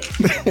about that.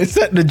 Is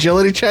that an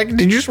agility check?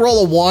 Did you just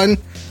roll a 1?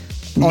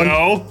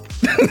 No.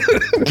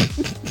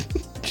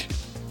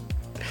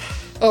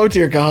 Oh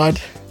dear God.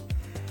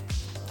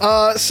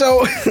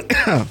 So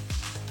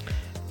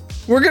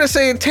we're gonna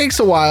say it takes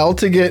a while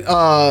to get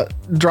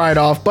dried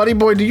off. Buddy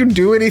boy, do you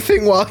do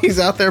anything while he's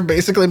out there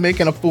basically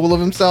making a fool of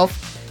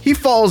himself? He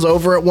falls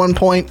over at one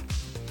point.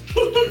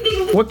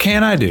 What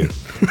can I do?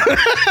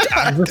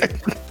 I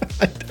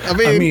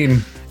I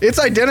mean, it's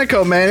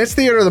Identico, man. It's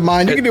theater of the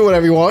mind. You can do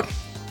whatever you want.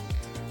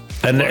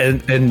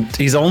 and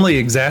he's only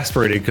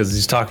exasperated because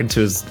he's talking to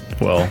his,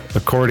 well,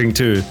 according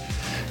to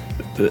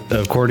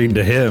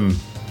him,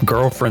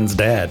 girlfriend's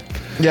dad.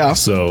 Yeah.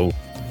 So,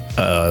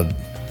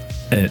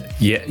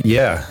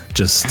 yeah,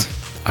 just,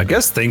 I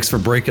guess thanks for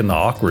breaking the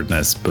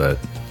awkwardness, but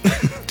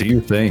do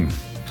your thing.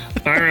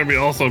 I'm gonna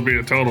also be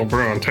a total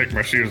bro and take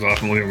my shoes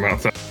off and leave them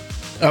outside.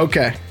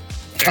 Okay.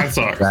 And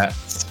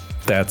socks.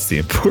 That's the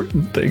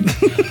important thing.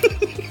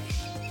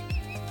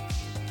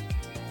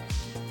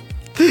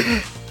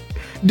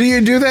 Do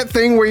you do that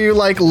thing where you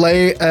like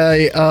lay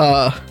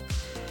a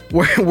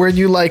where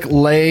you like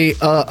lay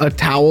a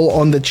towel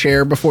on the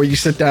chair before you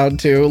sit down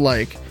too?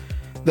 Like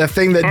that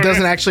thing that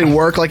doesn't actually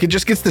work. Like it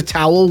just gets the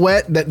towel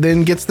wet that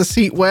then gets the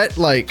seat wet.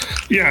 Like,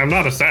 Yeah, I'm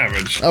not a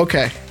savage.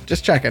 okay,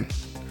 just checking.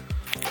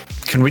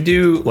 Can we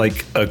do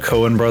like a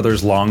Coen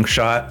Brothers long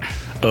shot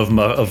of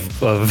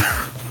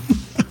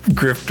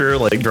Grifter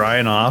like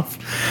drying off,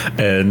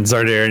 and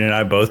Zardarian and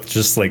I both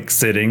just like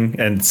sitting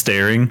and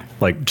staring,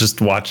 like just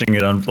watching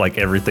it like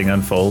everything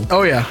unfold?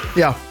 Oh yeah,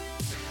 yeah.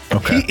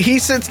 Okay. He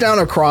sits down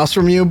across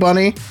from you,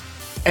 Bunny,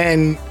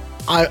 and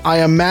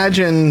I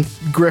imagine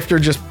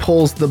Grifter just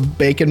pulls the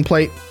bacon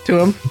plate to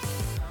him.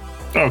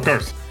 Oh, of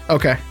course.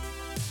 Okay.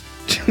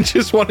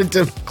 Just wanted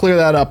to clear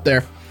that up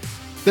there.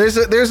 There's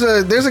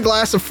a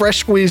glass of fresh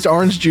squeezed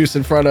orange juice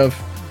in front of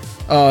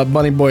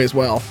Bunny Boy as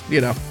well, you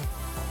know.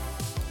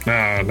 Nah,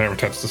 I never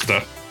touched the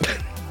stuff.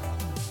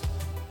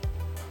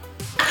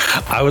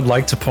 I would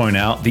like to point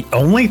out the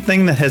only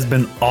thing that has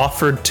been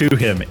offered to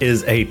him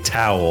is a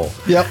towel.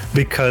 Yep.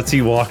 Because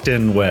he walked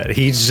in wet.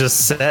 He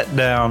just sat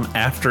down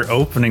after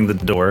opening the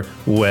door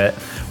wet,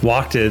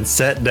 walked in,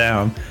 sat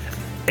down,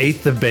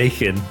 ate the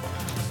bacon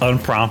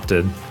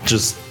unprompted,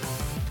 just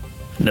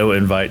no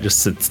invite, just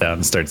sits down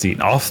and starts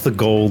eating off the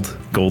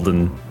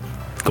goldenware.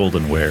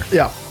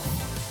 Yeah.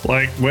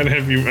 Like, when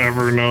have you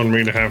ever known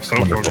me to have social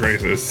Wonderful.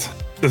 graces?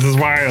 This is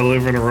why I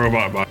live in a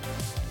robot body.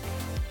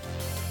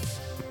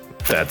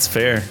 That's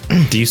fair.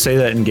 Do you say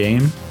that in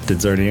game? Did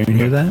Zardarian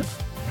hear that?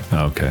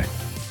 Okay.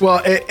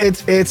 Well,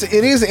 it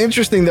is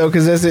interesting though,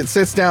 because as it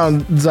sits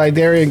down,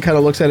 Zydarian kind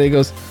of looks at it and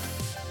goes,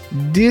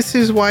 "This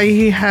is why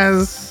he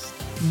has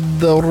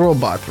the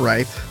robot,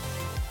 right?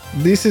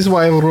 This is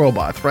why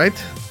robot, right?"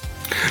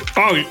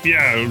 Oh,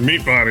 yeah,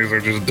 meat bodies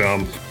are just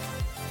dumb.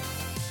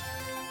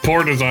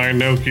 Poor design,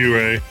 no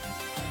QA.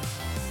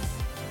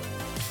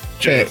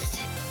 Just.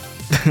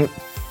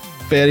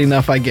 Fair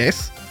enough, I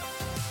guess.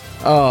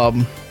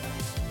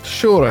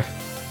 Sure.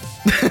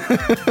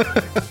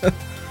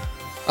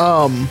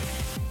 And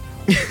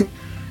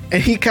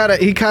he kind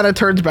of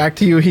turns back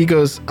to you. He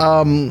goes,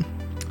 "I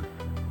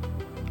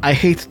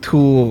hate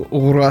to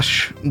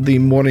rush the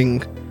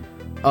morning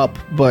up,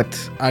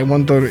 but I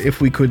wonder if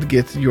we could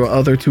get your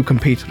other two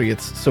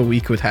compatriots so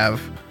we could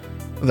have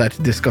that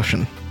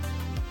discussion."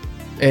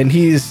 And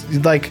he's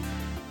like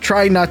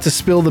trying not to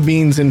spill the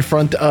beans in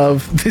front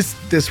of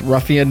this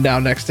ruffian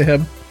down next to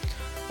him.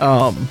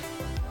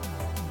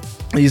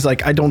 He's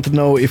like, "I don't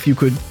know if you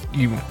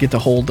get a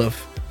hold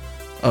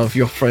of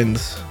your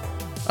friends,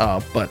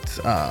 but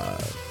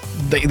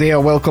they are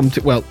welcome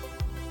to." Well,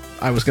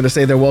 I was gonna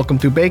say they're welcome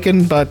to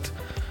bacon, but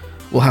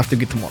we'll have to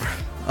get more.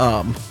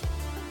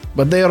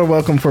 But they are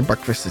welcome for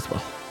breakfast as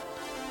well.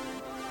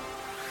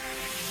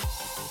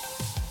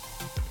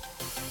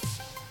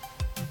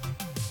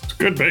 It's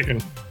good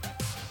bacon.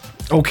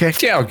 Okay.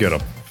 Yeah, I'll get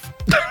him.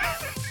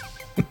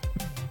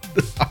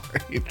 All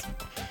right.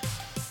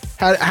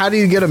 How do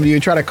you get them? Do you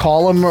try to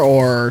call them,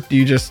 or do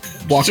you just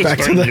walk Just back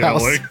to start the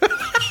yelling. house?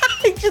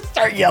 You just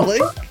start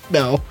yelling?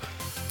 No.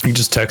 You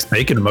just text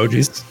bacon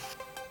emojis.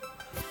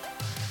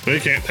 They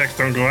can't text,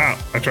 don't go out.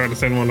 I tried to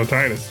send one to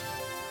Titus.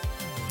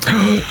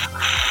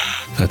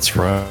 That's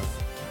right.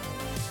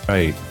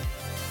 Right.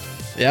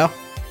 Yeah.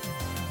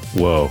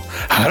 Whoa.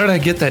 How did I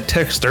get that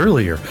text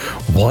earlier?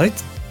 What?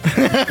 Whoa.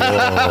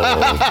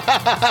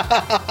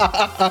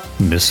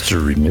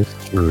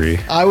 Mystery.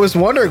 I was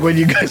wondering when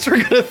you guys were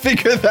gonna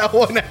figure that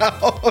one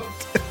out.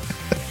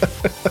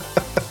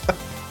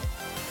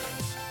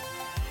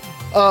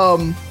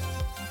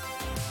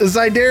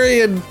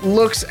 Zydarian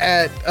looks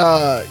at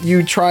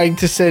you trying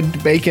to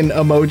send bacon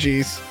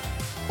emojis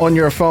on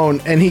your phone,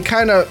 and he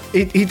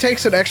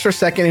takes an extra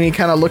second and he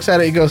kind of looks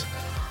at it. He goes,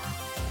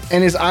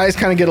 and his eyes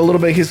kind of get a little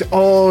bit. He's,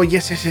 "Oh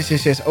yes.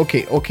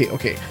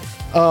 Okay.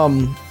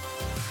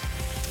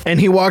 And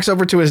he walks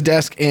over to his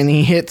desk and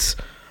he hits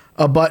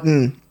a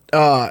button,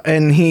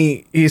 and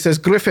he says,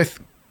 "Griffith,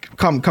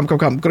 come,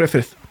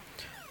 Griffith."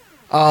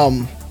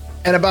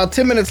 And about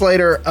 10 minutes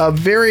later, a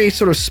very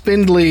sort of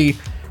spindly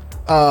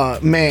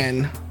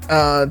man,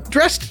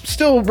 dressed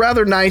still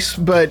rather nice,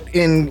 but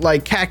in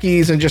like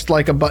khakis and just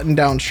like a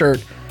button-down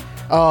shirt,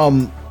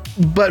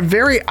 but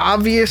very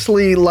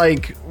obviously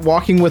like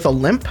walking with a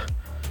limp,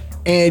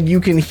 and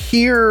you can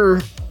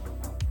hear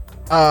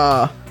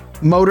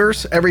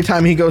motors every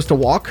time he goes to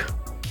walk.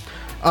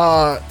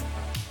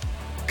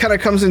 kind of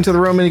comes into the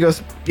room and he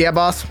goes, "Yeah,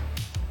 boss."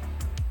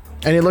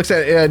 And he looks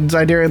at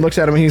Zydarian looks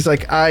at him and he's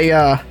like,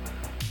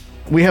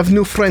 we have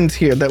new friends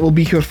here that will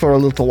be here for a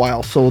little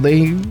while, so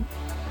they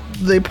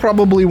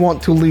probably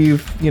want to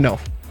leave,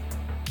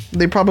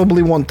 they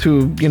probably want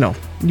to,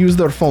 use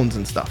their phones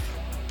and stuff.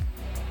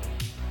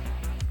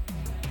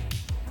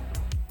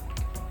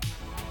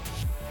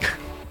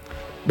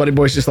 Buddy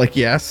Boy's just like,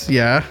 yes,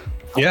 yeah.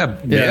 Yeah.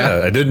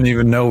 I didn't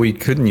even know we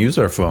couldn't use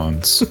our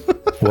phones.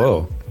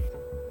 Whoa.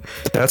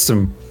 That's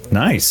some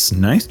nice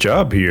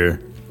job here.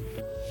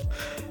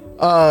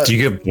 Do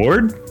you get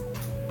bored?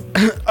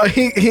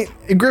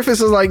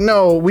 Griffiths is like,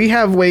 no, we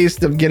have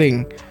ways of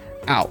getting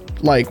out.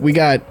 Like, we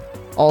got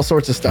all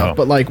sorts of stuff,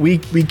 but like we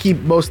keep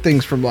most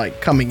things from like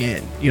coming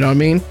in. You know what I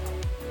mean?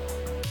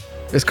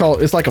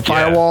 It's like a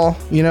firewall,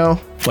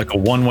 It's like a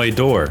one-way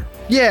door.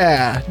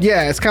 Yeah,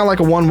 it's kind of like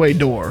a one-way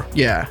door.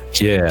 Yeah,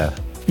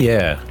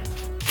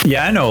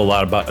 I know a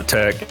lot about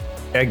tech.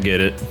 I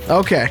get it.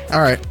 Okay,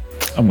 all right.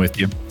 I'm with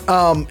you.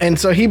 And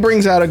so he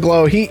brings out a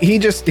glow. He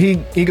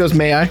goes,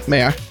 may I?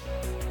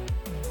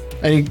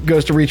 And he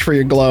goes to reach for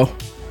your glow.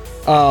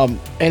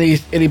 And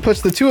he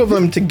puts the two of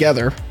them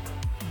together.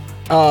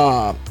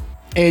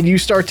 And you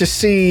start to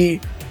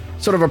see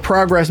sort of a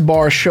progress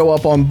bar show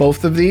up on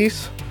both of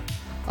these.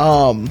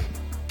 And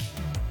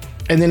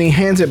then he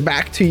hands it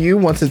back to you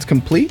once it's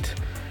complete.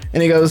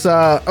 And he goes,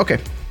 okay,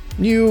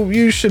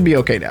 you should be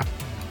okay now.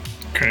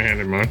 Can I hand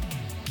him mine?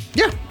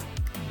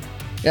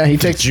 Yeah, he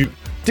takes...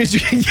 Did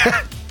you?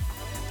 Yeah.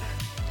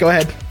 Go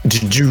ahead.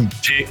 Did you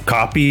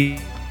copy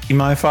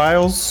my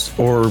files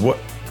or what?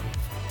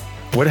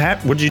 What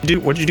happened?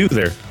 What'd you do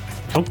there?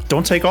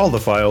 Don't take all the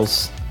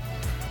files.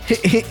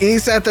 He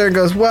sat there and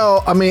goes,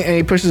 well, I mean, and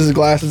he pushes his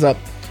glasses up.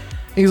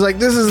 He's like,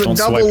 this is a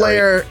double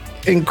layer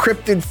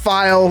encrypted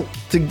file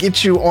to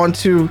get you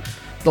onto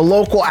the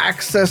local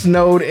access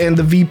node and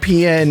the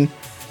VPN,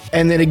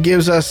 and then it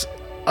gives us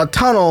a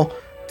tunnel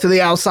to the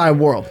outside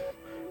world.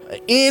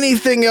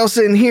 Anything else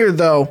in here,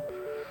 though,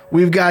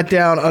 we've got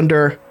down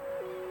under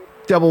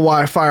double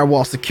wire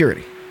firewall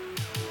security.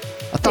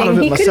 I thought of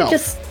it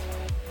myself.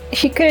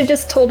 He could have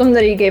just told him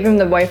that he gave him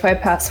the Wi-Fi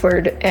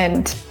password,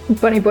 and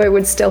Bunny Boy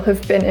would still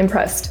have been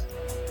impressed.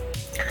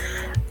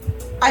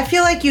 I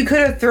feel like you could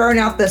have thrown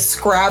out the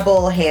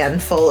Scrabble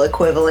handful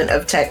equivalent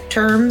of tech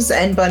terms,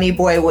 and Bunny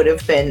Boy would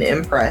have been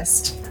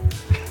impressed.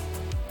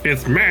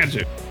 It's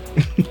magic.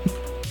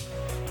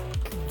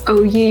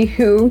 Oh, ye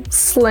who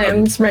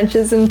slams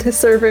wrenches into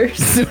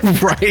servers.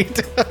 Right.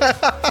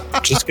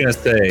 Just gonna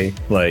say,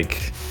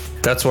 like,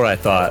 that's what I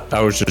thought.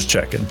 I was just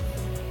checking.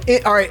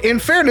 All right. In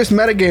fairness,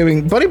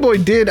 metagaming, Bunny Boy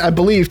did, I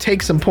believe,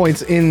 take some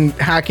points in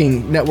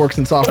hacking networks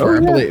and software. I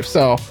believe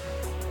so.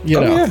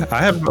 Yeah, I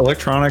have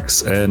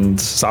electronics and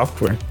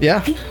software.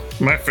 Yeah.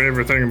 My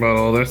favorite thing about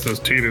all this is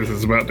Titus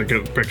is about to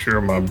get a picture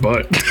of my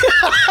butt.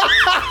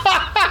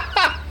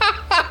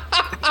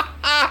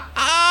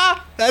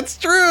 That's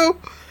true.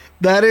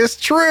 That is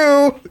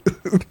true.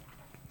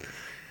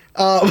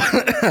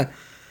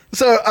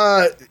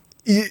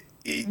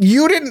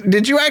 You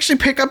did you actually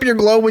pick up your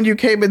glow when you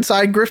came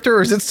inside, Grifter,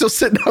 or is it still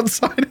sitting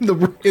outside in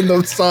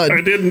the sun?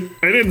 I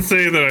didn't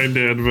say that I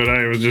did, but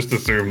I was just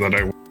assumed that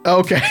I would.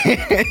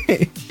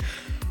 Okay.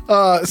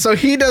 So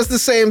he does the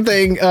same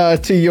thing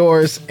to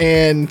yours,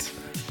 and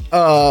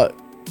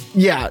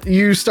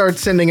you start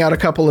sending out a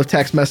couple of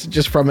text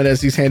messages from it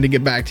as he's handing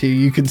it back to you.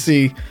 You can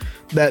see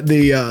that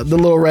the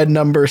little red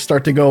numbers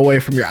start to go away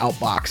from your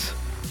outbox,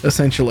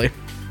 essentially.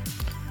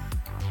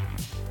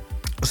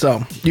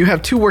 So you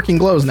have 2 working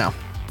glows now.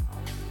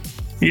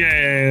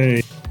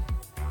 Yay!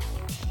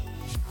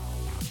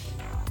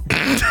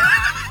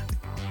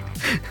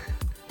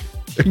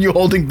 Are you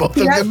holding both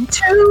of them?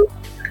 2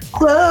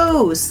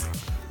 glows.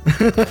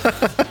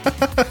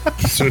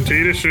 So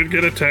Titus should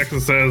get a text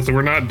that says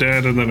we're not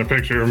dead, and then a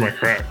picture of my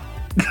crack.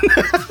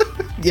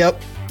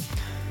 Yep.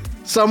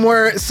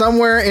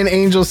 Somewhere in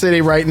Angel City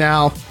right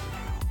now,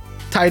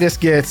 Titus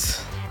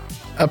gets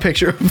a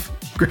picture of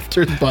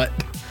Grifter's butt.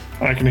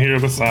 I can hear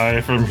the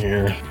sigh from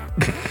here.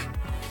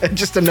 And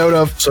just a note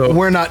of,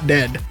 we're not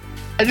dead.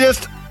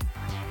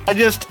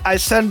 I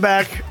send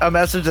back a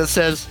message that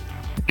says,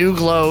 new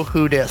glow,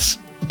 who dis?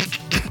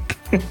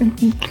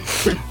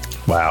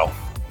 Wow.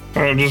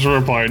 I just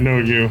replied, no,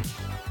 you.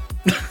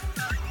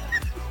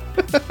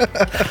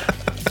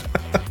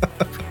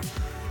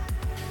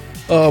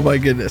 Oh my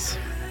goodness.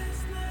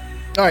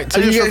 All right,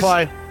 so I just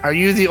reply, are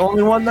you the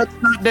only one that's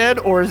not dead,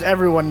 or is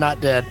everyone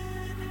not dead?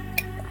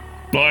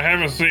 Well, I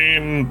haven't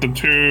seen the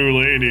 2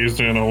 ladies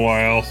in a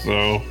while,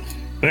 so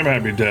they might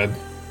be dead.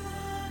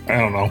 I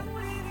don't know.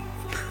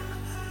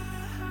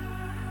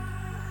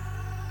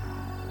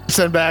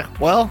 Send back,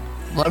 well,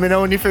 let me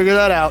know when you figure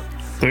that out.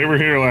 They were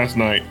here last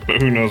night,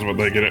 but who knows what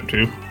they get up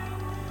to.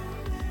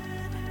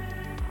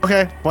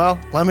 Okay, well,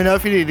 let me know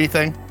if you need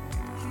anything.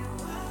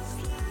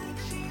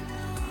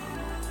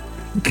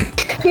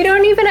 You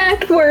don't even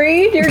act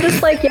worried. You're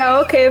just like, yeah,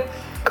 okay,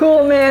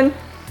 cool, man.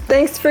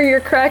 Thanks for your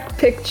crack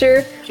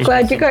picture.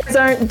 Glad you guys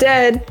aren't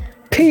dead.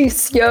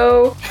 Peace,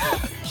 yo.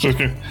 Just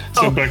gonna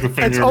send back the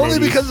finger. It's only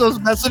emojis. because those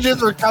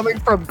messages are coming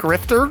from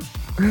Grifter.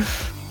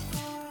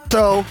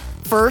 So,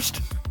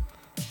 first,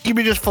 he can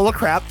be just full of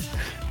crap.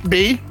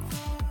 B,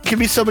 can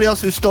be somebody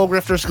else who stole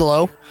Grifter's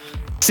glow.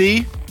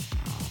 C,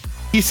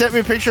 he sent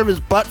me a picture of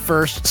his butt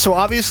first, so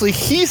obviously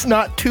he's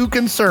not too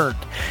concerned.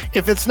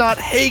 If it's not,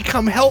 hey,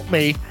 come help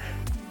me,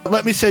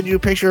 let me send you a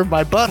picture of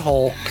my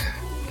butthole,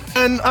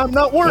 and I'm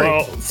not worried.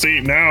 Well, see,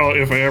 now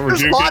if I ever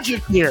There's do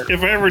logic here.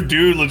 if I ever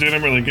do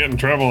legitimately get in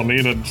trouble and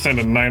need to send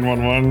a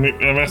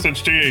 911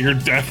 message to you, you're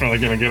definitely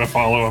gonna get a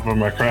follow up on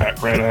my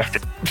crack right after.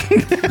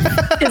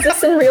 Is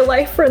this in real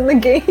life or in the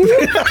game?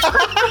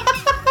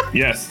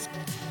 Yes.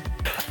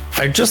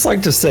 I'd just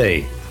like to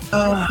say,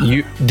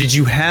 did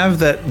you have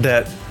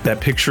that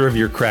picture of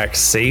your crack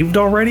saved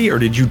already, or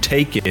did you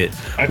take it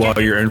while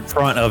you're in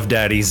front of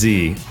Daddy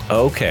Z?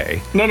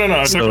 Okay. No.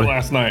 I took it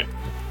last night.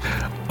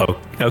 Oh,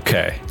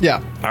 okay.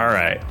 Yeah. All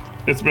right.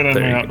 It's been in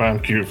There my you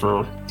outbound queue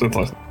since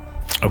last night.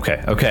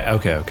 Okay.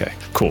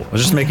 Cool. I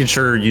was just making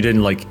sure you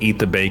didn't like eat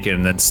the bacon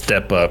and then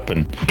step up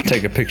and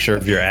take a picture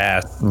of your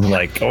ass. And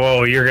like,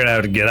 oh, you're gonna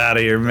have to get out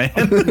of here, man.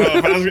 No,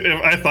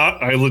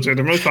 I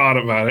legitimately thought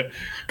about it,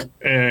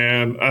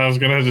 and I was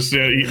gonna just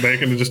eat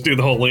bacon and just do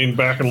the whole lean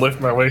back and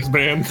lift my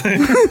waistband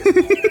thing.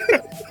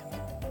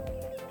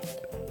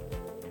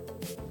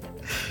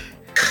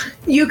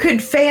 You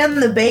could fan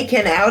the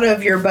bacon out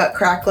of your butt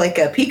crack like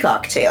a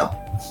peacock tail.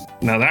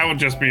 Now that would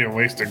just be a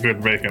waste of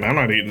good bacon. I'm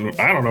not eating.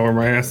 I don't know where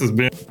my ass has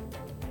been.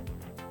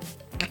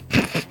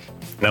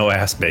 No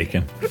ass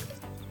bacon.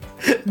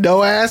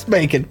 No ass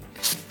bacon.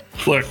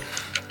 Look,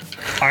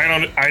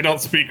 I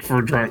don't speak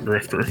for Drunk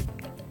Grifter.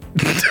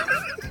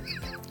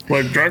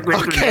 What Drunk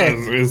Grifter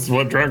does is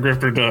what Drunk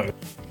Grifter does.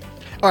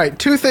 All right,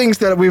 two things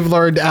that we've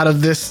learned out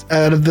of this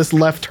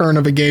left turn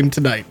of a game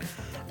tonight.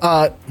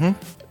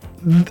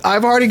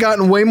 I've already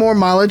gotten way more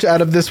mileage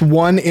out of this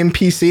one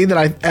NPC than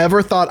I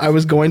ever thought I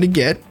was going to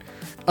get.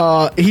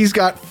 He's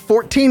got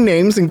 14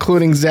 names,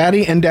 including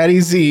Zaddy and Daddy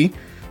Z,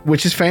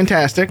 which is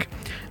fantastic.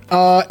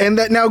 And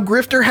that now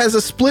Grifter has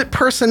a split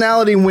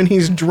personality when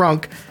he's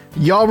drunk.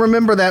 Y'all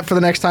remember that for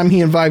the next time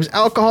he imbibes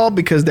alcohol,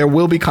 because there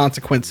will be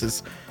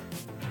consequences.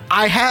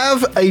 I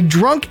have a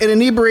drunk and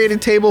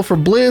inebriated table for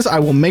Blizz. I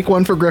will make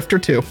one for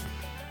Grifter too.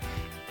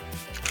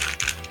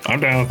 I'm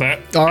down with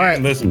that. All right.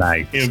 And this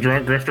Nice.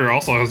 Drunk Grifter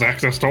also has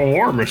access to a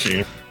war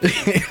machine.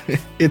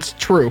 It's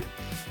true.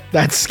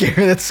 That's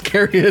scary. That's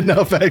scary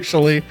enough,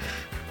 actually.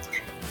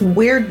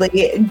 Weirdly,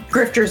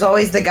 Grifter's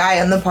always the guy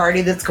in the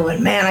party that's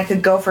going, man, I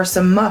could go for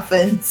some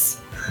muffins.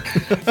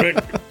 But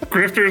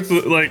Grifter's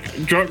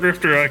like Drunk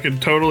Grifter. I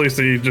could totally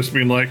see just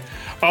being like,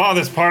 "Oh,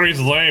 this party's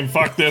lame.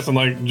 Fuck this," and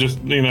like just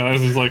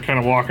as he's like kind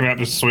of walking out,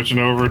 just switching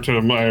over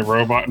to my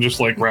robot and just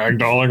like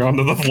ragdolling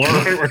onto the floor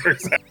right where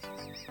it's at.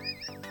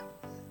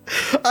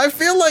 I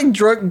feel like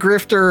Drunk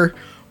Grifter,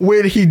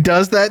 when he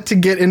does that to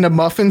get into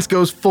muffins,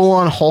 goes full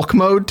on Hulk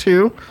mode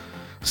too.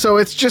 So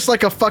it's just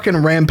like a fucking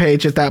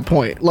rampage at that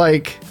point.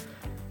 Like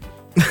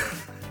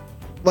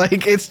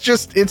it's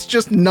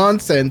just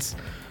nonsense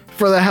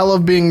for the hell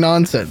of being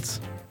nonsense.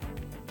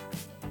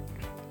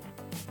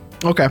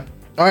 Okay.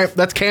 All right.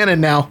 That's canon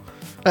now.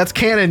 That's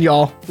canon,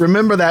 y'all.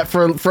 Remember that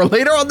for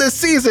later on this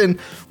season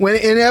when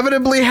it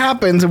inevitably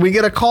happens and we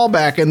get a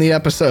callback in the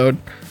episode.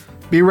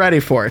 Be ready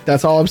for it.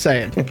 That's all I'm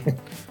saying.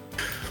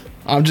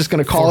 I'm just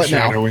going to call it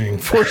now.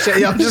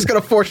 Foreshadowing. I'm just going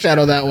to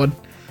foreshadow that one.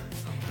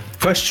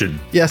 Question.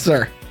 Yes,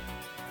 sir.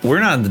 We're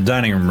not in the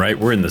dining room, right?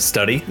 We're in the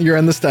study. You're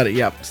in the study.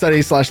 Yep.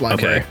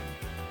 Study/library.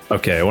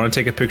 Okay. I want to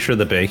take a picture of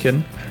the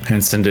bacon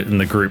and send it in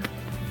the group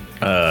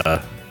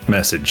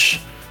message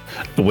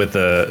with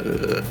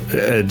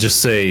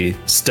just say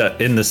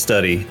in the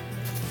study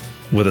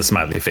with a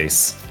smiley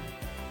face.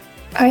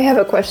 I have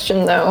a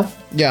question though.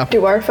 Yeah.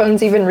 Do our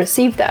phones even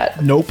receive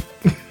that? Nope.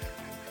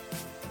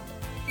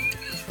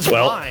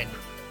 Well, Fine.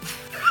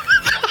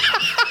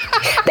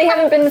 They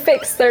haven't been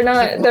fixed. We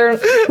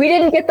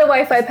didn't get the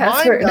Wi-Fi Mine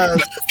password.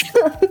 does.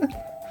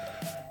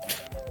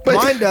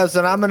 Mine does,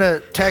 and I'm gonna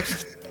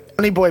text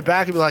Honey Boy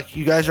back and be like,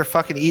 "You guys are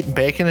fucking eating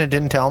bacon and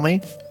didn't tell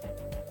me."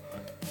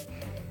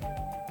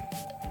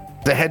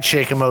 The head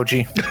shake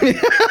emoji.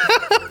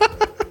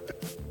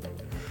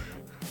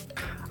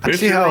 I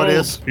see how it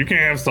is. You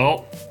can't have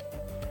salt.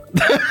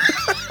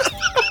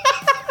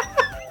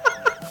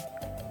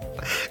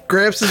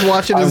 Gramps is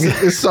watching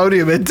his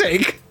sodium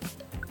intake.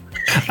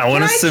 I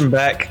want to send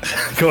back.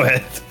 Go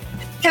ahead.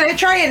 Can I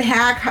try and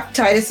hack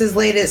Titus's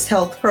latest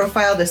health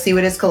profile to see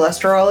what his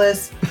cholesterol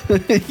is?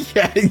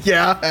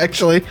 Yeah,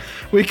 actually.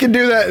 We can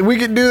do that. We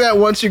can do that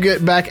once you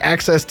get back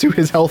access to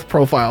his health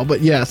profile.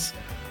 But yes.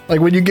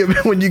 Like when you get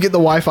the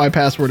Wi-Fi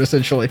password,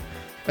 essentially,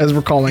 as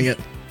we're calling it.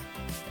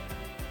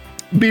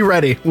 Be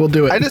ready. We'll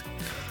do it.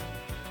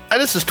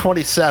 This is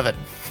 27.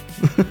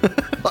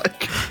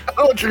 Like, I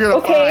know what you're gonna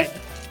Okay. find.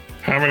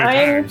 How many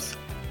times?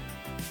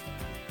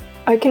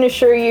 I can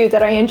assure you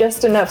that I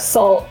ingest enough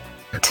salt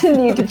to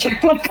need to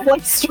check my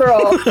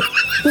cholesterol.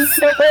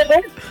 So,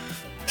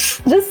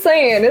 just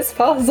saying, it's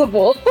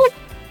possible.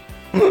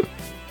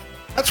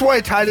 That's That's why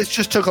Titus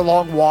just took a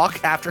long walk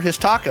after his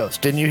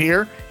tacos. Didn't you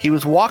hear? He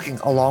was walking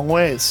a long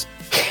ways.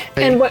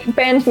 And what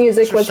band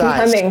music was he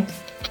Exercised. humming?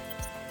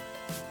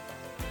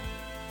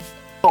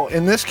 Oh,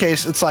 in this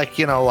case, it's like,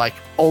 like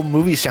old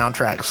movie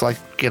soundtracks, like,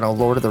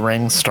 Lord of the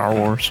Rings, Star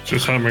Wars.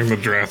 Just humming the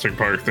Jurassic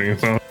Park theme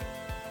song.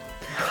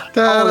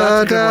 Oh,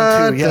 that's a good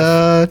one,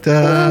 too,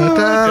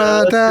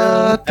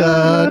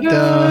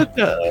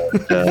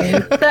 yeah.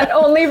 That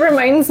only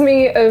reminds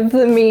me of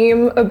the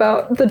meme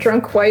about the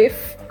drunk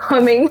wife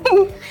humming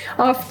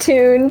off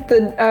tune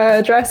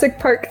the Jurassic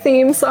Park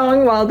theme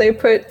song while they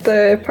put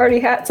the party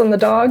hats on the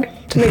dog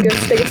to make a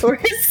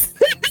stegosaurus.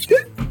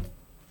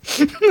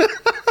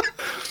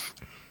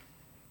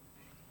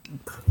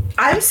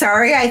 I'm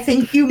sorry, I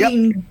think you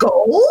mean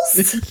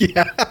goals?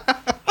 Yeah.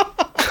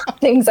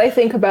 Things I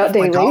think about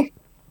my dog. daily.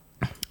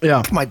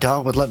 Yeah. My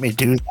dog would let me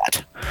do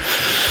that.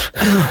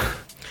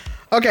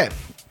 Okay.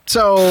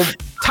 So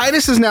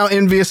Titus is now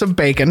envious of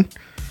bacon.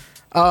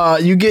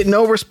 You get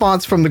no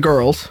response from the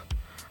girls.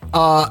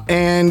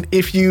 And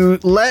if you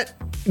let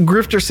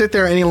Grifter sit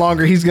there any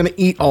longer, he's going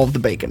to eat all of the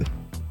bacon.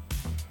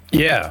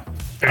 Yeah.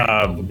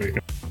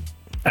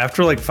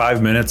 After like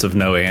 5 minutes of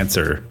no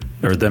answer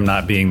or them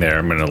not being there,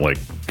 I'm gonna like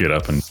get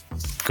up and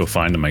go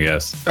find them, I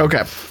guess.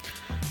 Okay.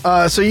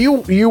 So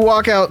you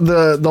walk out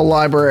the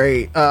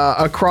library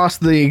across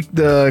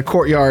the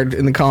courtyard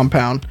in the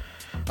compound,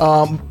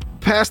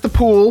 past the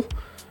pool,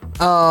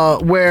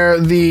 where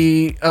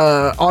the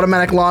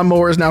automatic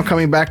lawnmower is now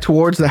coming back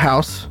towards the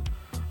house.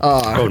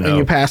 Oh, no. And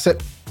you pass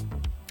it.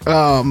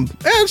 And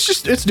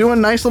it's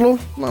doing nice little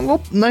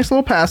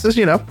passes,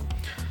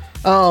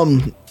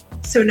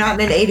 So not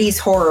in an 80s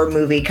horror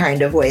movie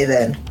kind of way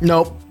then.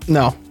 Nope,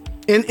 no.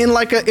 In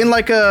like a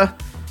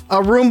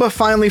Roomba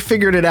finally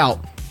figured it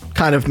out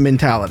kind of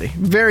mentality.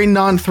 Very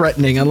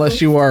non-threatening unless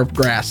you are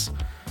grass.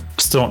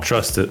 Just don't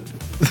trust it.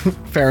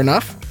 Fair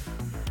enough.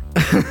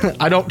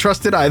 I don't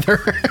trust it either.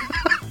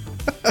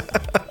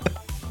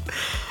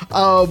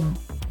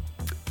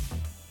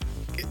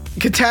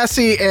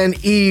 Katassi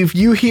and Eve,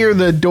 you hear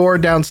the door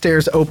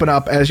downstairs open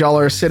up as y'all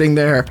are sitting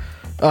there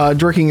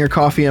drinking your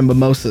coffee and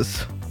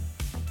mimosas.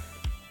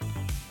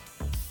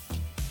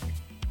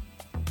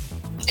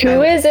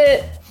 Who is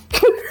it?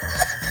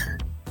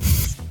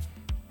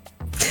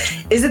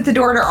 Is it the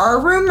door to our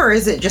room or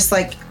is it just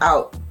like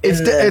out?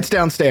 It's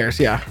downstairs,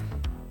 yeah.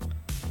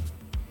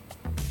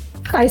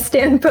 I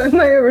stand by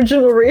my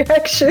original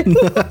reaction.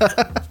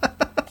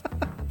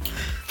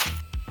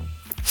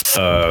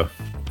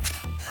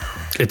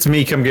 It's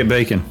me, come get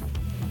bacon.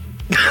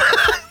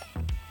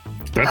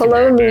 That's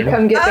Hello, a me, weird name.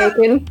 come get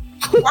bacon.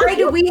 Why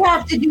do we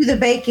have to do the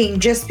baking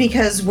just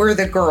because we're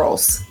the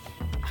girls?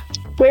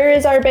 Where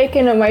is our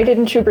bacon and why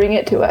didn't you bring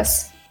it to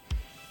us?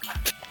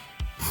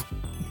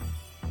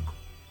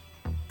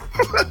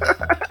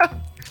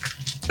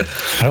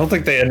 I don't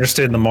think they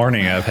understand the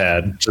morning I've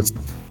had.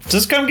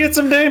 Just come get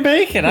some damn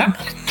bacon.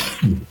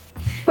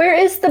 Where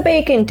is the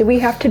bacon? Do we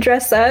have to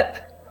dress up?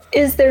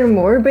 Is there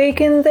more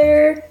bacon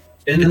there?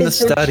 In the Is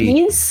there study.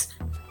 cheese?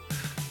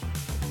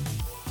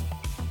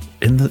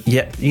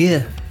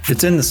 Yeah.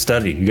 It's in the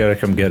study. You gotta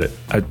come get it.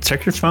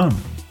 Check your phone.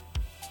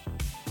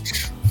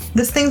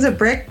 This thing's a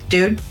brick,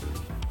 dude.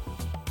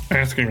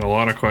 Asking a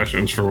lot of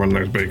questions for when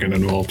there's bacon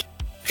involved.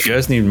 You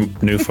guys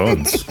need new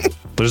phones.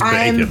 There's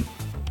I'm- bacon.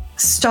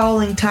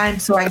 Stalling time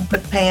so I can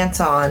put pants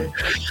on.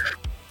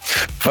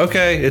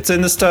 Okay, it's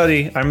in the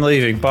study. I'm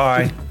leaving.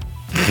 Bye.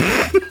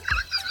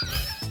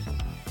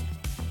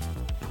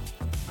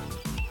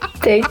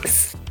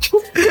 Thanks.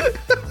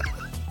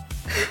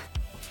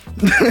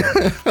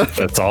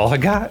 That's all I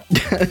got.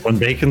 When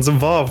bacon's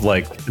involved,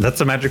 like that's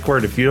a magic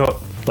word. If you don't,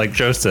 like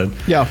Joe said,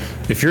 Yeah,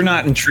 if you're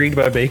not intrigued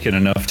by bacon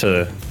enough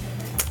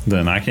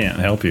then I can't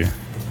help you.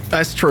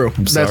 that's true.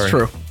 That's sorry.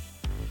 true.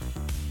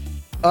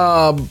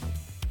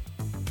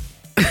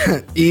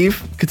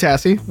 Eve,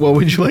 Katassi, what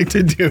would you like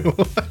to do?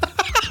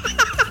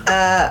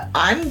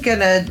 I'm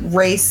gonna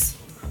race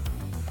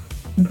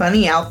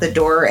Bunny out the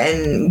door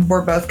and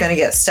we're both gonna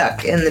get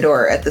stuck in the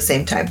door at the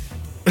same time.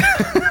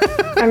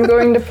 I'm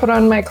going to put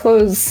on my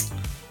clothes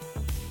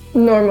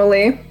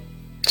normally,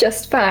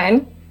 just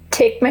fine.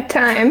 Take my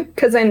time,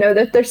 because I know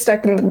that they're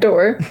stuck in the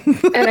door,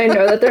 and I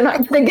know that they're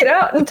not going to get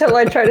out until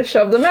I try to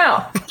shove them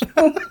out.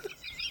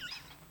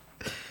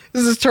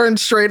 This is turned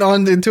straight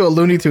on into a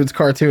Looney Tunes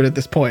cartoon at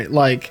this point.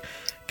 Like,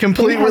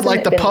 complete with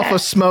like the Hasn't it puff been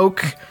of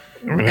smoke.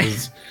 I mean,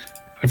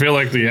 I feel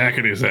like the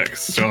Yakety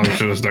Sax song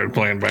should have started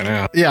playing by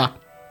now. Yeah.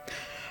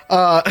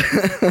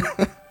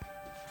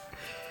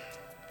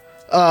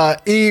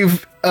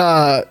 Eve,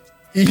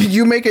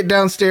 you make it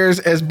downstairs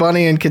as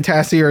Bunny and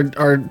Katassi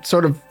are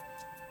sort of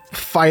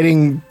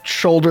fighting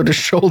shoulder to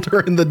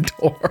shoulder in the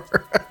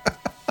door.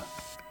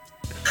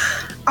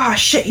 Ah,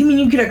 shit, you mean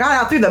you could have got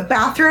out through the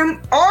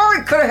bathroom? Or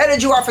I could have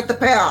headed you off at the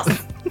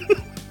pass.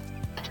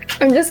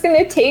 I'm just going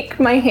to take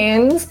my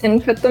hands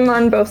and put them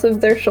on both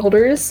of their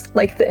shoulders,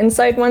 like the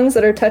inside ones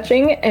that are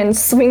touching, and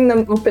swing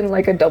them open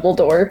like a double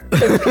door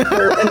for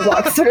people and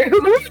walk through.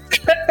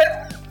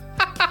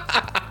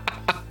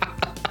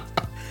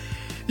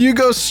 You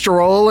go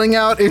strolling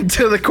out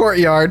into the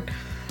courtyard.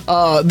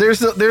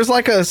 There's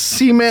like a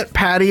cement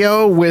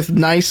patio with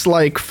nice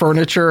like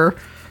furniture,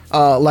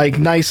 like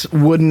nice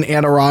wooden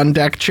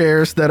Adirondack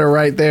chairs that are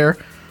right there.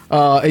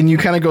 And you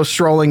kind of go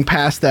strolling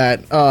past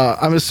that.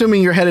 I'm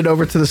assuming you're headed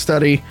over to the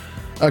study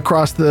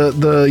across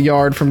the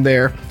yard from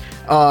there.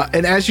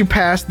 And as you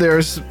pass,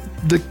 there's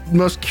the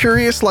most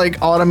curious like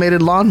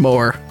automated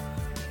lawnmower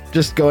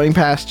just going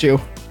past you.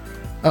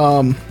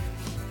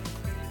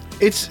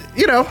 It's,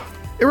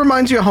 it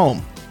reminds you of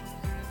home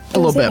a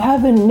little bit. Does it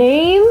have a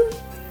name?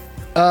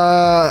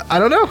 I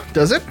don't know.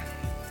 Does it?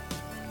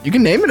 You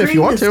can name it if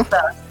you want to.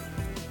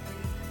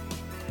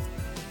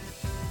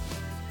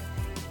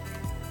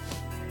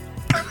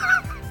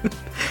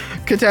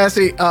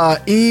 Katassi,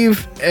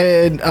 Eve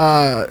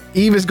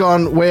has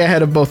gone way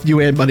ahead of both you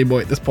and Buddy Boy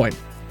at this point.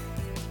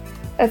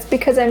 That's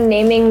because I'm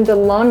naming the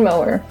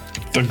lawnmower.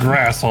 The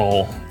grass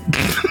hole.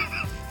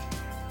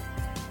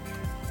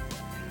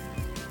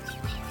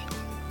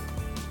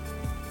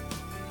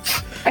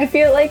 I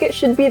feel like it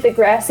should be the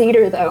grass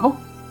eater, though.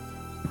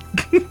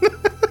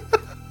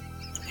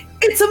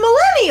 It's a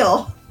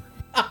millennial.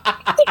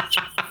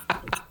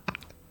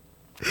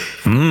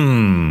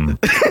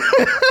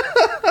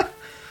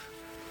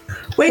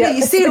 Wait, Yeah, do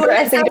you it's see the what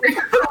I grass have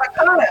eater. for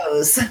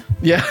avocados?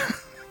 Yeah.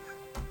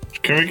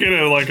 Can we get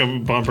a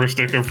bumper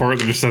sticker for it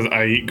that just says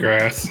 "I eat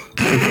grass"?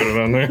 And put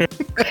it on there.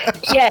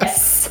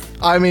 Yes.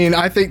 I mean,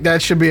 I think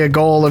that should be a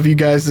goal of you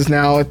guys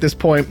now at this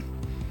point.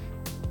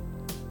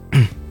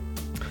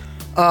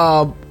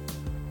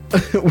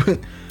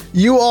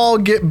 You all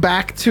get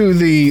back to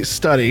the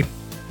study.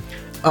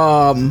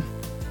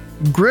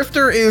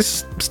 Grifter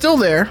is still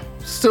there.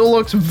 Still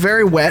looks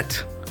very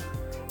wet.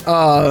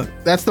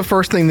 That's the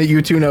first thing that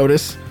you two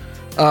notice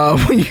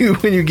when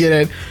you get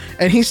in.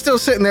 And he's still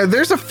sitting there.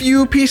 There's a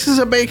few pieces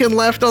of bacon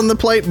left on the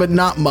plate, but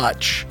not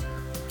much.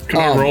 Can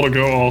I roll to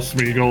go all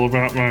Smeagol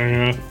about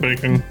my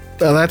bacon?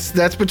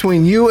 That's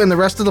between you and the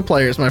rest of the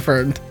players, my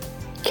friend.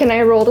 Can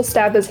I roll to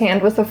stab his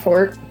hand with a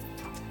fork?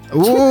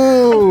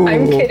 Ooh.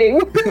 I'm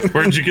kidding.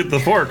 Where'd you get the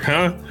fork,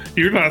 huh?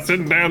 You're not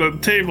sitting down at the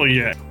table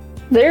yet.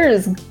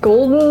 There's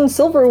golden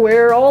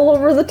silverware all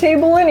over the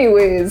table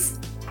anyways.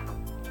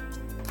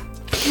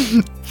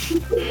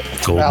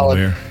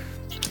 Goldenware.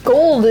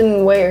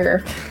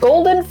 Goldenware.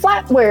 Golden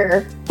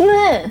flatware.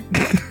 Meh.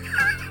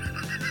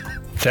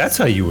 That's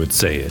how you would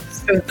say it.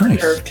 So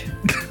preserved.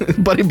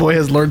 Buddy Boy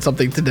has learned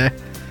something today.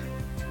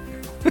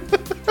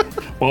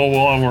 Well,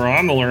 while we're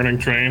on the learning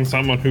train,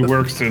 someone who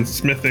works in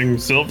smithing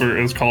silver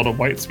is called a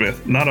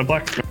whitesmith, not a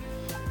blacksmith.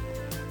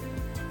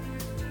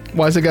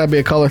 Why's it gotta be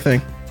a color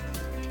thing?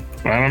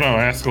 I don't know.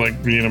 Ask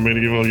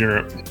medieval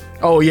Europe.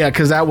 Oh yeah,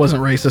 because that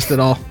wasn't racist at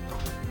all.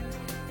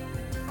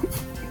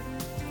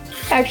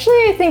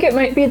 Actually, I think it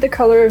might be the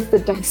color of the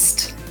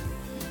dust.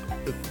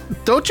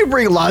 Don't you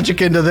bring logic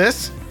into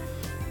this?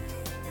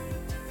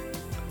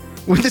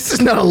 Well, this is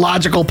not a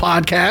logical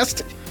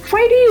podcast.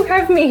 Why do you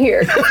have me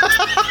here?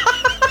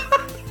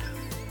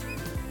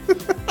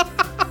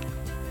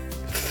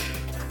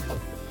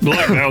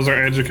 Look, that was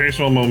our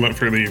educational moment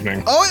for the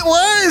evening. Oh, it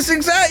was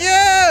exact.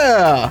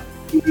 Yeah.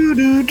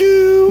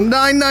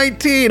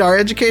 9:19, our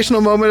educational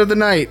moment of the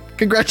night.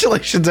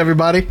 Congratulations,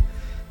 everybody.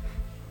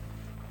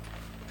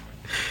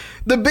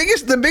 The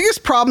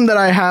biggest problem that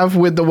I have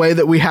with the way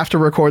that we have to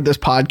record this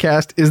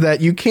podcast is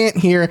that you can't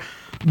hear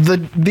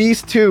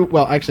these two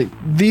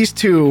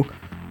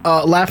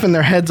laughing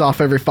their heads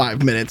off every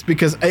 5 minutes,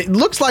 because it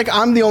looks like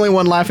I'm the only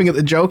one laughing at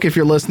the joke if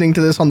you're listening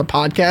to this on the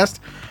podcast.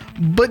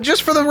 But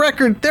just for the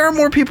record, there are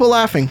more people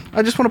laughing.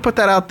 I just want to put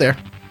that out there.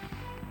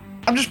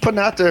 I'm just putting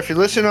out there, if you're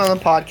listening on the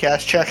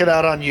podcast, check it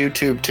out on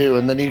YouTube too,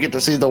 and then you get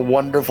to see the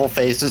wonderful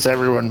faces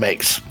everyone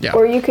makes. Yeah.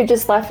 Or you could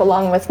just laugh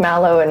along with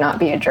Mallow and not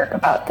be a jerk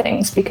about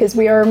things, because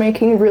we are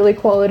making really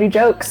quality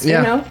jokes,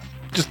 Yeah. you know?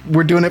 Just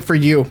we're doing it for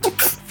you.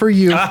 For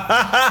you. I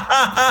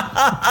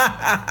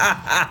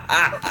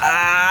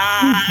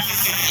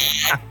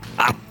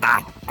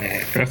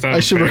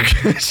should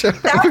That's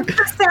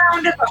the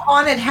sound of a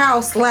haunted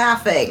house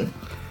laughing.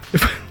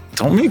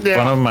 Don't make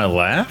fun of my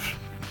laugh.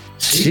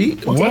 Gee,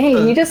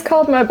 Dang, you just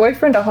called my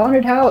boyfriend a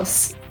haunted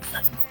house.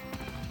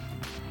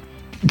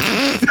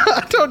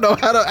 I don't know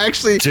how to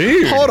actually.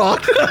 Dude. Hold on.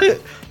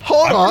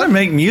 Hold I'm gonna on.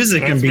 make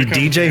music and be That's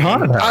DJ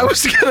Haunted I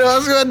House.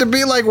 was going to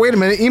be like, wait a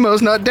minute,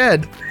 Emo's not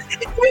dead. You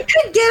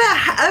could get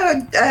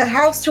a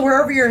house to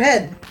wherever you're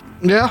head.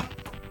 Yeah.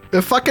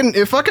 If fucking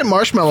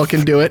Marshmallow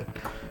can do it,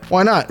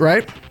 why not,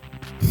 right?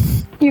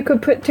 You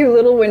could put two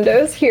little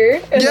windows here,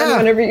 and Yeah. then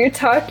whenever you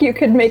talk, you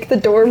could make the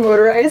door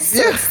motorized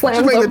so Yeah. it slams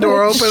Just make the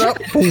door open. open up.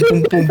 Boom,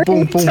 boom, boom,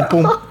 boom, boom,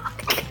 boom.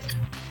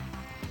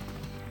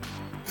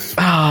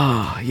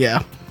 Ah,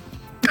 yeah.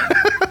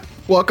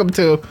 Welcome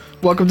to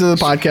the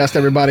podcast,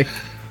 everybody.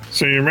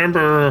 So you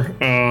remember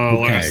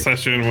last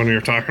session when you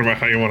were talking about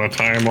how you want to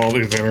time all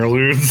these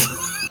interludes?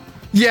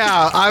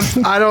 Yeah, I'm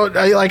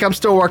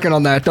still working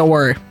on that. Don't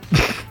worry.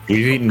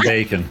 We've eaten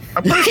bacon.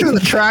 I'm pretty sure the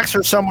tracks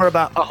are somewhere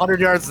about 100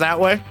 yards that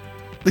way.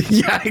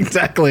 Yeah,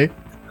 exactly.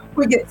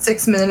 We get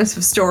 6 minutes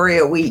of story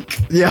a week.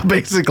 Yeah,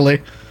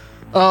 basically.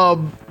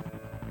 All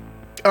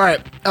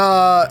right.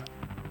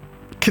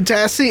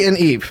 Katassi and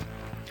Eve.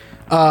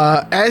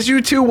 As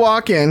you two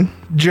walk in,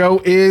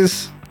 Joe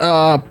is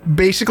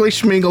basically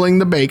schmingling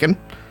the bacon.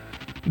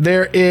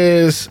 There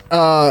is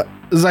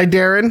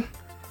Zydarin,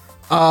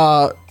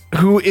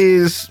 who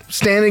is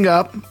standing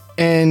up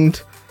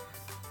and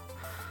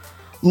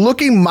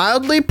looking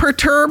mildly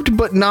perturbed,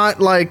 but not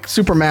like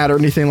super mad or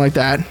anything like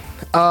that.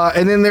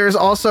 And then there's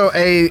also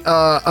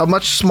a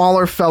much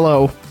smaller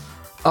fellow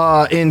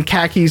in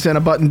khakis and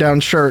a button-down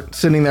shirt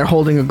sitting there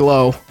holding a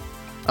glow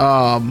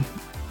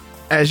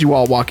as you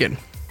all walk in.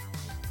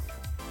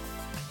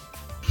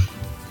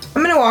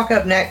 I'm going to walk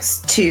up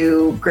next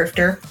to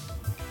Grifter.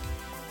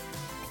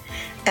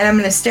 And I'm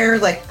going to stare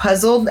like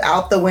puzzled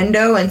out the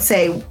window and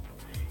say,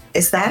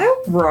 is that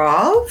a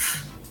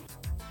Rov?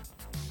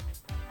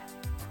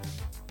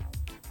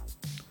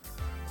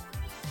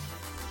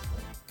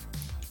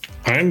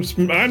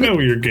 I know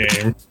your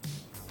game.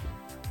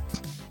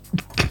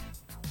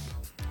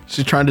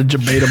 She's trying to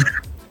debate him.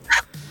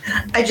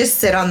 I just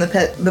sit on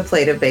the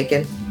plate of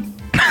bacon.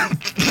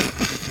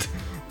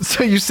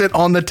 So you sit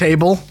on the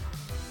table?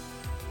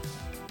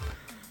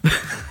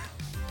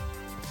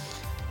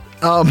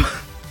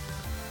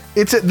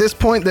 It's at this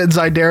point that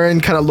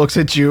Zydarin kind of looks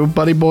at you,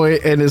 buddy boy,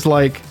 and is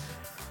like,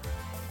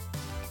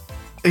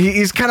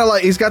 he's kind of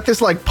like, he's got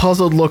this like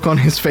puzzled look on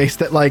his face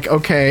that like,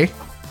 okay,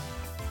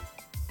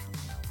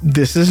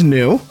 this is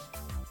new.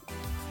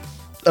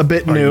 A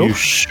bit new. Are you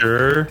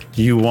sure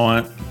you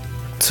want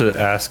to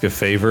ask a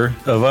favor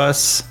of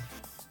us?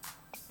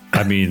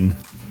 I mean,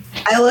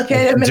 I look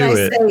at him and I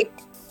say,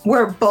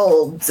 we're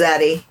bold,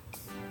 Zaddy.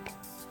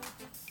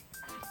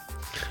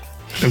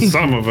 And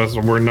some of us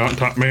were not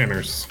taught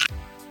manners.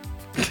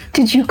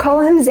 Did you call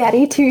him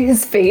Zaddy to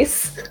his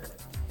face?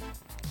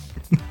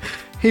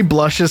 He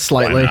blushes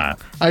slightly. Why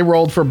not? I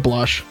rolled for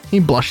blush. He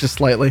blushes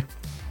slightly.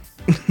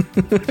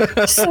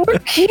 So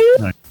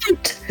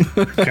cute.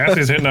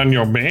 Cassie's hitting on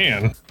your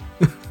man.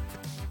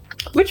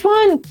 Which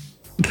one?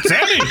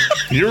 Sandy,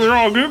 you were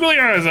all googly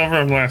eyes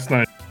over him last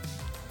night.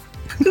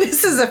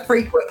 This is a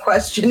frequent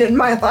question in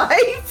my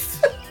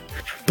life.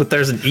 but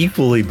there's an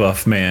equally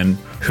buff man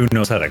who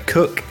knows how to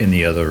cook in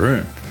the other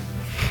room.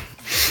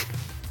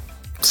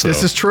 So,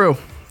 This is true.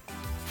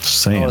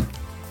 just saying.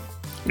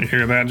 You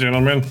hear that,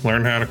 gentlemen?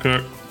 Learn how to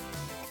cook.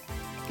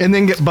 And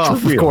then get buff,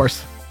 For of real.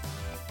 course.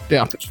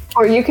 Yeah.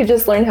 Or you could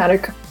just learn how to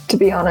cook, to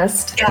be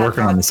honest.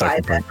 Working on the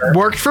second part.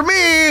 Worked for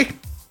me.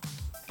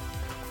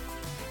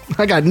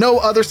 I got no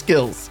other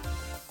skills.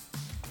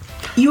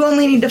 You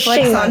only need to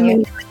flex Shame on on me you.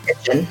 in the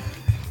kitchen.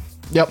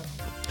 Yep.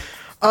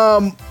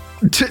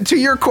 To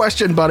your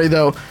question, buddy,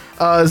 though,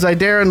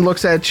 Zydarin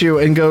looks at you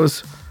and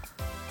goes,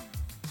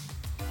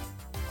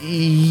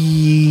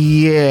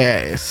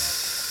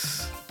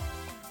 yes,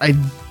 I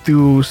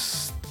do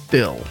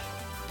still.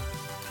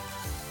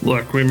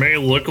 Look, we may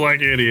look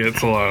like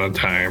idiots a lot of the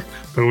time,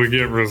 but we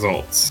get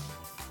results.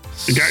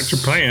 You got your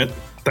plant.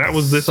 That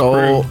was this So,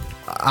 brew.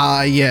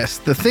 yes,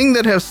 the thing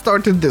that has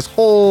started this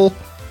whole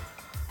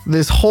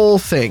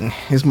thing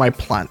is my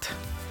plant.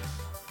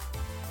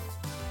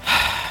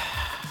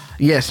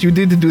 Yes, you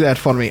did do that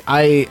for me.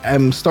 I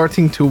am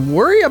starting to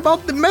worry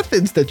about the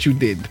methods that you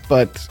did,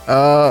 but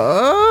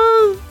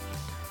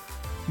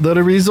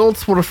the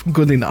results were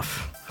good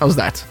enough. How's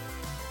that?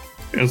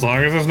 As long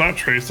as it's not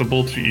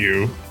traceable to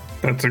you,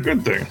 that's a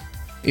good thing.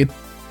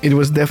 It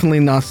was definitely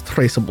not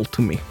traceable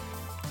to me.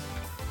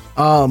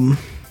 And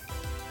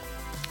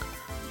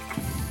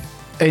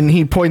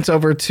he points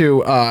over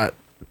to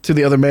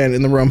the other man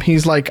in the room.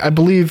 He's like, I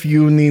believe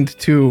you need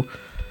to,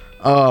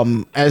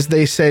 as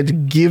they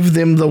said, give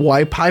them the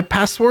Wi-Fi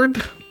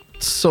password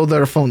so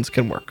their phones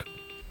can work.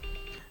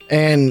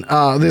 And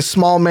this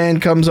small man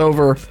comes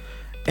over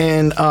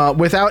and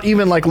without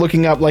even like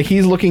looking up, like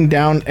he's looking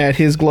down at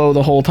his glow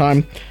the whole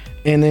time.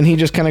 And then he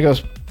just kind of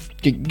goes,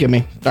 give me.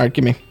 All right,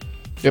 give me.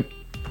 Yep.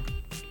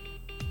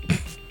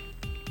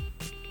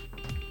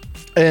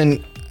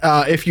 And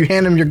if you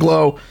hand him your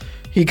glow,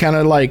 he kind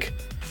of like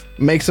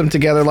makes them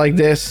together like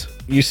this.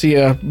 You see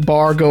a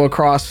bar go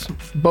across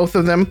both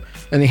of them,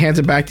 and he hands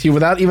it back to you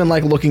without even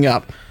like looking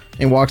up,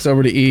 and walks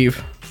over to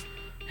Eve,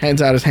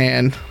 hands out his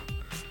hand,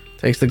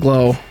 takes the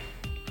glow,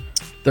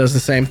 does the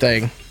same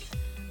thing,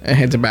 and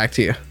hands it back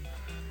to you. Are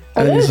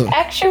And then those he's-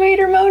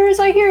 actuator motors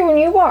I hear when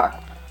you walk?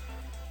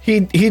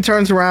 he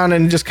turns around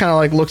and just kind of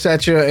like looks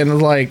at you and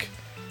is like,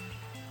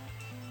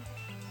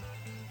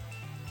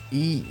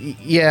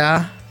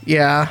 yeah.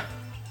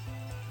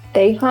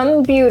 They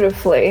hum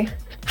beautifully.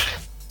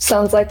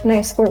 Sounds like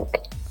nice work.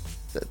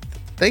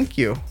 Thank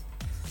you.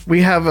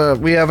 We have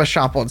a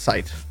shop on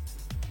site.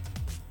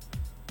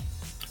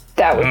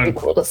 That would be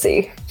cool to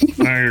see.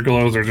 Now your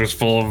glows are just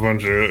full of a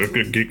bunch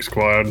of Geek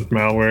Squad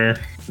malware.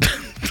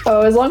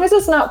 Oh, as long as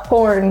it's not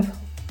porn.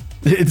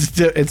 It's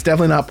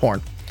definitely not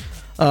porn,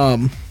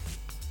 or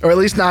at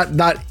least not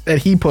that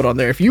he put on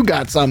there. If you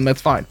got some,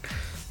 that's fine.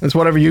 That's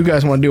whatever you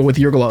guys want to do with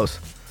your glows.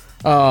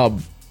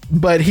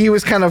 But he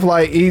was kind of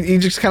like he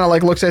just kind of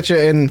like looks at you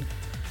and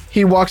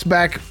he walks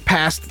back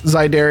past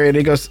Zydarian.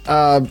 He goes,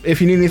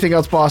 if you need anything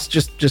else, boss,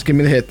 just give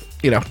me the hit,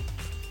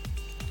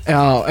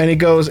 and he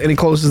goes and he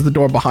closes the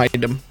door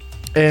behind him.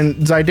 And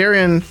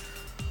Zydarian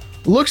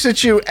looks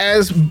at you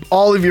as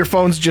all of your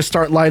phones just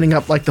start lighting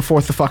up like the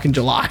 4th of fucking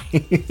July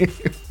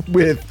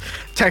with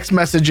text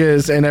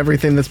messages and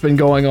everything that's been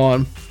going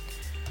on.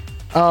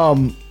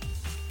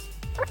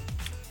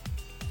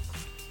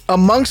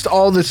 Amongst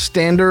all the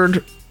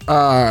standard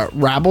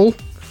rabble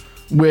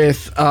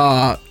with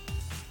a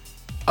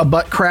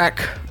butt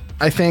crack,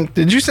 I think.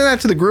 Did you send that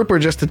to the group or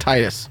just to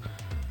Titus?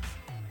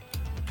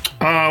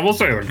 We'll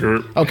say the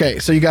group. Okay,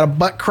 so you got a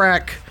butt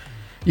crack,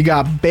 you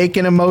got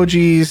bacon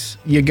emojis,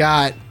 you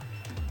got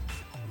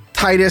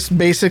Titus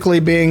basically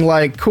being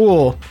like,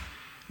 cool,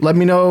 let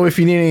me know if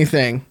you need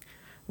anything,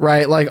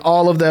 right? Like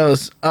all of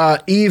those.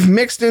 Eve,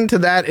 mixed into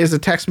that is a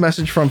text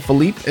message from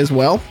Philippe as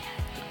well.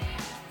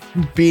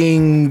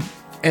 And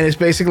it's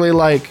basically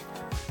like,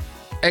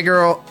 hey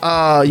girl,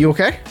 you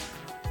okay?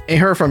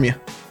 Ain't heard from you.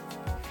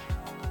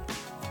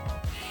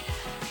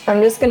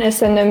 I'm just gonna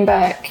send him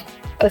back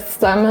a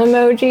thumb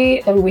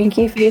emoji, a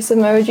winky face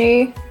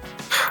emoji,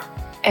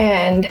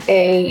 and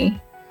a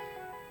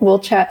we'll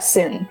chat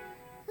soon.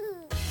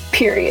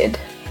 Period.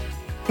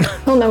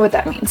 He'll know what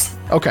that means.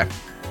 Okay.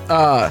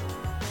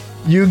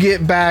 You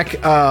get back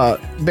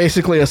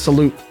basically a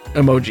salute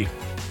emoji.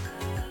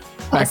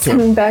 I'll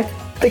send him back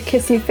the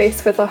kissy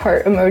face with a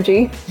heart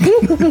emoji.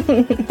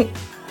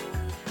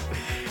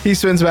 He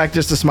sends back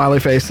just a smiley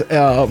face,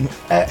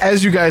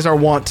 as you guys are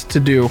wont to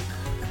do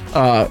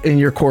in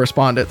your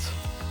correspondence.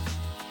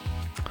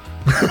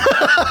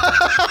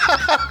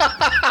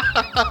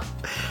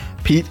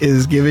 Pete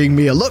is giving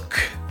me a look.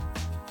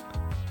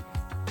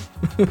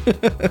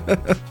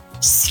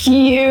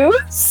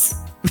 Excuse?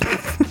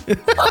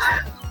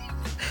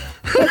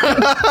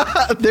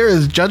 There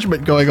is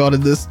judgment going on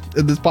in this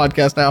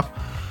podcast now.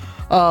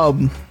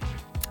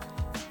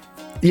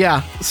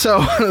 Yeah, so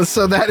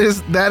that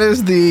is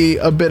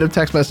a bit of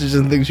text messages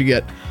and things you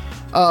get.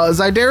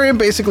 Zydarian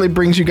basically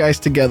brings you guys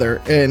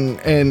together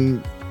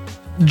and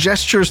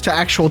gestures to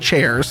actual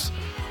chairs,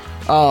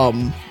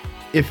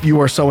 if you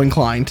are so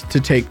inclined to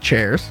take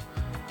chairs.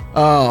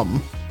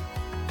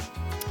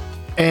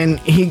 And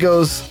he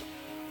goes,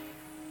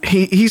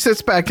 he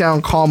sits back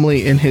down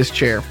calmly in his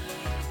chair.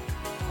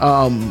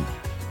 And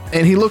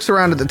he looks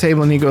around at the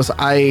table and he goes,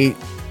 I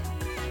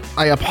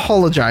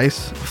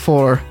apologize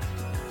for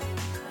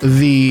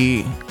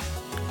the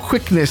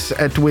quickness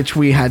at which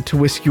we had to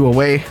whisk you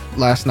away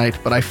last night,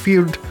 but I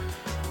feared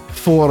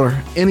for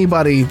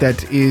anybody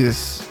that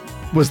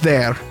was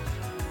there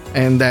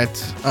and that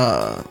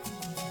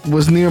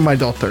was near my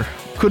daughter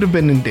could have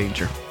been in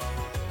danger.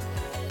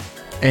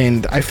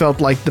 And I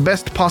felt like the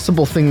best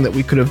possible thing that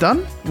we could have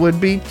done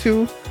would be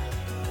to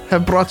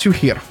have brought you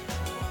here.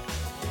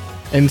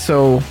 And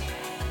so,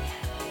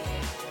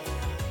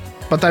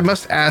 but I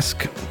must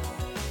ask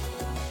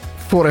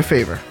for a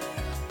favor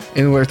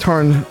in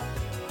return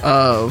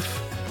of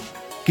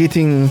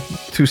getting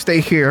to stay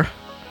here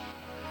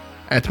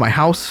at my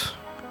house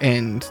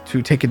and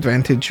to take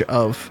advantage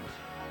of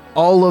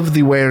all of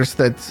the wares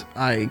that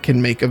I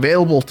can make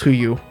available to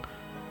you.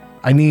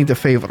 I need a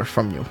favor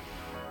from you.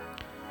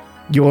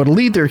 Your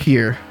leader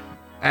here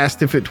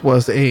asked if it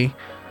was a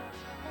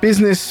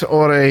business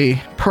or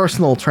a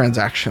personal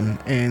transaction,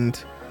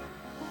 and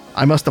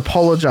I must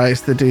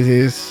apologize that it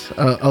is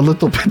a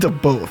little bit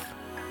of both.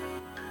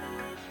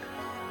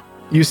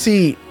 You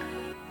see,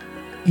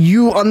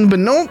 you,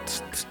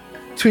 unbeknownst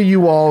to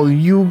you all,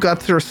 you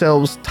got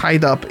yourselves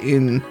tied up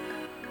in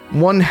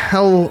one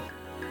hell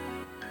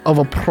of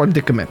a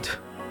predicament.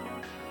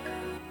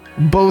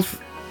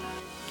 Both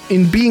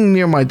in being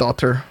near my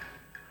daughter,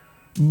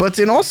 but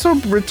in also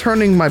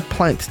returning my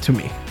plant to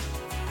me.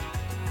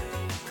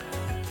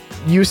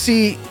 You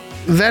see,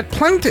 that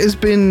plant has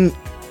been,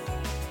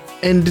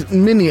 and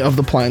many of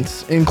the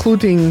plants,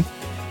 including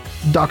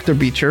Dr.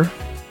 Beecher,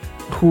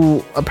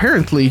 who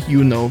apparently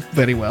you know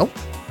very well,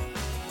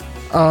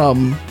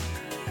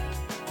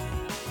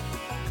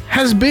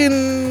 has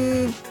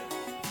been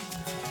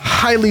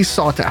highly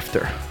sought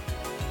after,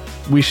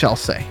 we shall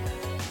say.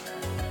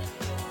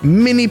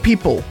 Many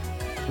people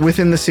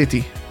within the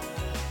city,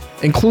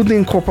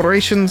 including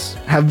corporations,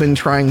 have been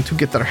trying to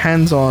get their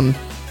hands on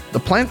the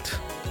plant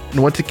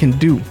and what it can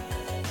do,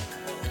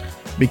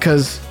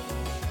 because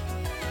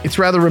it's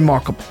rather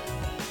remarkable.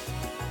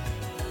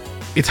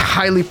 It's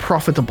highly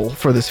profitable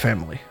for this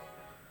family.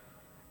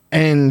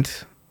 And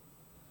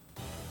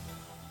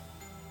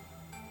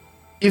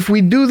if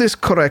we do this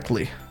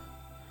correctly,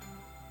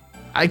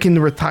 I can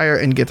retire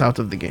and get out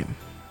of the game.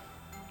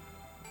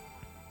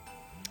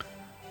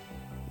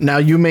 Now,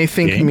 you may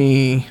think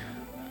me...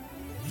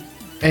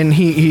 And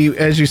he,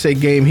 as you say,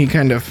 game, he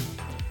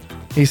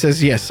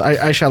says, yes,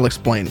 I shall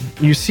explain.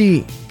 You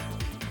see,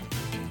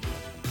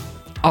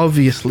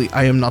 obviously,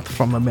 I am not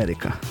from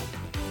America.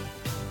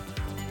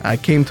 I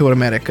came to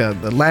America,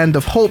 the land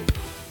of hope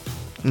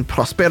and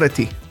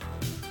prosperity.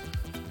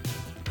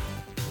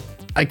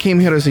 I came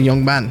here as a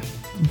young man,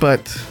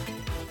 but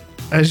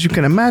as you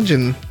can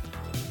imagine,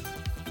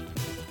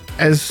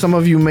 as some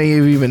of you may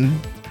have even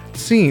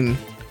seen,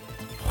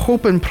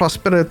 hope and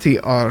prosperity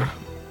are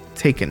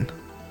taken.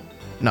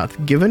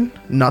 Not given,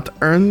 not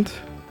earned.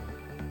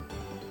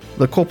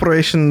 The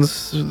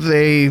corporations,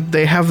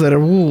 they have their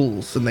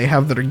rules, and they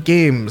have their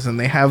games, and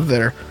they have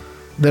their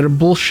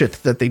bullshit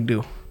that they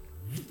do.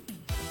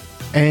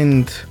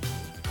 And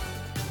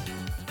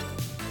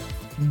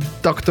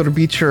Dr.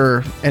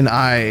 Beecher and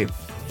I,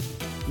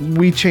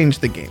 we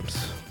changed the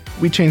games.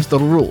 We changed the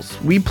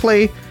rules. We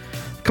play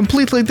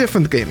completely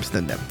different games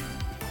than them.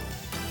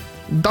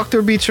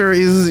 Dr. Beecher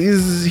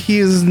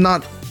is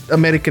not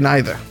American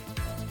either.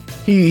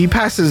 He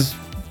passes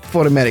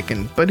for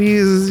American, but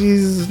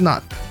he's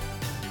not.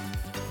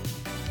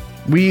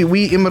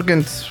 We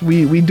immigrants,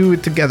 we do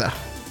it together.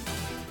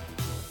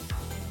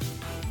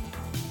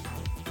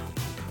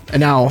 And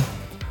now,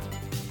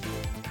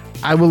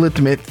 I will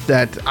admit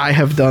that I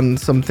have done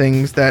some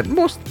things that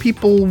most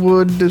people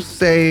would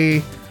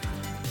say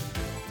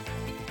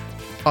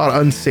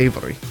are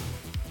unsavory.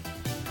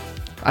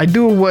 I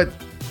do what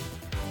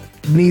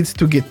needs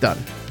to get done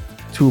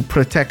to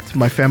protect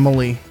my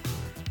family,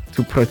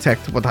 to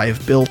protect what I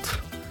have built,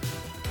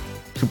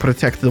 to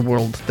protect the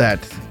world that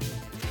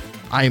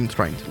I am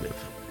trying to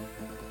live.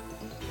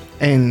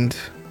 And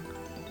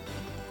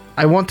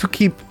I want to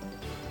keep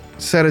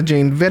Sarah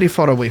Jane very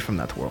far away from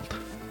that world.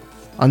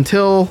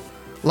 Until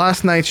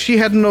last night, she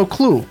had no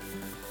clue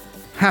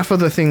half of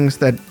the things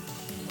that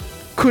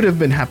could have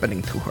been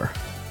happening to her.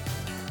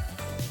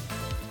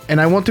 And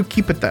I want to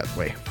keep it that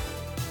way.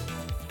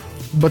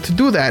 But to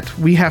do that,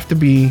 we have to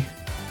be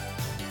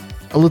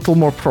a little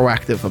more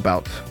proactive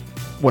about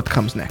what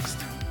comes next.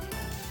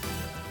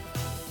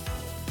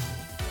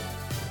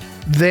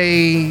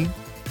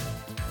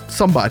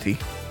 Somebody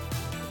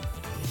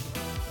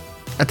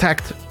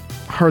attacked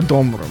her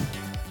dorm room.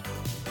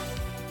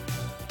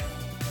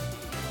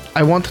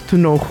 I want to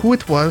know who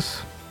it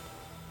was.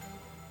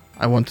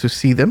 I want to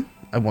see them.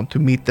 I want to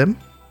meet them.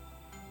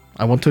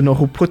 I want to know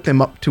who put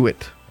them up to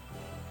it.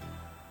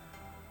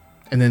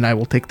 And then I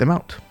will take them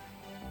out.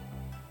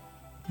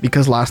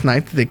 Because last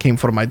night they came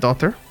for my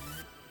daughter.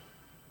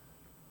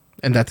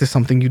 And that is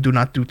something you do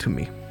not do to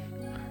me.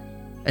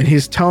 And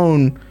his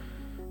tone,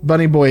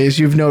 Bunny Boy, as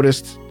you've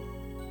noticed,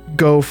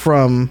 go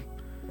from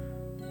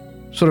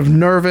sort of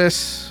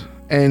nervous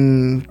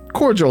and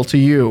cordial to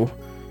you,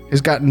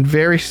 has gotten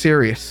very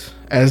serious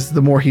as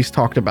the more he's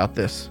talked about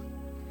this.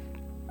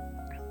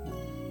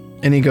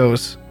 And he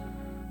goes,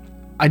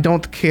 I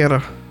don't care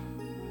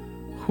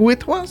who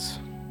it was.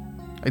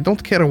 I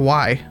don't care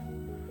why.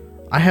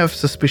 I have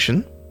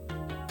suspicion.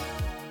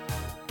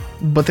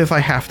 But if I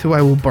have to,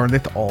 I will burn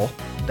it all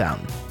down.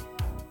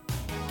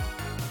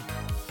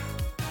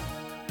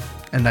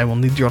 And I will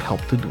need your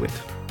help to do it.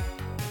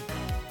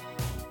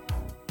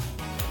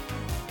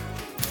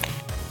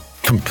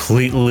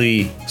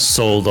 Completely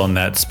sold on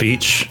that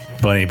speech,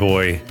 Bunny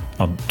Boy.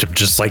 I'm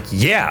just like,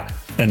 yeah,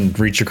 and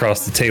reach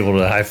across the table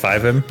to high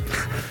five him.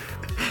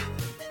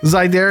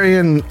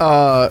 Zydarian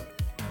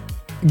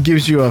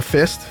gives you a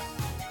fist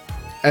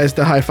as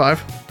the high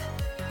five.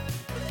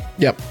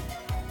 Yep.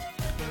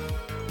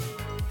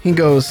 He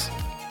goes,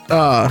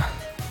 I'm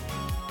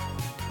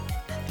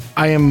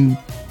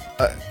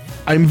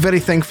very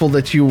thankful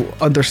that you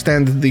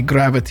understand the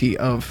gravity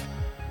of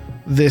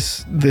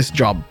this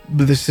job,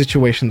 this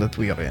situation that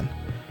we are in.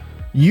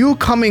 You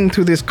coming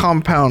to this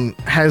compound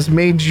has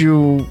made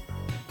you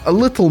a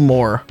little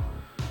more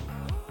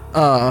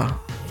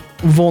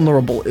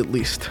vulnerable, at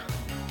least.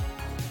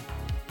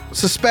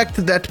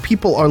 Suspect that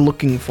people are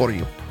looking for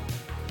you.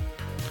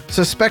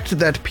 Suspect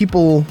that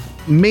people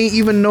may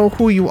even know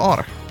who you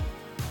are.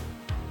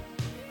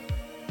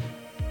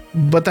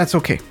 But that's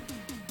okay.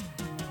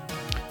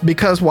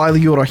 Because while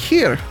you are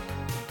here,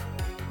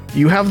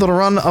 you have the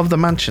run of the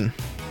mansion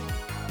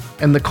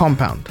and the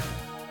compound.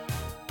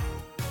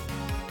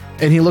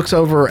 And he looks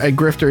over at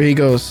Grifter. He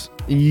goes,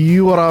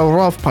 you are a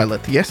ROV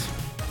pilot, yes?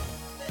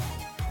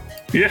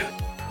 Yeah.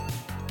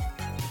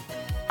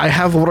 I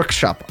have a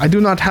workshop. I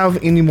do not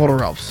have any more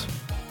ROVs,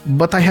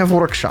 but I have a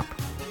workshop.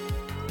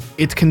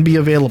 It can be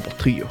available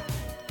to you.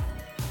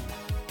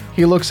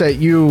 He looks at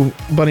you,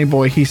 Bunny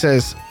Boy. He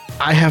says,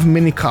 I have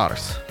many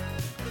cars.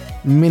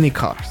 Many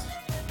cars.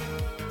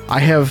 I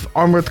have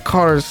armored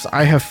cars.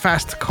 I have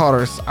fast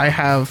cars. I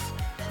have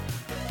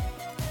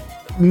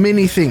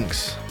many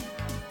things.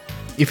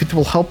 If it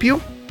will help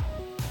you,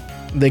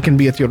 they can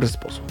be at your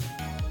disposal.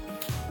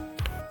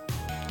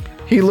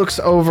 He looks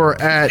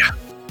over at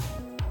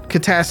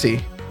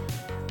Katassi,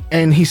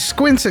 and he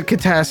squints at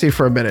Katassi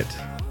for a minute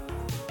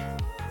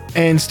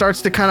and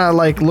starts to kind of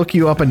like look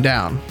you up and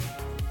down.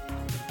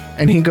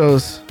 And he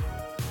goes,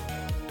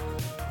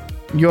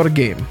 your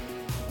game.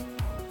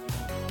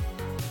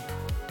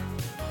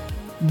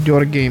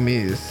 Your game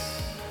is...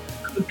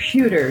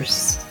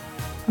 Computers.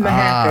 I'm a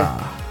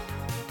hacker.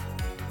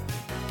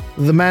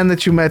 The man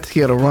that you met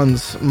here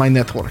runs my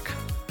network.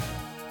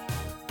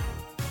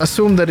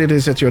 Assume that it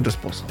is at your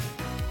disposal.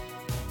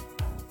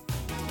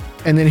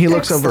 And then he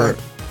looks over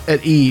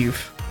at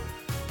Eve,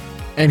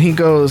 and he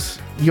goes,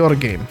 your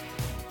game.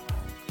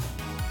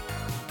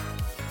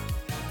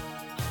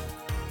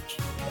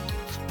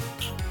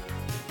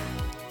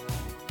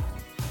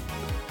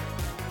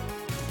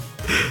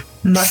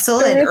 Muscle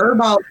and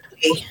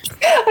herbology.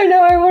 I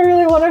know, I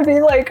really want to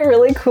be like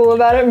really cool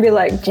about it and be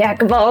like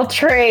jack of all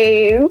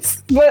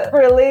trades, but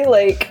really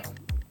like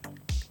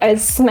I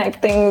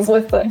smack things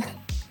with a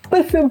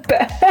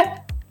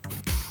bat.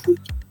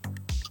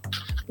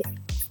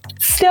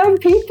 Stab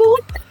people.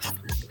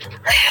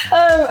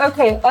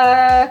 Okay.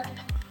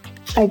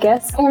 I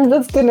guess I'm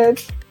just gonna.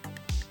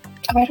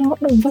 I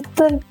don't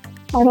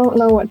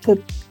know what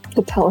to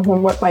tell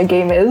him what my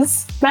game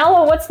is.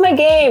 Mallow, what's my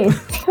game?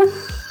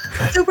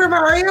 Super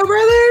Mario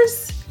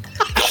Brothers?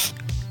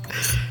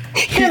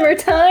 Hammer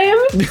time.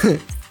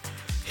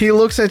 He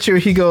looks at you.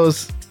 He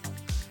goes,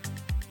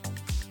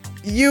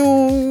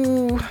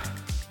 "You."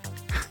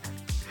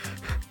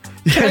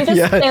 Can I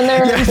just stand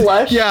there and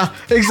blush? Yeah,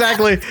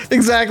 exactly.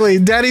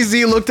 Daddy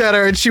Z looked at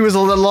her and she was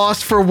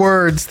lost for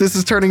words. This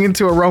is turning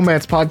into a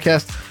romance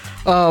podcast.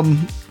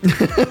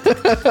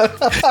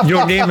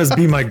 Your name is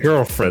Be My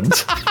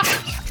Girlfriend.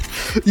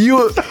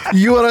 You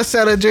are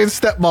Sarah Jane's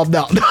stepmom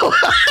now. No.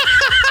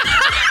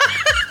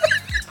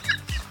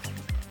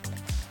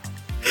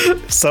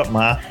 Sup,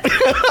 Ma?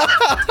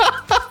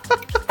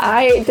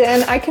 I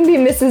can be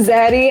Mrs.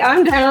 Zaddy.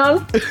 I'm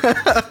down.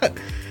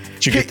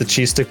 Did you get the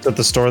cheese sticks at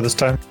the store this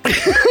time?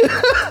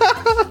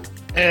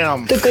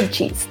 The good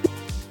cheese.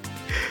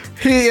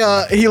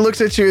 He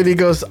looks at you and he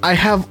goes, "I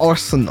have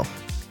arsenal.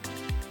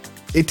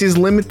 It is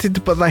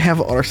limited, but I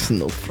have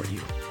arsenal for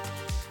you."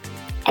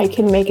 I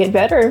can make it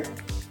better.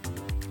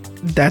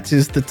 That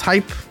is the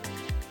type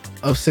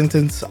of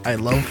sentence I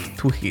love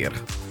to hear.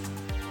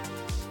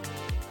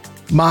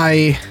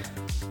 My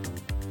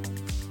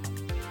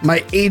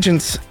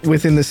agents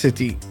within the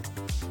city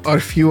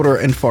are fewer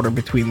and farther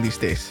between these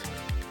days.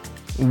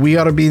 We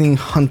are being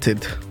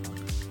hunted.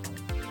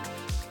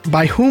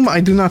 By whom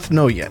I do not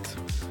know yet.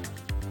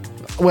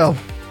 Well,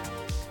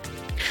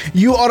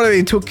 you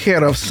already took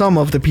care of some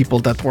of the people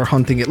that were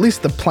hunting at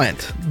least the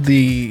plant.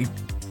 The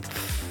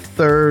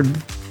third,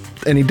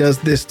 and he does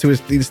this to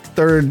these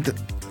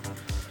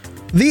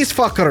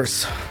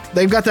fuckers.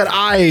 They've got that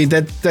eye,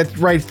 that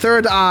right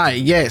third eye,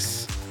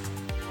 yes.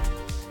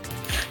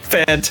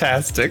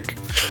 Fantastic.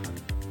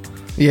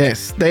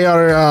 Yes, they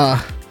are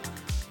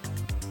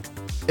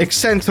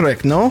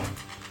eccentric, no?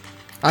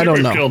 I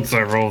don't know. We've killed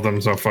several of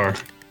them so far.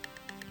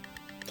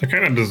 They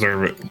kind of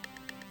deserve it.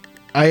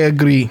 I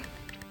agree.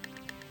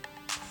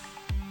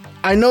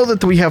 I know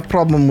that we have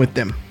problem with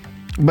them,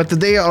 but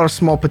they are a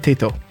small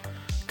potato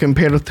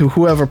compared to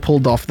whoever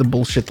pulled off the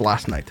bullshit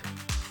last night.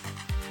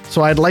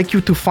 So I'd like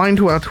you to find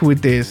out who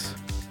it is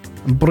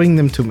and bring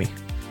them to me.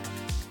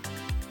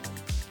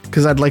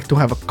 Because I'd like to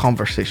have a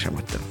conversation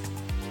with them.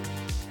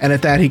 And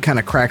at that, he kind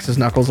of cracks his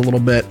knuckles a little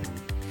bit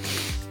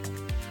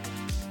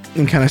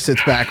and kind of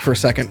sits back for a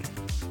second.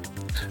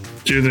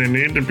 Do they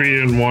need to be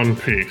in one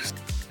piece?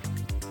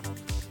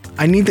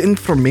 I need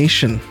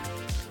information.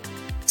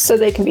 So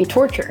they can be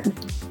tortured.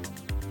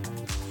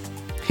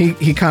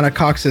 He kind of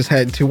cocks his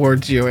head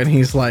towards you and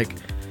he's like,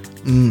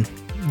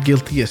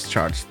 guilty as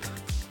charged.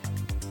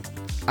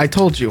 I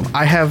told you,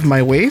 I have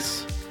my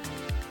ways.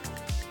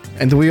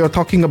 And we are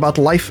talking about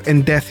life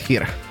and death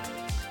here.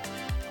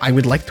 I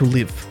would like to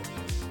live.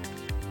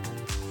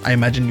 I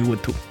imagine you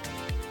would too.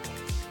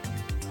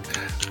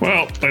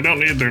 Well, I don't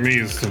need their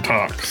knees to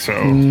talk,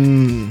 so...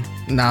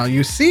 Now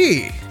you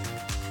see.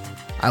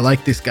 I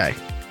like this guy.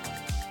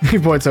 He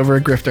points over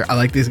at Grifter. I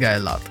like this guy a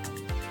lot.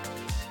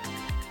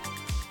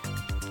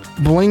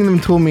 Bring them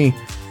to me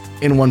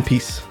in one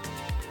piece.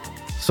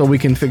 So we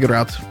can figure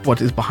out what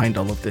is behind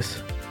all of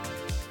this.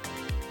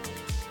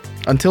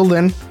 Until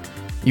then,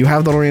 you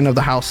have the reign of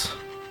the house.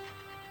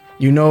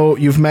 You know,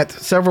 you've met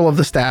several of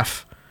the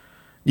staff.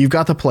 You've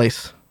got the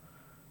place.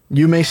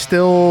 You may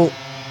still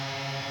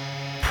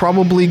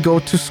probably go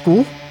to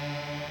school.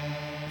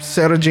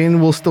 Sarah Jane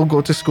will still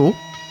go to school.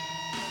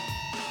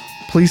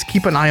 Please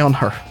keep an eye on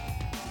her.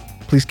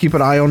 Please keep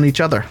an eye on each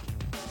other.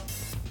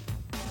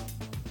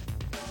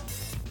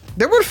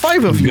 There were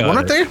 5 of you,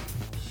 weren't there?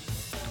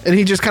 And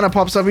he just kind of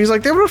pops up. He's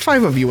like, there were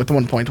 5 of you at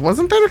one point,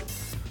 wasn't there?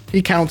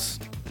 He counts.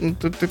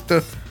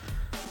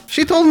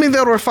 She told me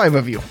there were 5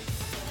 of you.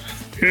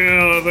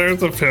 Yeah,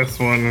 there's a 5th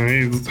one, and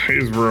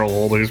he's real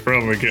old. He's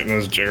probably getting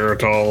his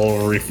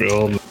Geritol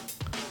refilled.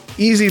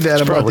 Easy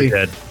there, buddy.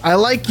 Dead. I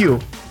like you,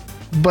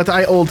 but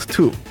I old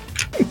too.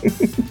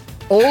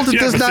 Old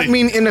does not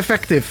mean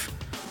ineffective.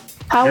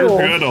 How You're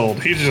old? good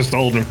old. He's just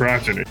old and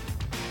crotchety.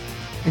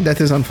 That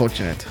is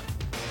unfortunate.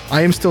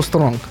 I am still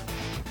strong.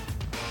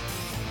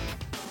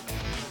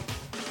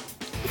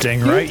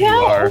 Dang right you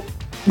tell. are.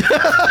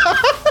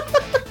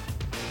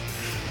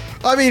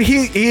 I mean,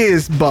 he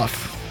is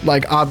buff.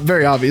 Like,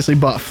 very obviously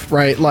buff,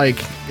 right? Like,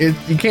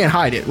 you can't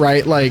hide it,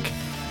 right? Like,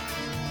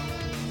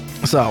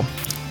 so.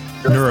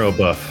 Neuro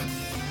buff.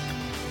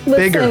 Listen,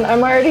 Bigger,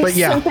 I'm already but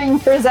yeah.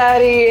 simping for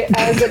Zaddy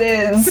as it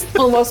is.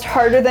 Almost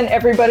harder than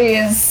everybody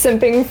is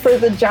simping for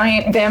the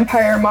giant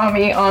vampire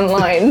mommy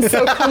online.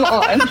 So come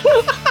on.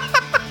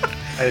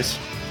 Nice.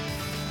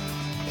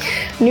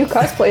 New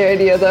cosplay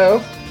idea,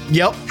 though.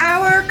 Yep.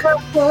 Our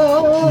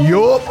couple.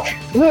 Yup.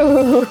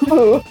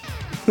 Ooh.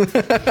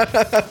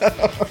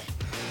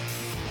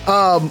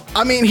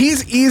 I mean,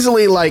 he's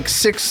easily like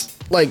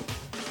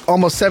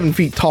almost 7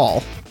 feet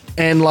tall.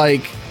 And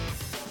like,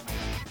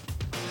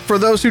 for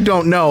those who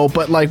don't know,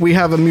 but like we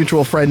have a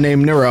mutual friend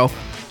named Neuro,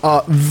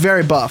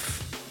 very buff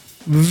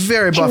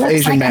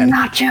Asian man.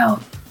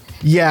 nacho.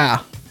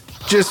 Yeah,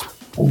 just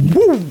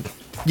woo.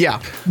 Yeah,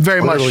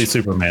 very Literally much.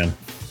 Superman.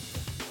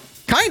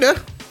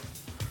 Kinda.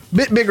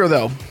 Bit bigger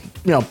though.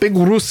 You know, big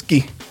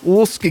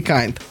Ruski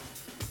kind.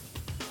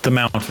 The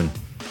Mountain.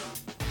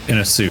 In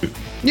a suit.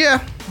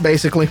 Yeah,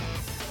 basically.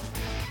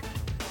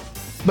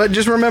 But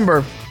just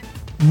remember,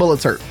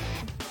 bullets hurt.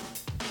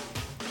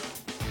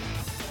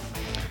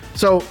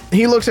 So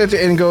he looks at you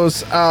and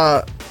goes,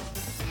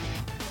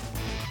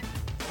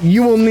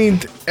 you will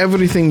need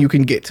everything you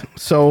can get.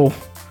 So,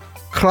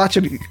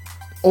 crotchety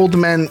old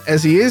man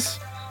as he is,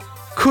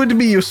 could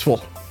be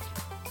useful.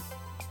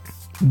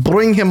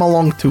 Bring him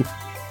along too.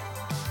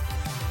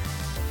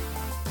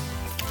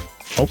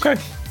 Okay.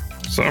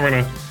 So I'm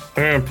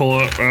gonna pull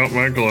out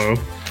my glow,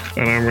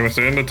 and I'm gonna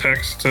send a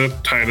text to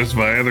Titus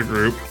via the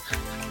group,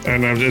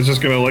 and it's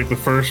just gonna like the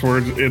first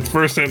word. Its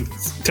first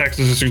text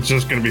is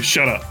just gonna be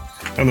 "shut up,"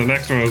 and the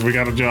next one is "we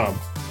got a job."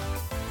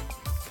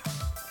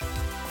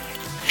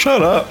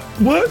 Shut up.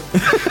 What?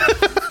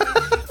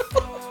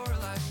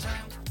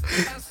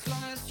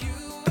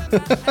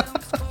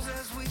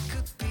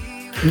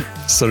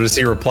 So does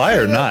he reply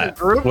or not?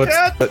 Group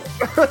chat?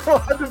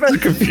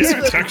 confused.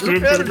 Texted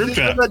him to the group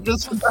chat.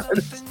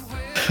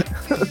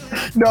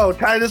 No,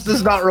 Titus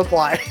does not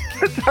reply.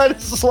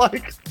 Titus is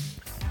like,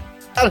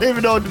 I don't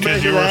even know what to Because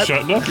make you of were that.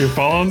 shutting up, you're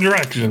following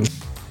directions.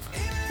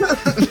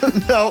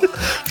 No,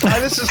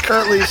 Titus is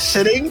currently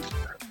sitting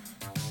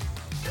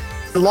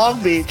in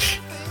Long Beach,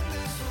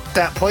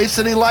 that place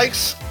that he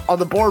likes, on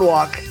the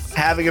boardwalk,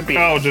 having a beer.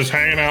 Oh, just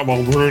hanging out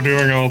while we're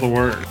doing all the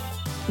work.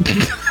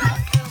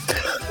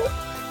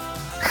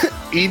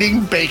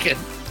 Eating bacon.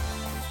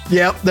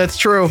 Yep, that's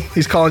true.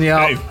 He's calling you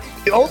out. Hey,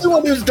 The only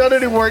one who's done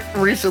any work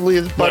recently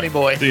is Bunny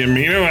Boy. the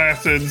amino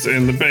acids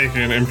in the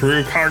bacon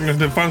improve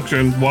cognitive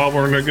function while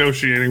we're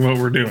negotiating what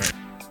we're doing.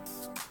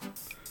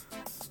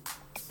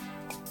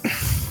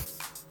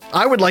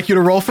 I would like you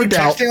to roll for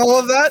doubt. Texting all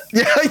of that?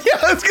 Yeah,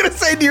 I was gonna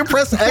say, do you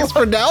press X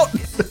for doubt?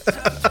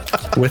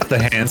 With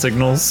the hand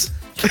signals?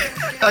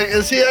 Like,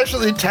 is he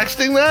actually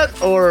texting that,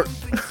 or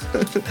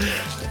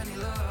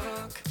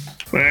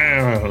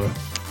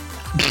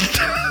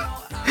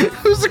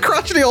Who's the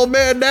crotchety old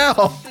man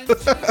now?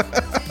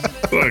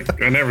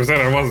 Look, I never said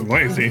I wasn't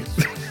lazy.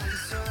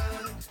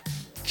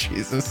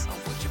 Jesus.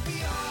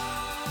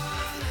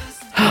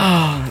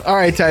 All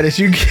right, Titus,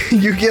 you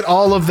get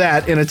all of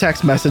that in a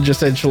text message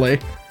essentially.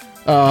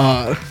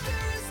 So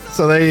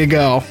there you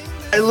go.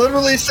 I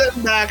literally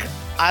sent back,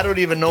 I don't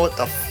even know what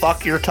the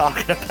fuck you're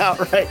talking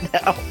about right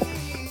now.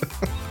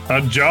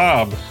 A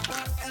job,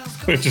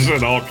 which is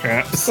in all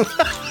caps.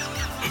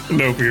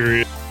 No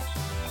period.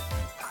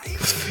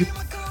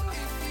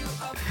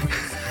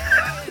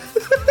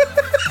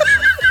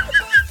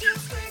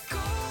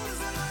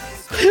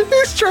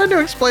 He's trying to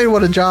explain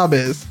what a job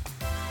is.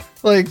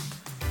 Like,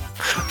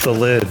 The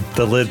lid,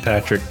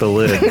 Patrick, the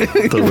lid.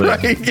 The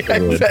lid. right, yeah, The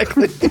lid.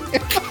 exactly.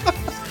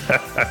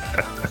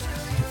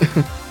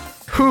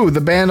 Who?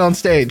 The band on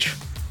stage.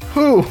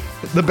 Who?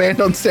 The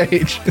band on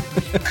stage.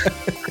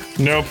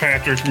 No,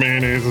 Patrick,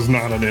 mayonnaise is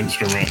not an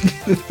instrument.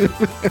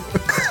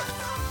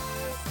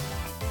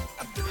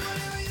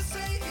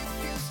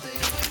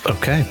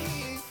 Okay.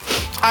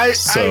 I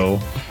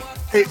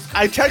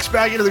text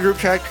back into the group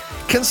chat,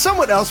 can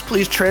someone else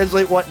please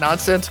translate what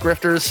nonsense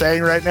Grifter is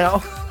saying right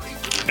now?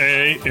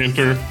 A,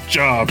 enter,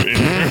 job,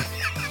 enter.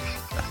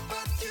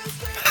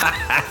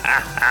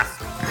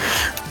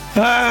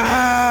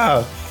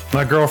 Ah,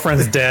 my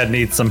girlfriend's dad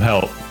needs some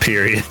help,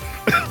 period.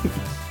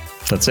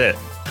 That's it.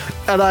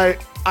 And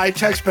I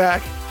text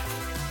back,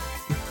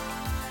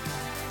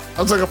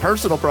 sounds like a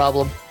personal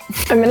problem.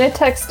 I'm gonna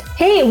text,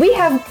 hey, we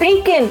have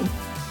bacon!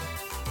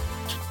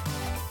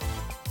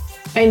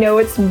 I know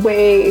it's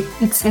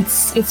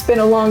been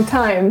a long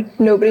time.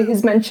 Nobody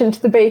has mentioned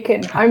the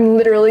bacon. I'm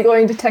literally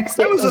going to text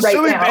it I was right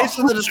assuming now. based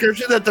on the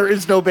description that there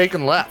is no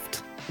bacon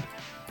left.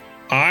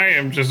 I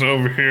am just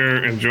over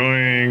here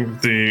enjoying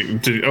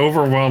the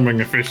overwhelming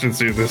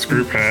efficiency this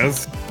group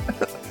has.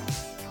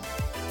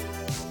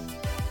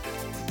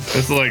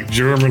 It's like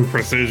German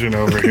precision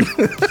over here.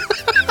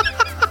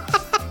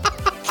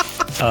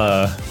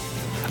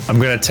 I'm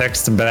gonna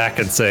text him back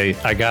and say,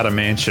 I got a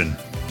mansion.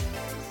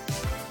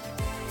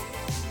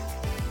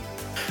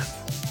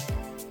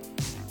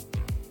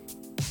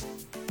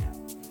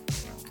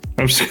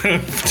 I'm just gonna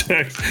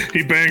text.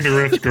 He banged a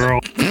rich girl.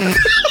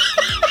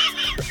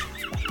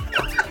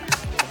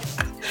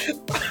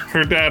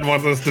 Her dad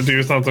wants us to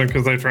do something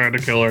because they tried to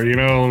kill her. You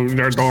know,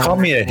 our dorm. Call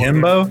me a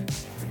himbo?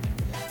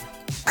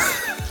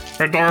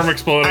 Her dorm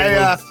exploding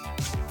I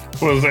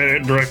was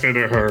directed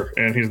at her,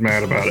 and he's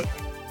mad about it.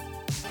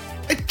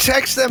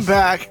 text them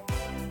back,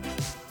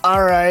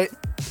 all right,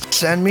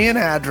 send me an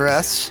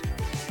address.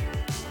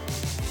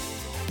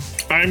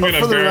 I'm But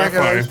gonna for the record,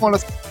 I verify. just want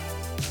to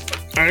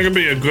I can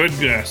be a good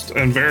guest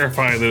and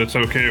verify that it's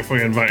okay if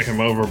we invite him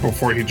over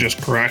before he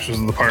just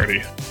crashes the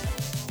party.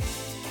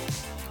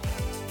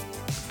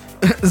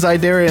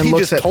 Zydarian He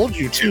looks just at told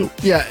you to.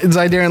 Yeah,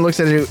 Zydarian looks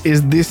at you.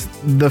 Is this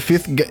the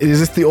fifth? Is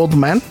this the old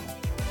man?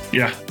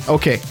 Yeah.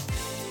 Okay.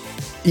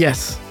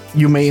 Yes,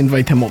 you may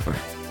invite him over.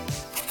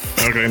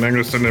 Okay, and I'm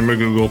gonna send him a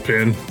Google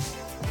pin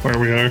where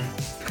we are.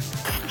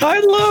 I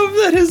love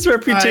that his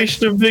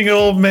reputation of being an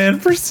old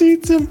man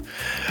precedes him.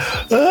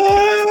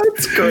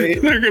 It's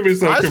great. They're gonna be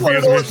so I just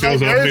wanna confused know when what he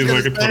shows up and he's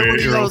like a Zydarian's gonna say when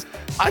he 28-year-old. goes,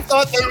 I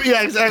thought that,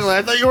 yeah, exactly.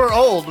 I thought you were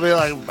old. Be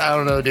like, I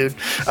don't know, dude.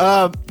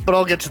 But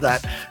I'll get to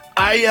that.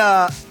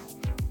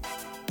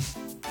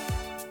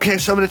 Okay,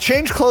 so I'm gonna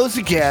change clothes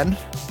again.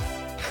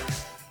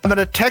 I'm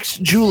gonna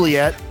text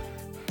Juliet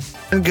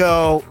and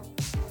go.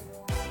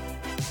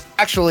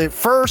 Actually,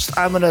 first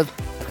I'm gonna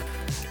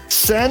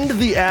send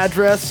the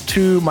address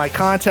to my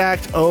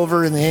contact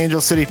over in the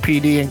Angel City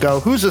PD and go,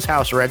 who's this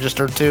house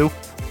registered to?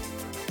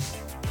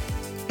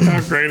 How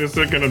great is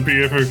it gonna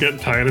be if we get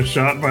Titus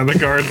shot by the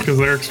guards because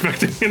they're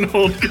expecting an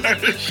old guy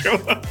to show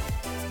up?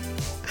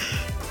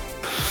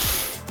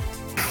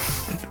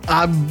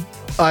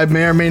 I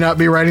may or may not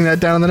be writing that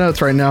down in the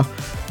notes right now.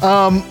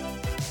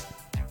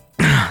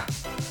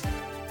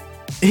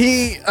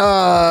 He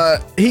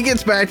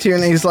gets back to you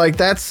and he's like,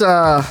 that's an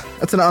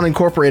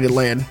unincorporated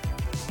land.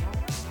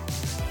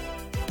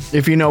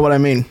 If you know what I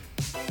mean.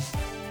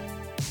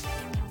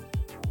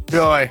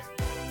 Joy.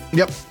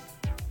 Yep.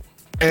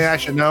 Hey, I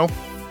should know.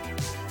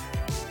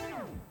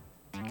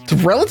 It's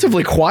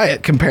relatively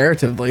quiet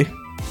comparatively.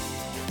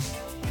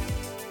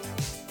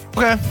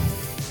 Okay.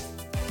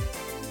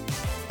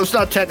 It's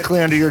not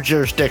technically under your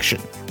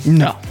jurisdiction.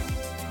 No.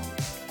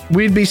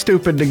 We'd be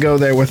stupid to go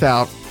there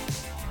without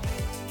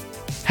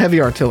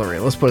heavy artillery.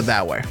 Let's put it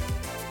that way.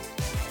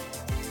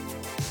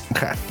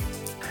 Okay.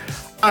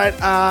 All right,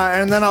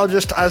 and then I'll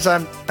just as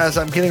I'm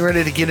getting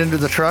ready to get into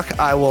the truck,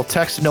 I will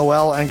text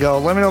Noelle and go,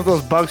 let me know if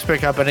those bugs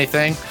pick up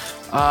anything.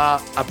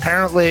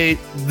 Apparently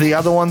the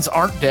other ones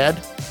aren't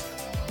dead,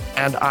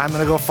 and I'm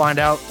gonna go find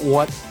out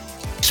what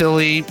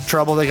silly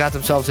trouble they got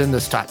themselves in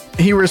this time.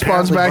 He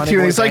responds back to you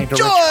and he's like,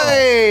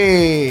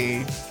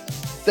 Joy!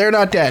 They're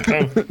not dead.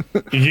 Oh,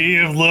 ye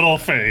of little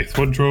faith,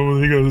 what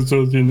trouble they got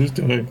themselves in this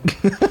time?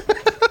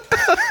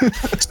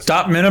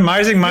 Stop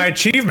minimizing my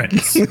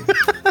achievements.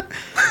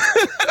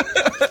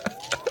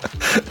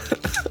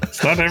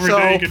 It's not every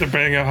day you get to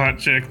bang a hot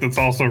chick that's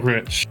also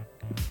rich.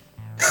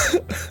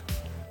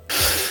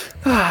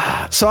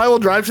 So I will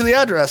drive to the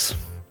address.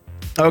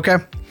 Okay.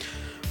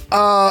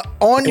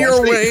 On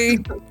your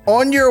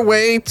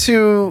way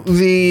to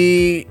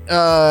the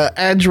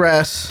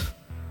address,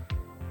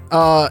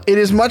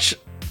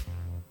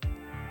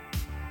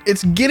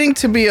 it's getting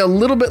to be a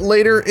little bit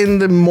later in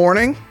the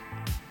morning.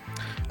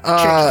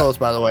 Change clothes,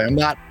 by the way. I'm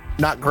not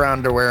ground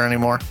underwear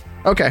anymore.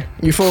 Okay,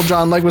 you full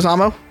John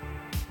Leguizamo?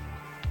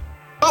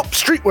 Oh,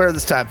 streetwear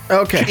this time.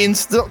 Okay.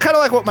 Kind of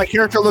like what my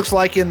character looks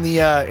like in the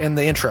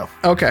intro.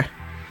 Okay.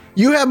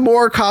 You have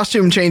more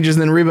costume changes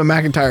than Reba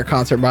McEntire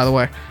concert, by the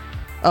way.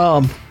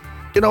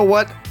 You know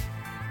what?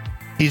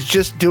 He's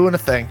just doing a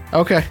thing.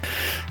 Okay.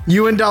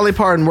 You and Dolly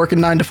Parton working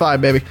 9 to 5,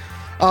 baby.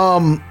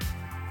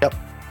 Yep.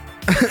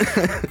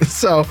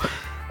 So,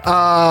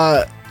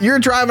 you're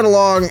driving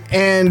along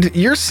and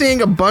you're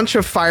seeing a bunch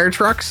of fire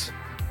trucks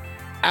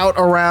out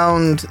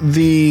around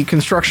the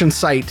construction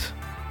site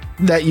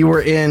that you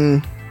were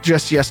in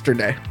just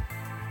yesterday.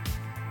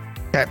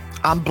 Okay.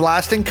 I'm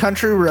blasting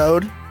Country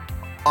Road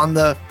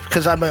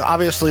because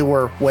obviously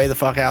we're way the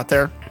fuck out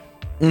there.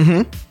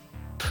 Mm-hmm.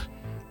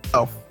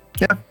 Oh,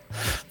 yeah.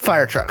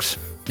 Fire trucks.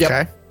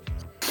 Yep.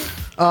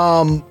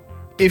 Okay.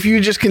 If you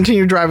just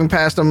continue driving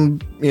past them,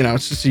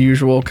 it's just a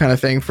usual kind of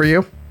thing for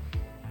you.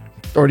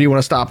 Or do you want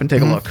to stop and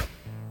take a look?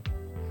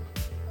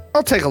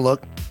 I'll take a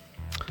look.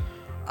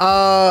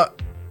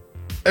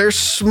 There's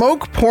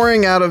smoke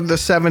pouring out of the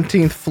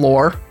 17th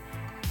floor,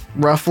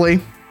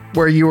 roughly,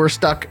 where you were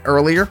stuck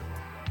earlier.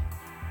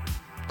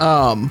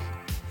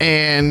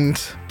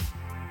 And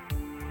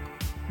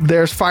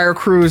there's fire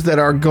crews that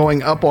are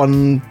going up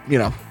on,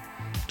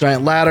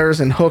 giant ladders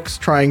and hooks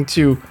trying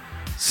to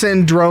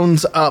send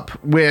drones up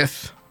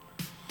with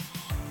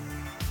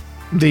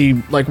the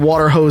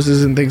water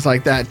hoses and things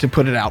like that to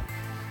put it out.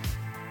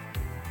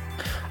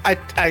 I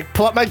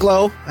pull up my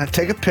glow, I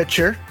take a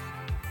picture,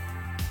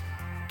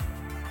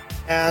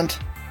 and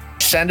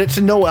send it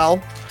to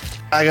Noelle.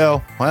 I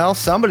go, well,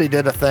 somebody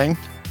did a thing.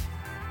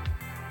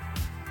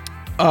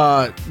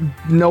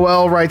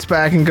 Noelle writes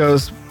back and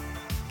goes,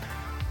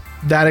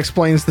 that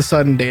explains the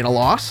sudden data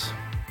loss.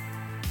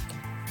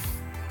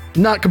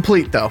 Not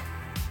complete, though.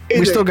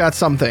 We still got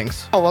some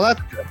things. Oh, well,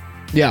 that's good.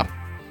 Yeah.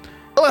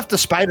 I left the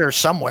spiders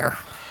somewhere.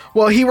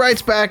 Well, he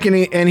writes back and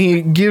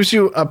he gives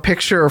you a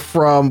picture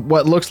from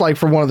what looks like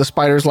from one of the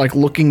spiders,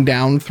 looking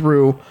down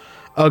through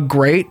a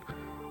grate.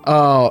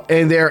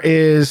 And there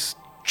is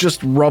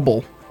just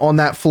rubble on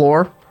that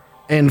floor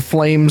and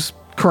flames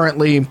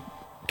currently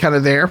kind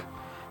of there.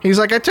 He's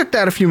like, I took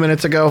that a few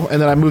minutes ago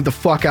and then I moved the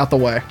fuck out the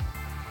way.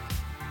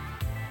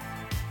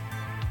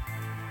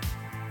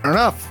 All Fair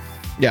enough.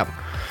 Yeah.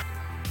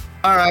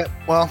 All right.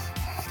 Well,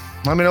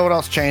 let me know what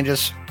else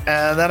changes.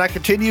 And then I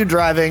continue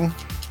driving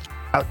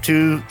out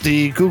to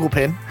the Google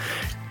pin.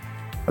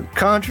 A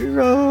country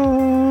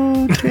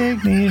road,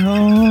 take me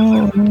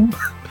home.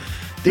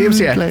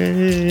 DMCA.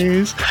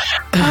 Place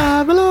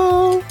I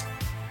belong.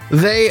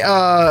 They,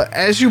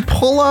 as you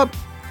pull up,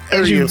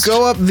 There as he you is.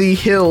 go up the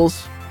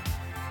hills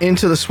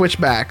into the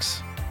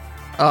switchbacks,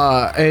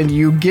 and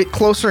you get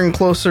closer and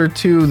closer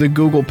to the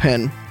Google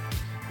pin,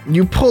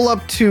 you pull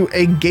up to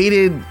a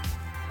gated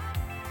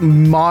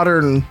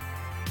modern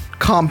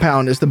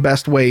compound is the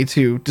best way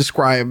to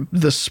describe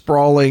the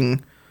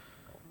sprawling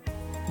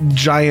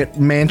giant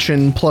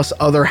mansion plus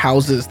other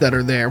houses that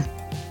are there.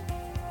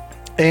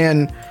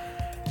 And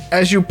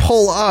as you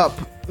pull up,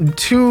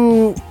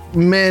 two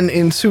men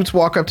in suits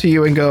walk up to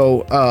you and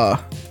go,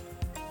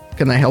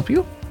 can I help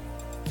you?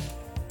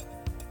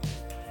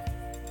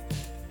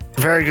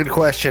 Very good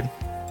question.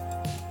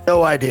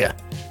 No idea.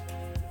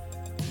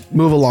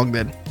 Move along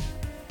then.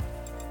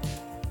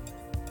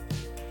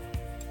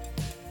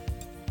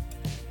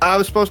 I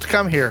was supposed to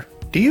come here.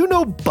 Do you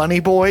know Bunny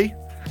Boy?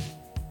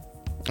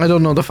 I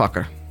don't know the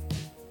fucker.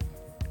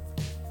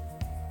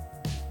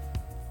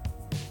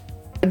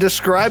 I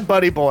describe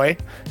Bunny Boy.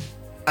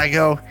 I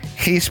go,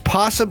 he's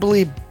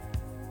possibly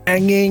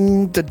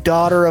banging the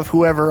daughter of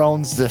whoever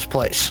owns this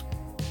place.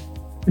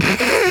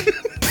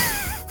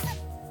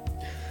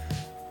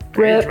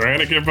 Rip. Trying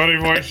to get Buddy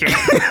Boy shit.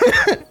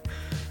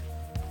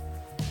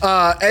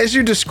 As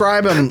you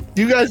describe him,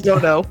 You guys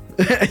don't know.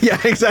 yeah,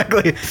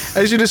 exactly.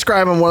 As you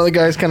describe him, one of the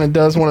guys kind of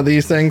does one of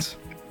these things.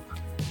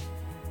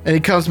 And he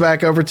comes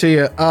back over to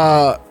you,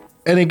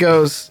 and he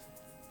goes,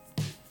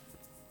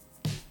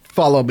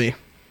 follow me.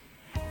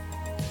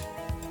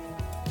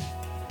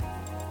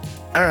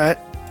 All right.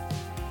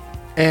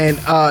 And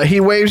he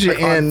waves you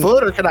Like on in.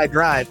 foot or can I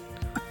drive?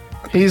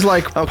 He's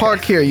like, Okay.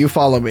 park here, you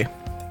follow me.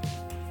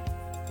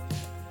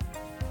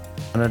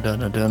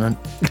 Dun-dun-dun-dun-dun.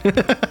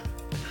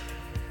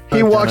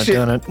 He walks you.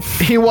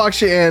 Dun-dun-dun-dun. He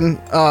walks you in,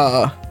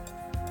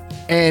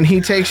 and he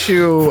takes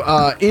you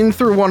in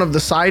through one of the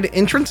side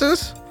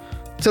entrances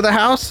to the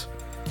house.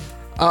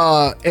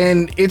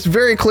 And it's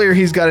very clear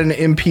he's got an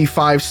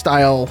MP5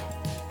 style,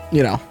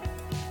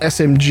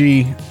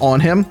 SMG on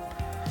him.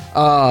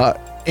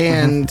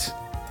 And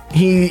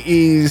he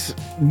is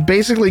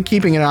basically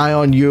keeping an eye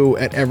on you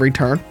at every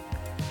turn.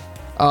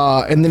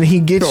 And then he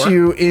gets Sure.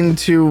 you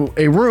into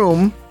a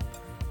room,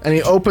 and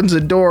he opens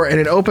a door, and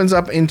it opens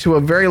up into a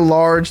very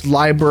large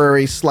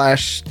library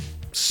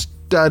 /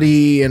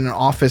 study and an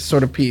office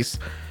sort of piece.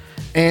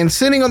 And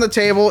sitting on the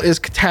table is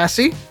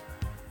Katassi,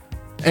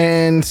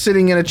 and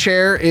sitting in a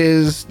chair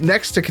is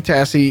next to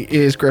Katassi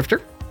is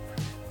Grifter,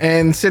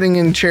 and sitting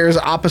in chairs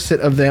opposite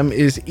of them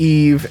is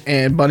Eve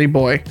and Bunny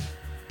Boy.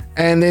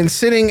 And then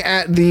sitting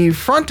at the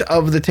front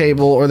of the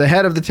table, or the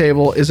head of the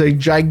table, is a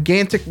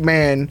gigantic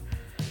man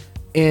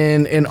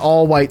in an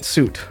all-white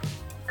suit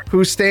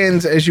who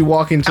stands as you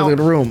walk into the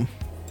room.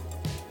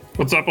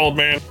 What's up, old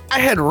man? I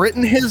had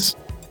written his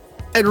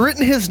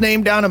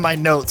name down in my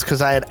notes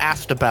because I had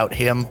asked about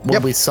him when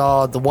Yep. we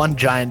saw the one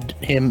giant,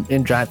 him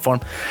in giant form.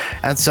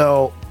 And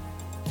so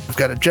I've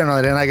got to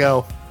generate it, and I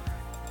go,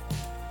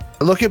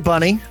 I look at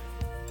Bunny,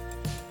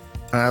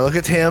 and I look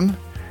at him,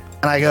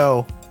 and I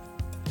go,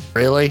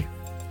 really?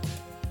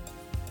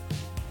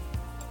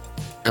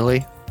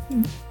 Really?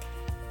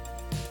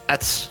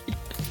 That's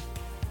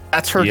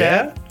her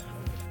dad?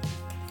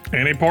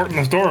 Any port in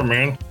the store,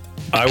 man.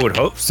 I would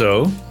hope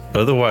so.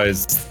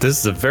 Otherwise, this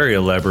is a very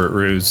elaborate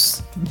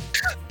ruse.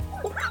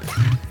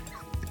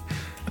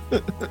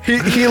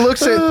 He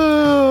looks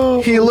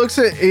at he looks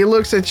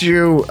at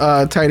you,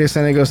 Titus,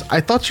 and he goes,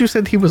 "I thought you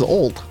said he was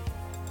old."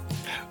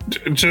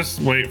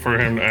 Just wait for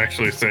him to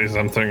actually say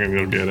something and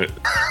you'll get it.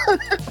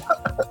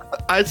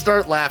 I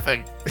start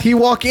laughing. He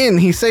walk in,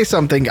 he say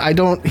something.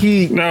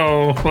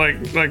 No,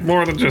 like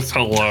more than just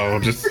hello.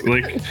 Just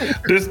like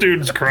this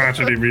dude's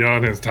crotchety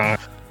beyond his time.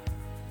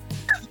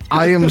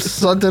 I am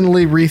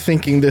suddenly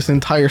rethinking this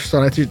entire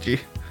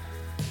strategy.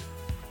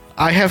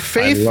 I have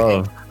faith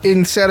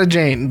in Sarah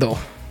Jane, though.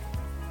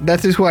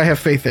 That is who I have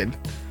faith in.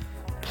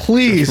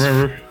 Please,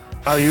 Remember?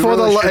 Oh, you for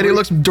really the should and he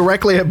looks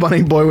directly at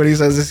Bunny Boy when he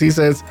says this. He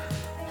says,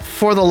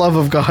 "For the love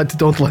of God,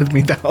 don't let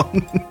me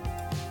down."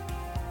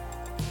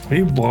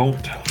 He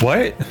won't.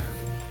 What?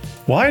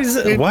 Why is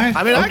it? Why?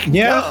 I mean, I can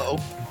go.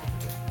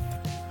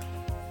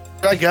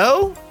 Should I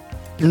go?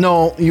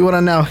 No, you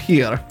are now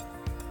here.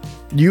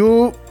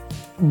 You,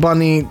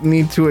 Bunny,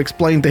 need to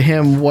explain to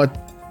him what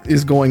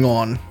is going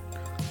on.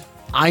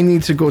 I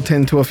need to go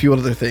tend to a few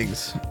other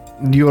things.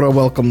 You are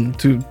welcome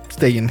to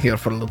stay in here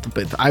for a little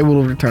bit. I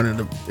will return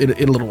in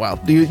a little while.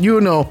 You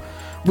know,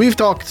 we've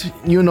talked.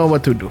 You know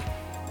what to do.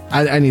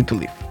 I need to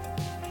leave.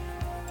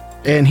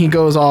 And he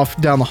goes off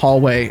down the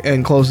hallway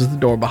and closes the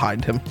door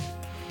behind him.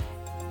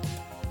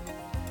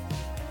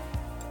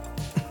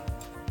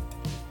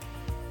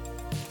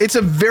 It's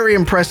a very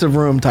impressive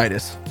room,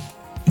 Titus.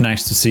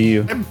 Nice to see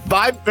you.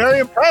 I'm very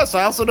impressed.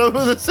 I also know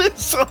who this is,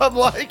 so I'm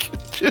like,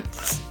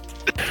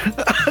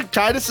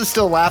 Titus is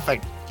still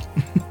laughing.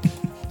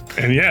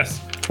 And yes,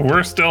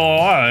 we're still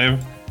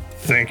alive.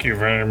 Thank you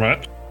very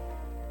much.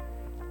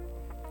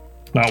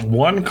 Not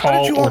one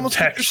call you or almost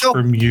get text yourself-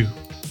 from you.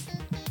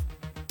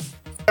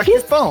 Check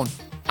your phone.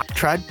 I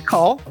tried to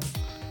call.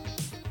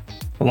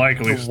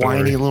 Likely The story.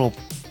 whiny little.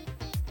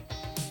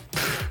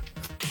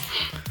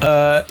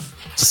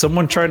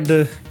 Someone tried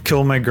to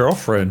kill my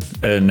girlfriend,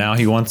 and now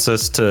he wants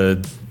us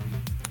to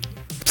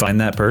find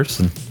that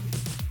person.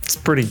 It's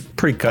pretty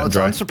cut Well, and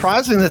it's dry.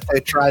 unsurprising that they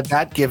tried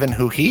that, given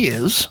who he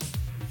is.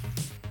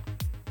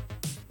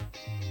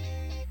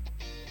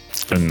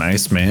 A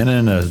nice man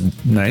in a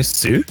nice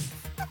suit.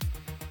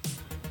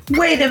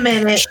 Wait a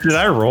minute. Should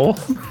I roll?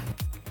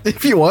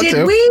 If you want Did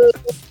to. we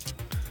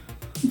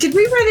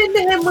run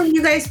into him when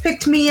you guys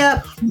picked me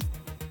up?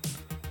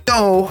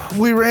 No,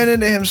 we ran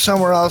into him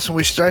somewhere else, and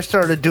I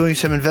started doing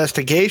some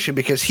investigation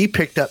because he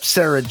picked up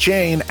Sarah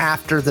Jane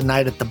after the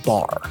night at the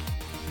bar.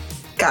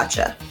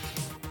 Gotcha.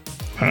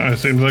 It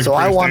seems like So a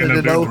I pretty wanted to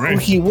stand-up know dude who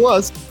me. he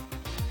was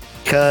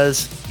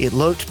because it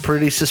looked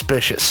pretty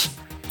suspicious.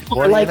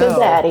 What do you like a know?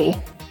 daddy.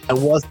 I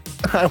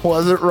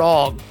wasn't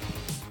wrong.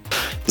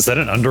 Is that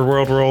an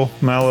underworld roll,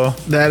 Mallow?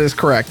 That is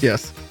correct,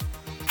 yes.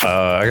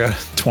 I got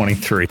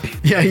 23.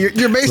 Yeah, you're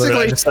So I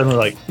basically just suddenly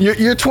like,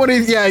 you're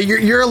 20. Yeah,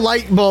 your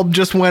light bulb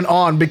just went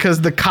on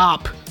because the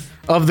cop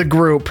of the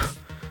group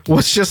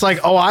was just like,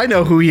 "Oh, I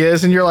know who he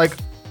is," and you're like,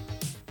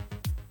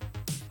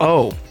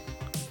 "Oh."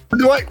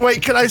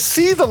 Wait, can I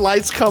see the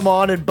lights come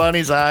on in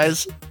Bunny's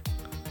eyes?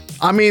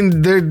 I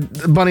mean,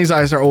 Bunny's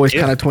eyes are always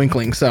Yeah. kind of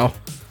twinkling, so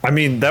I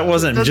mean, that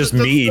wasn't just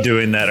me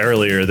doing that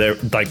earlier. That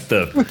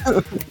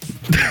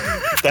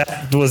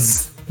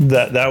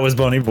that was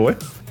Bunny Boy.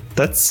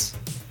 That's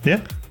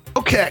yeah.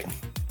 Okay.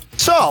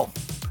 So,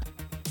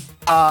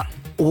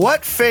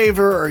 what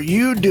favor are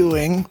you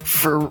doing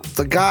for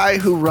the guy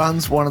who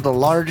runs one of the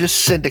largest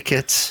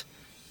syndicates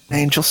in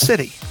Angel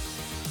City?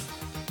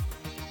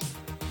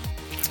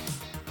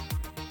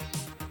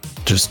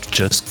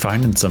 Just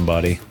finding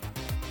somebody.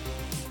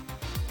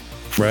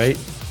 Right?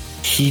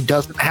 He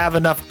doesn't have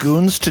enough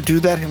goons to do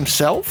that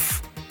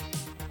himself?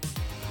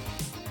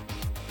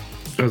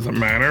 Doesn't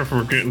matter if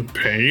we're getting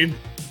paid.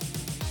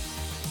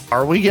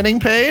 Are we getting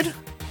paid?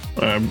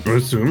 I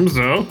assume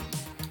so.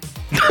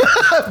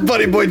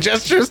 Bunny Boy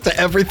gestures to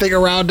everything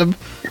around him.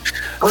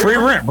 Free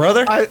rent,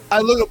 brother. I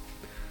look.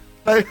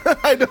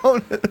 I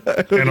don't.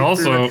 And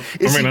also,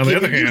 Is I mean, he on the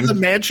other giving you hand, the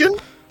mansion.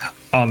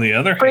 on the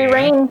other Free hand,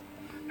 reign.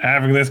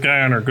 having this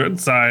guy on our good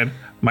side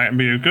might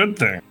be a good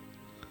thing.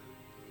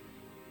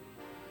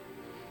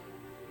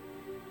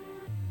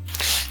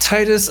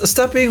 Titus,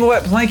 stop being a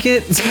wet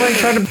blanket. Somebody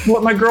tried to blow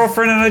up my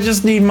girlfriend, and I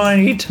just need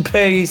money to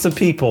pay some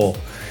people.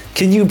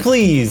 Can you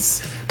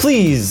please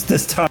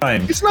this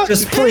time? He's not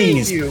just paying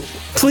please, you.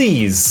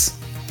 please.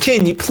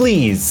 Can you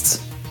please?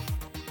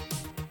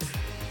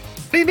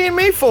 What do you need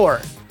me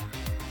for?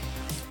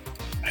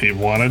 He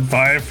wanted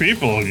 5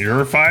 people.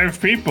 You're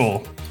 5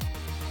 people.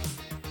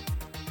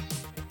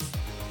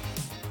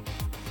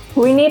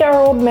 We need our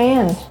old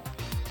man.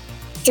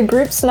 The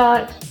group's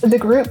not the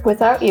group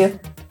without you.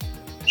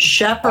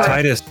 Shepherd,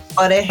 Titus,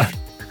 buddy.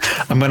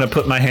 I'm gonna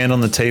put my hand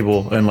on the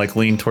table and like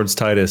lean towards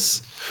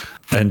Titus,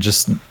 and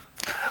just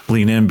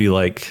lean in and be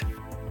like,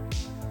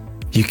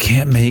 "You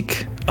can't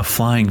make a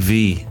flying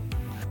V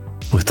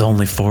with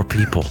only 4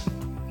 people.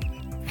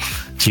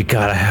 You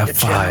gotta have You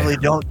 5. generally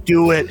don't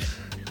do it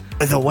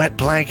with a wet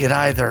blanket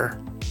either.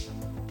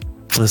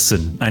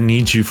 Listen, I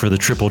need you for the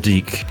triple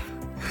deke."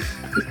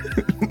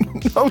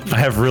 I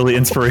have really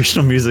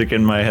inspirational music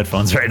in my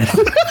headphones right now.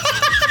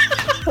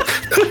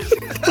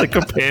 Like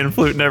a pan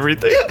flute and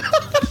everything.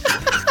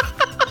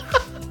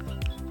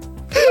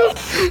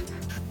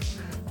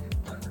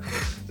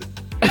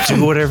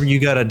 Do whatever you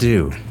gotta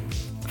do.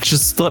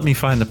 Just let me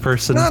find the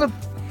person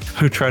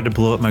who tried to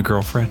blow up my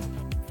girlfriend.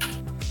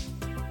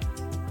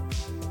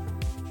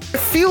 I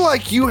feel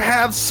like you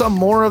have some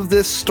more of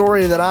this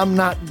story that I'm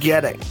not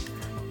getting.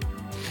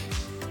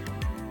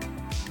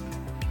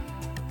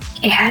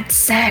 He had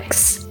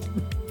sex.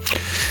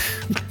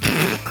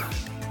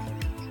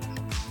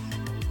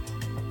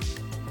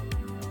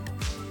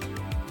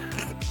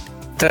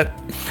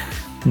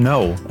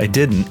 No, I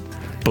didn't.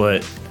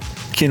 But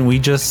can we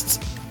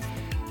just...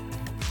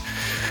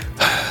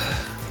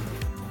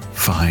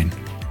 Fine.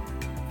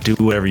 Do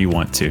whatever you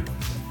want to.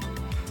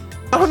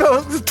 Oh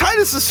no,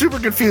 Titus is super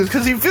confused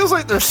because he feels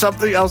like there's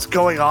something else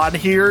going on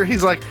here.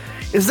 He's like,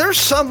 is there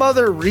some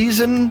other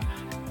reason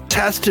it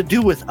has to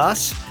do with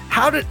us?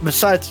 How did,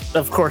 besides,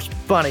 of course,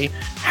 Bunny,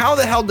 how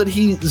the hell did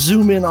he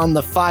zoom in on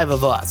the 5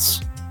 of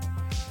us?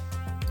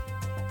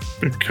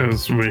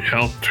 Because we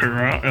helped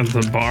her out at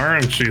the bar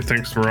and she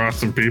thinks we're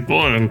awesome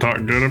people and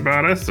talked good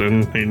about us,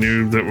 and he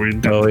knew that we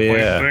did Oh, the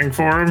yeah. plant thing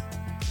for him.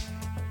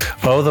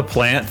 Oh, the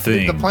plant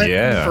thing. The plant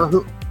yeah. for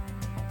who?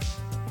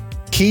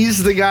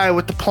 He's the guy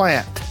with the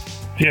plant.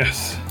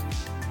 Yes.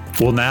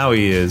 Well, now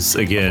he is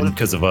again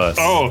because of us.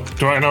 Oh,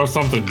 do I know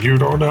something you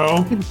don't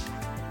know?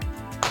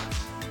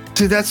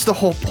 See, that's the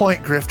whole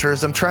point, Grifter,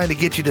 is I'm trying to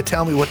get you to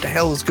tell me what the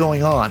hell is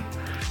going on.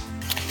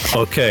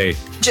 Okay.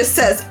 Just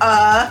says,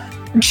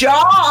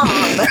 job.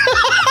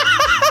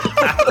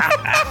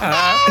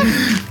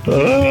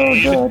 Oh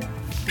god.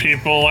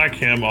 People like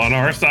him on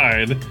our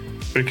side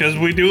because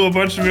we do a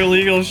bunch of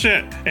illegal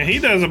shit, and he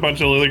does a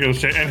bunch of illegal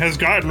shit and has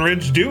gotten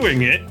rich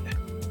doing it.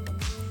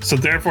 So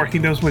therefore, he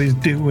knows what he's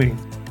doing.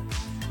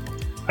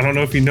 I don't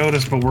know if you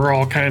noticed, but we're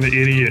all kind of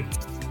idiots.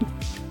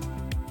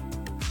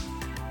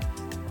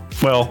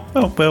 Well.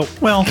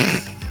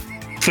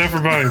 Except for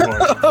Bunny Boy.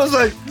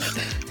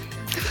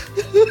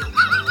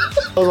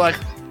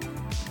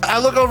 I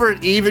look over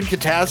at Eve and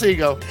Katassi and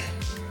go,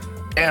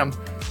 damn.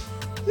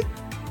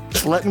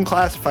 Just let him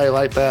classify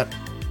like that.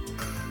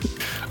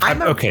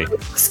 I'm a okay.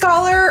 book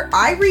scholar.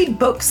 I read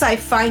books I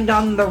find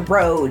on the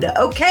road,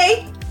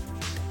 okay?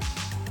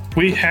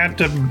 We had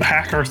to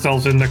hack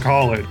ourselves into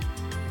college.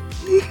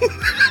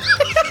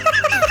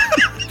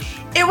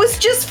 It was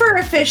just for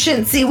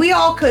efficiency. We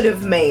all could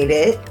have made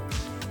it.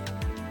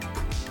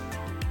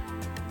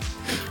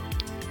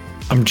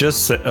 I'm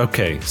just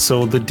okay.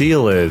 So the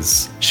deal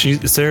is,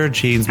 Sarah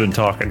Jean's been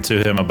talking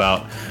to him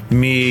about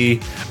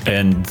me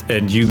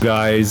and you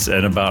guys,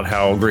 and about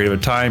how great of a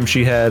time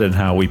she had, and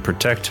how we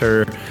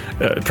protected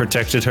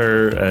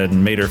her,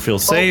 and made her feel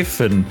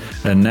safe, and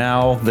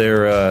now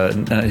they're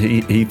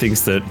he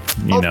thinks that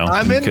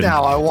I'm in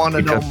now. I want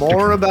to know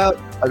more about.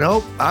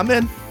 Nope, I'm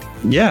in.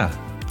 Yeah.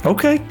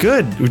 Okay.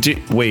 Good.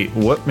 Wait.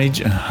 What made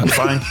you?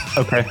 Fine.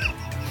 Okay.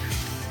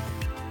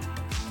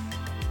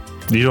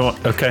 You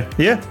don't. Okay.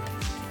 Yeah.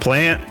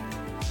 Plant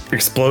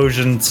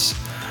explosions.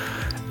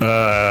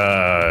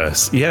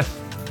 Yeah.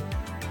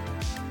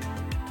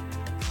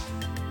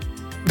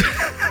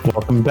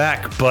 Welcome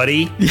back,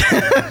 buddy.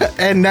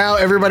 And now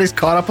everybody's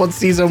caught up on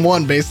season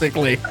 1,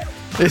 basically.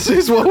 This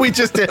is what we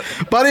just did.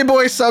 Bunny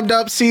Boy subbed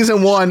up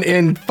season 1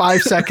 in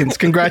 5 seconds.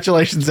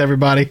 Congratulations,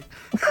 everybody.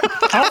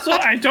 Also,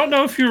 I don't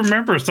know if you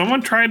remember,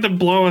 someone tried to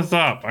blow us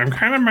up. I'm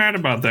kind of mad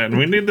about that, and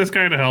we need this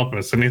guy to help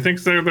us. And he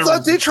thinks they're the.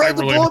 But they tried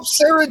to blow up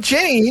Sarah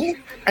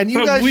Jane, and you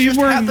But guys we just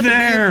were happened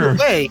there. to be in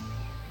the way.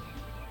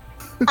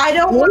 I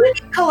don't want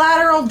any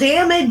collateral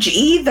damage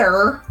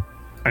either.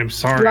 I'm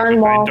sorry, Run,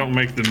 but I Wall. don't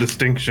make the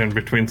distinction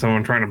between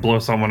someone trying to blow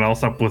someone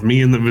else up with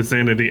me in the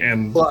vicinity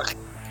and. Look,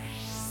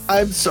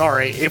 I'm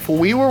sorry. If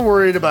we were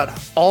worried about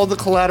all the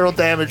collateral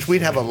damage,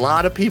 we'd have a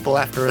lot of people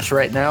after us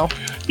right now.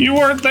 You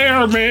weren't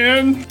there,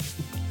 man.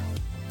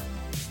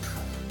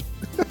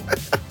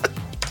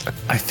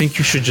 I think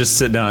you should just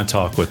sit down and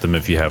talk with them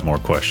if you have more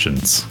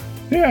questions.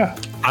 Yeah.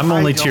 I'm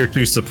only don't- tier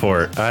 2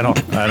 support. I don't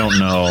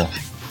know.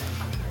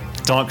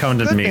 Don't come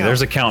to me. now.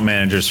 There's account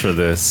managers for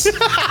this.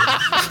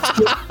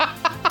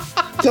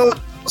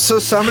 So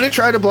somebody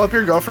tried to blow up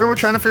your girlfriend. We're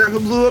trying to figure out who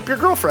blew up your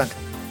girlfriend.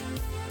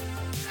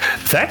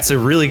 That's a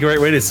really great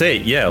way to say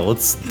it. Yeah,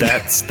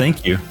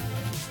 thank you.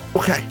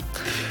 Okay.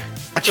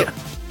 Gotcha.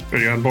 Are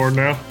you on board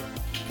now?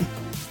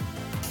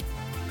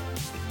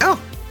 Oh,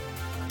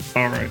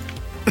 All right.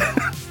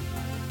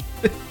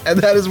 And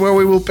that is where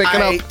we will pick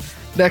it I- up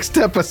next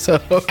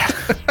episode.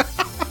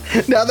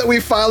 Now that we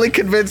finally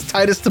convinced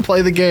Titus to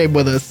play the game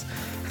with us.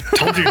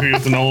 Told you he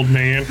was an old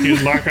man.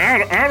 He's like,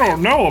 I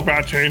don't know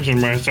about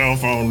changing my cell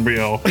phone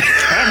bill.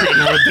 I've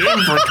been with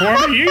him for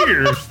 20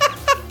 years.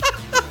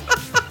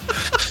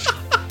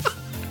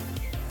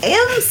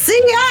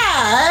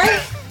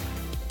 MCI.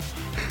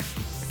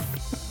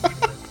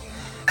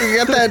 You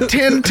got that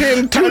 10,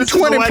 10, Titus is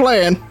 220 the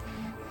plan.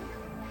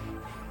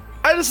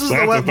 Titus is the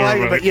That's wet a blanket,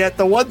 throwback. but yet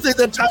the one thing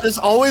that Titus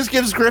always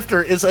gives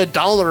Grifter is a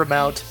dollar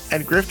amount,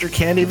 and Grifter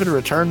can't even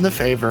return the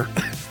favor.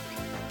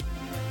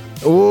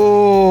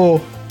 Ooh.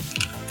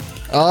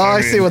 Oh,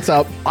 I see mean- what's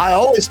up. I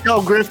always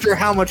tell Grifter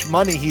how much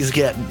money he's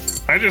getting.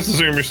 I just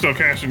assume you're still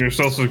cashing your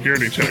social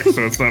security check,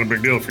 so it's not a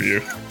big deal for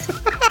you.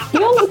 He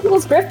only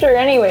kills Grifter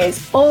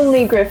anyways.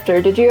 Only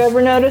Grifter. Did you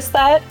ever notice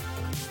that?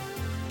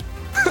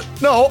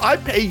 No, I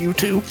pay you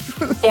to.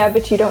 Yeah,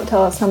 but you don't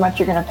tell us how much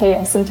you're gonna pay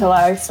us until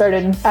I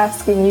started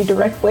asking you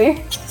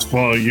directly.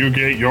 Well, you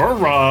get your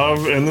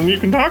ROV, and then you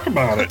can talk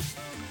about it.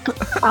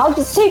 I'll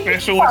just take your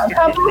Specialist part.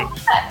 How equipment.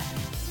 about that?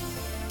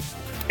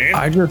 And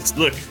I just-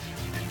 look.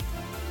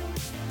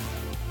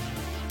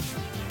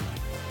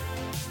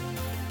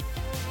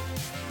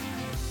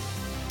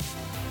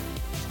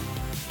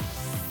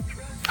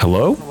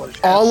 Hello?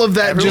 All of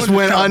that Everyone just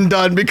went come.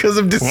 undone because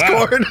of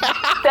Discord.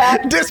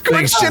 That- Discord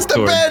Thanks, shit the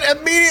Discord. bed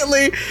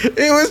immediately.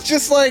 It was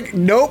just like,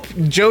 nope,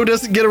 Joe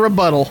doesn't get a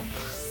rebuttal.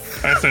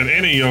 I said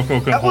any Yoko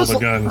can That hold was- a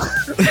gun.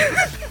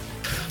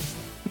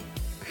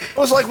 It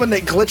was like when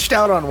they glitched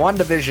out on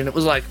WandaVision. It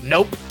was like,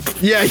 nope.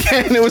 Yeah,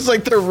 and it was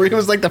like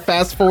the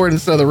fast forward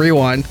instead of the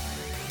rewind.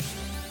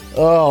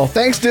 Oh,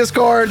 thanks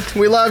Discord.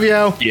 We love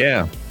you.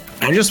 Yeah.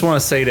 I just want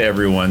to say to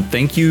everyone,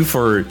 thank you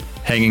for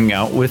hanging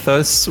out with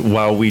us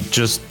while we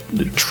just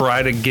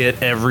try to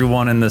get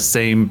everyone in the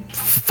same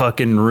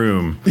fucking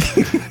room.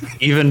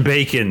 Even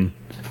Bacon,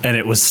 and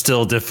it was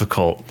still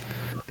difficult.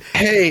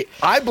 Hey,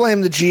 I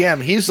blame the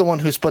GM. He's the one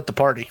who split the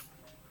party.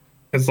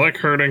 It's like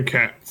herding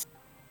cats.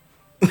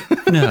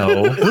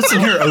 No. Listen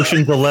here,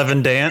 Ocean's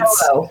 11 Dance.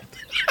 Hello.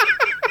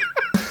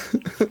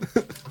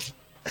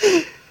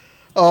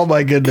 Oh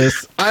my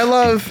goodness. I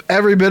love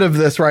every bit of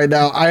this right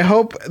now. I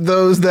hope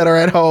those that are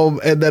at home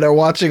and that are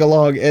watching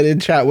along and in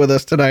chat with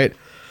us tonight,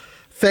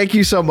 thank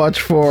you so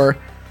much for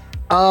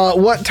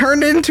what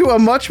turned into a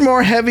much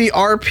more heavy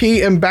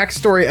RP and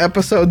backstory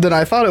episode than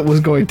I thought it was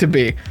going to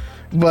be.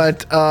 But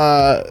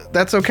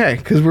that's okay,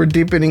 because we're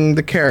deepening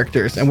the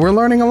characters and we're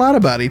learning a lot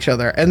about each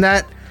other. And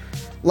that,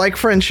 like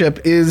friendship,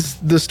 is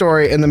the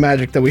story and the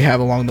magic that we have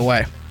along the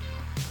way.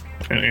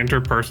 And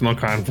interpersonal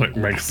conflict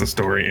makes the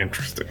story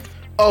interesting.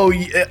 Oh,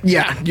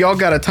 yeah. Y'all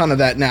got a ton of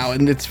that now,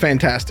 and it's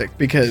fantastic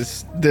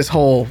because this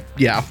whole,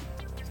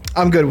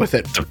 I'm good with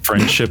it. The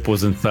friendship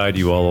was inside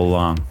you all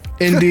along.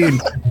 Indeed.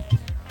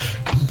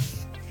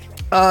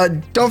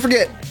 Don't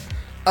forget,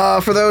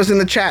 for those in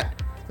the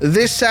chat,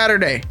 this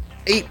Saturday,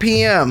 8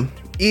 p.m.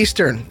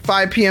 Eastern,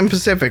 5 p.m.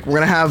 Pacific, we're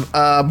going to have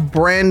a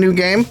brand new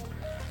game.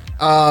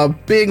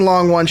 Big,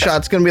 long one-shot.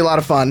 It's going to be a lot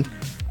of fun.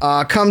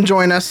 Come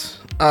join us.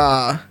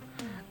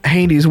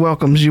 Hades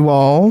welcomes you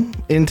all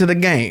into the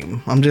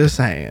game. I'm just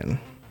saying.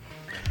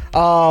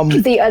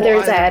 The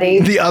other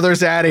Zaddy. The other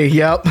Zaddy,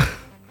 yep.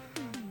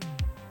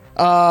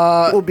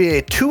 It will be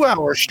a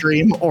 2-hour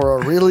stream or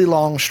a really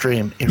long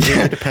stream. It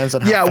really depends on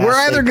how we're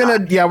either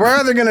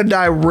gonna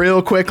die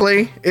real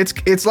quickly.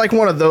 It's like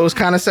one of those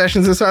kind of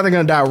sessions. It's either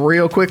gonna die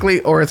real quickly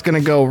or it's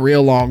gonna go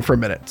real long for a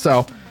minute.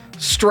 So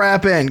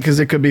strap in because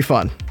it could be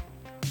fun.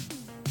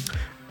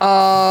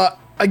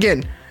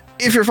 Again,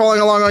 if you're following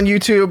along on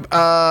YouTube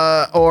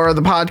or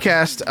the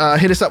podcast,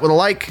 hit us up with a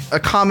like, a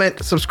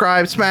comment,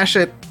 subscribe, smash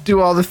it, do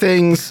all the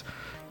things,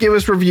 give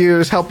us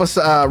reviews, help us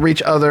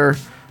reach other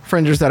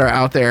fringers that are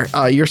out there.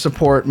 Your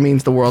support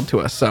means the world to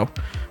us, so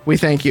we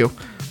thank you.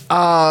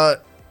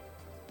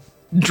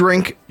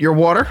 Drink your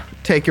water,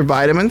 take your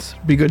vitamins,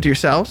 be good to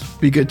yourselves,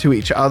 be good to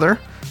each other,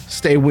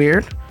 stay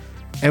weird,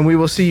 and we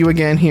will see you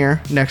again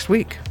here next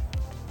week.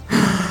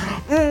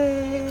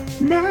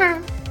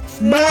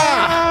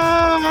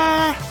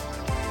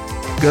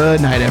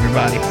 Good night,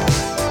 everybody.